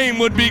his name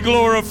would be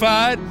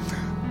glorified.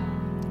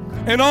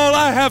 And all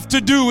I have to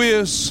do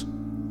is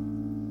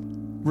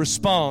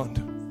respond.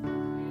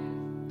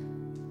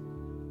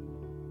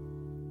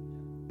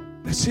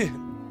 That's it.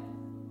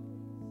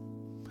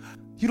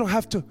 You don't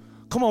have to.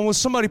 Come on, when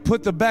somebody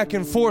put the back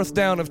and forth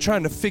down of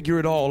trying to figure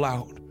it all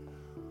out.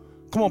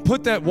 Come on,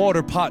 put that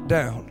water pot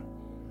down.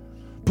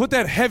 Put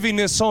that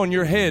heaviness on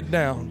your head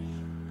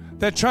down.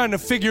 That trying to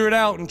figure it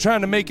out and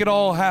trying to make it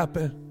all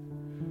happen.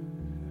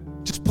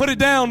 Just put it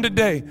down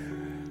today,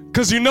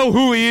 because you know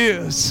who he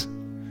is.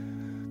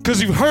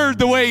 Because you've heard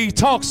the way he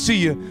talks to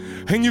you,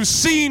 and you've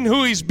seen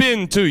who he's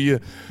been to you.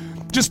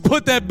 Just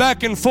put that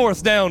back and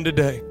forth down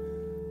today.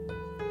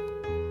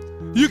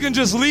 You can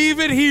just leave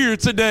it here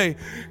today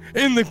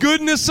in the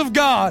goodness of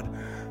God,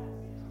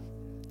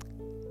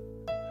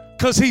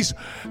 because he's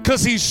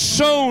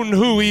shown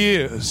who he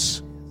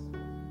is.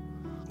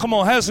 Come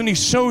on, hasn't he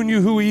shown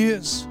you who he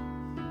is?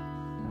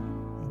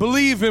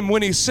 Believe him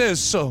when he says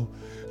so.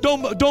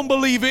 Don't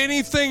believe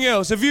anything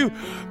else. If you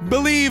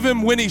believe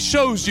him when he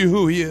shows you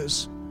who he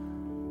is,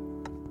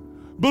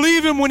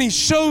 believe him when he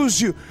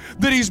shows you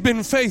that he's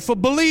been faithful.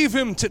 Believe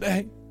him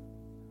today.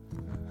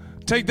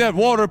 Take that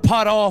water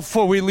pot off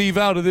before we leave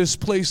out of this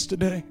place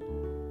today.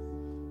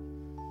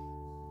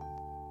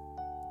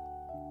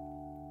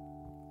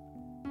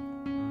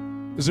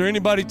 Is there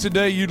anybody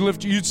today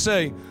you'd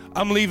say,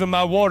 I'm leaving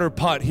my water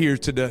pot here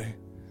today.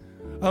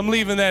 I'm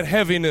leaving that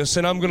heaviness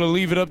and I'm going to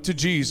leave it up to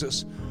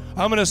Jesus.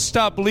 I'm going to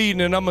stop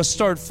leading and I'm going to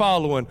start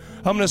following.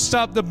 I'm going to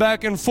stop the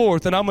back and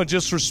forth and I'm going to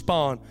just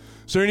respond.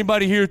 Is there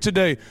anybody here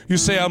today, you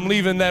say, I'm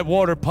leaving that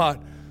water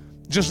pot?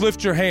 Just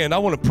lift your hand. I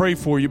want to pray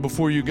for you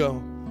before you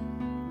go.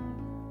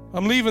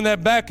 I'm leaving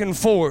that back and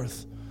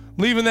forth.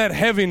 I'm leaving that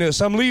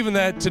heaviness. I'm leaving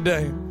that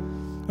today.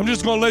 I'm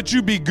just going to let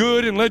you be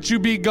good and let you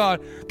be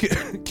God.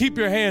 Keep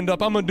your hand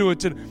up. I'm going to do it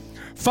today.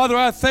 Father,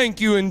 I thank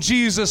you in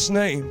Jesus'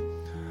 name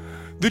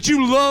that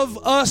you love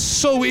us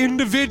so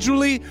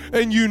individually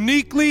and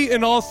uniquely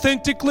and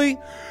authentically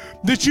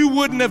that you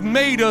wouldn't have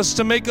made us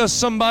to make us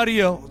somebody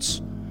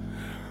else.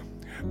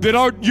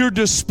 That your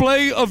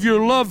display of your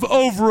love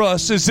over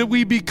us is that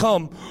we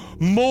become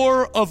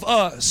more of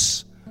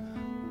us.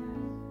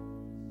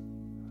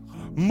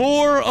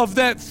 More of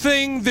that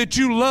thing that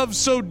you love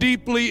so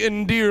deeply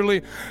and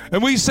dearly.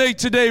 And we say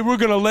today we're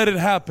going to let it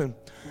happen.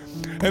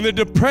 And the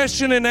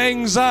depression and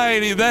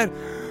anxiety, that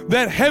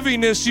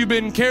heaviness you've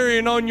been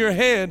carrying on your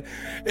head,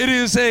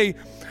 it's a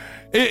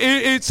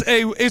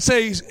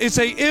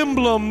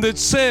emblem that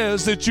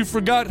says that you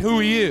forgot who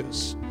he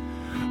is.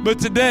 But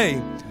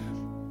today,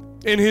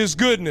 in his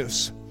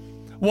goodness,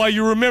 while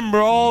you remember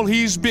all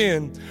he's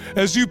been,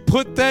 as you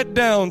put that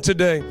down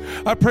today,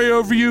 I pray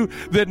over you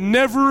that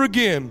never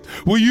again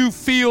will you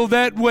feel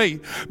that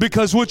weight,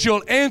 because what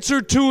you'll answer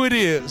to it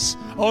is,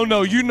 oh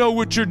no, you know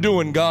what you're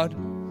doing, God.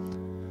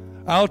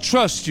 I'll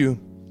trust you.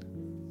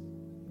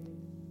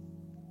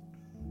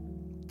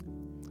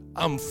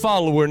 I'm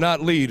follower,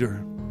 not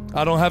leader.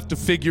 I don't have to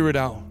figure it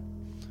out.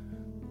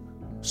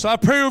 So I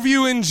pray over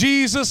you in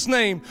Jesus'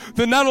 name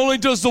that not only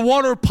does the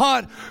water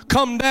pot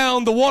come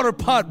down, the water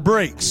pot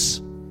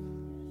breaks.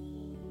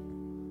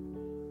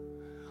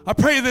 I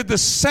pray that the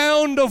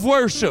sound of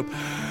worship,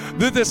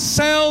 that the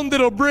sound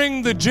that'll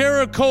bring the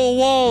Jericho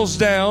walls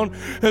down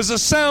is the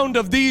sound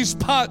of these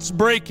pots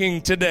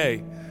breaking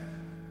today.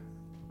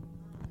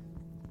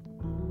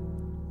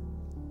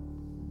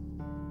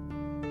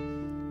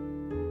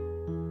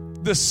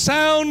 The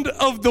sound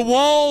of the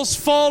walls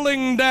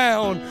falling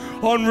down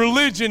on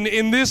religion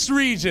in this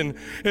region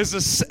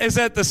is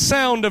at the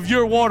sound of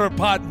your water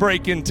pot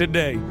breaking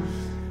today.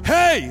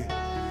 Hey!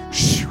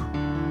 Shoo.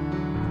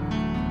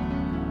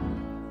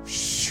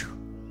 Shoo.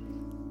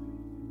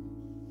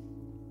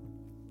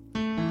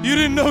 You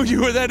didn't know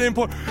you were that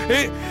important.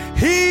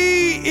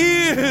 He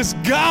is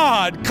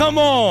God. Come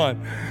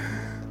on.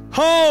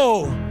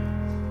 Oh.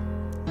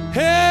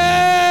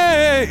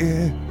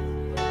 Hey!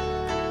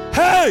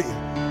 Hey!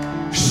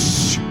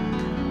 Shh.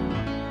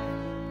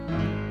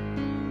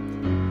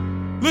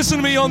 Listen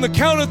to me. On the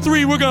count of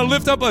 3, we're going to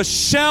lift up a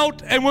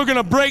shout and we're going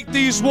to break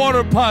these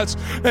water pots,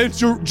 and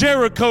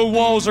Jericho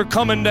walls are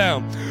coming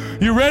down.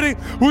 You ready?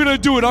 We're going to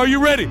do it. Are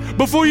you ready?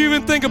 Before you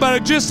even think about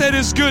it, just at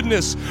his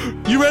goodness.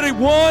 You ready?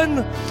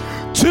 1,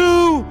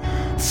 2,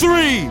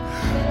 3.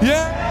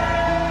 Yeah.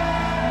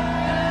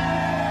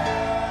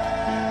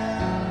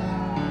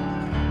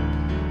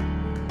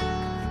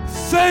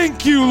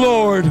 Thank you,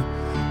 Lord.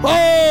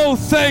 Oh,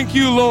 thank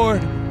you,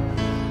 Lord.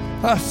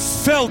 I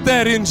felt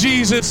that in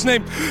Jesus'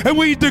 name. And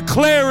we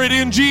declare it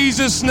in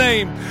Jesus'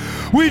 name.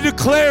 We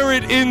declare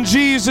it in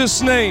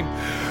Jesus' name.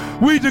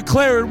 We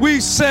declare it. We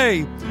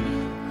say,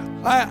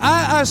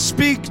 I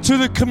speak to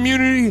the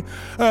community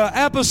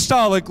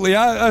apostolically.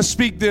 I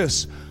speak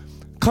this.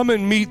 Come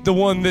and meet the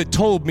one that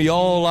told me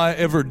all I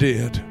ever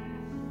did.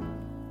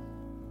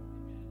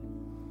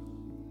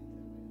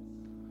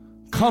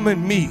 Come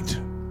and meet.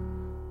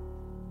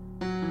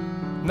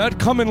 Not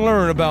come and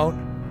learn about.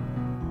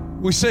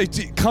 We say,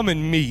 come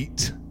and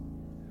meet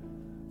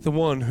the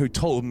one who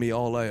told me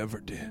all I ever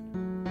did.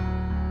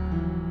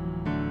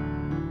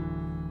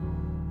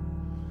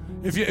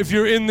 If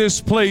you're in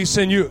this place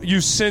and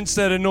you sense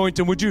that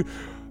anointing, would you,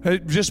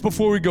 just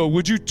before we go,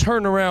 would you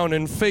turn around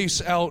and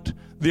face out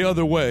the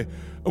other way?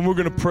 And we're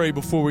going to pray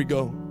before we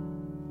go.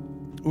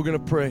 We're going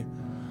to pray.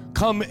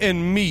 Come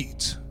and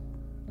meet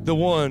the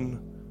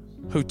one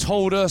who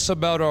told us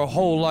about our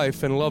whole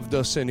life and loved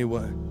us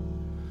anyway.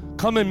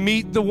 Come and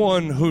meet the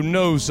one who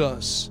knows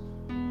us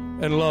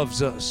and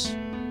loves us.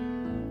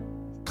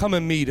 Come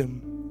and meet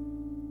him.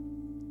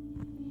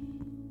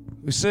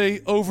 We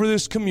say over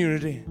this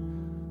community,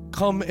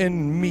 come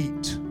and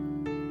meet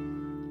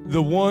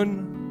the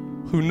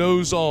one who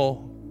knows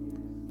all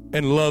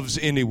and loves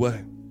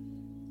anyway.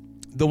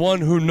 The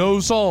one who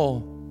knows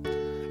all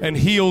and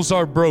heals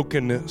our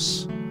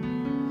brokenness.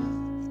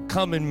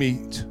 Come and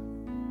meet.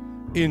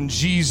 In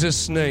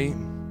Jesus'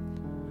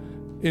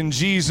 name. In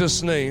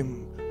Jesus' name.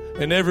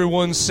 And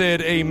everyone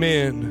said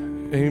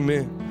amen.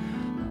 Amen.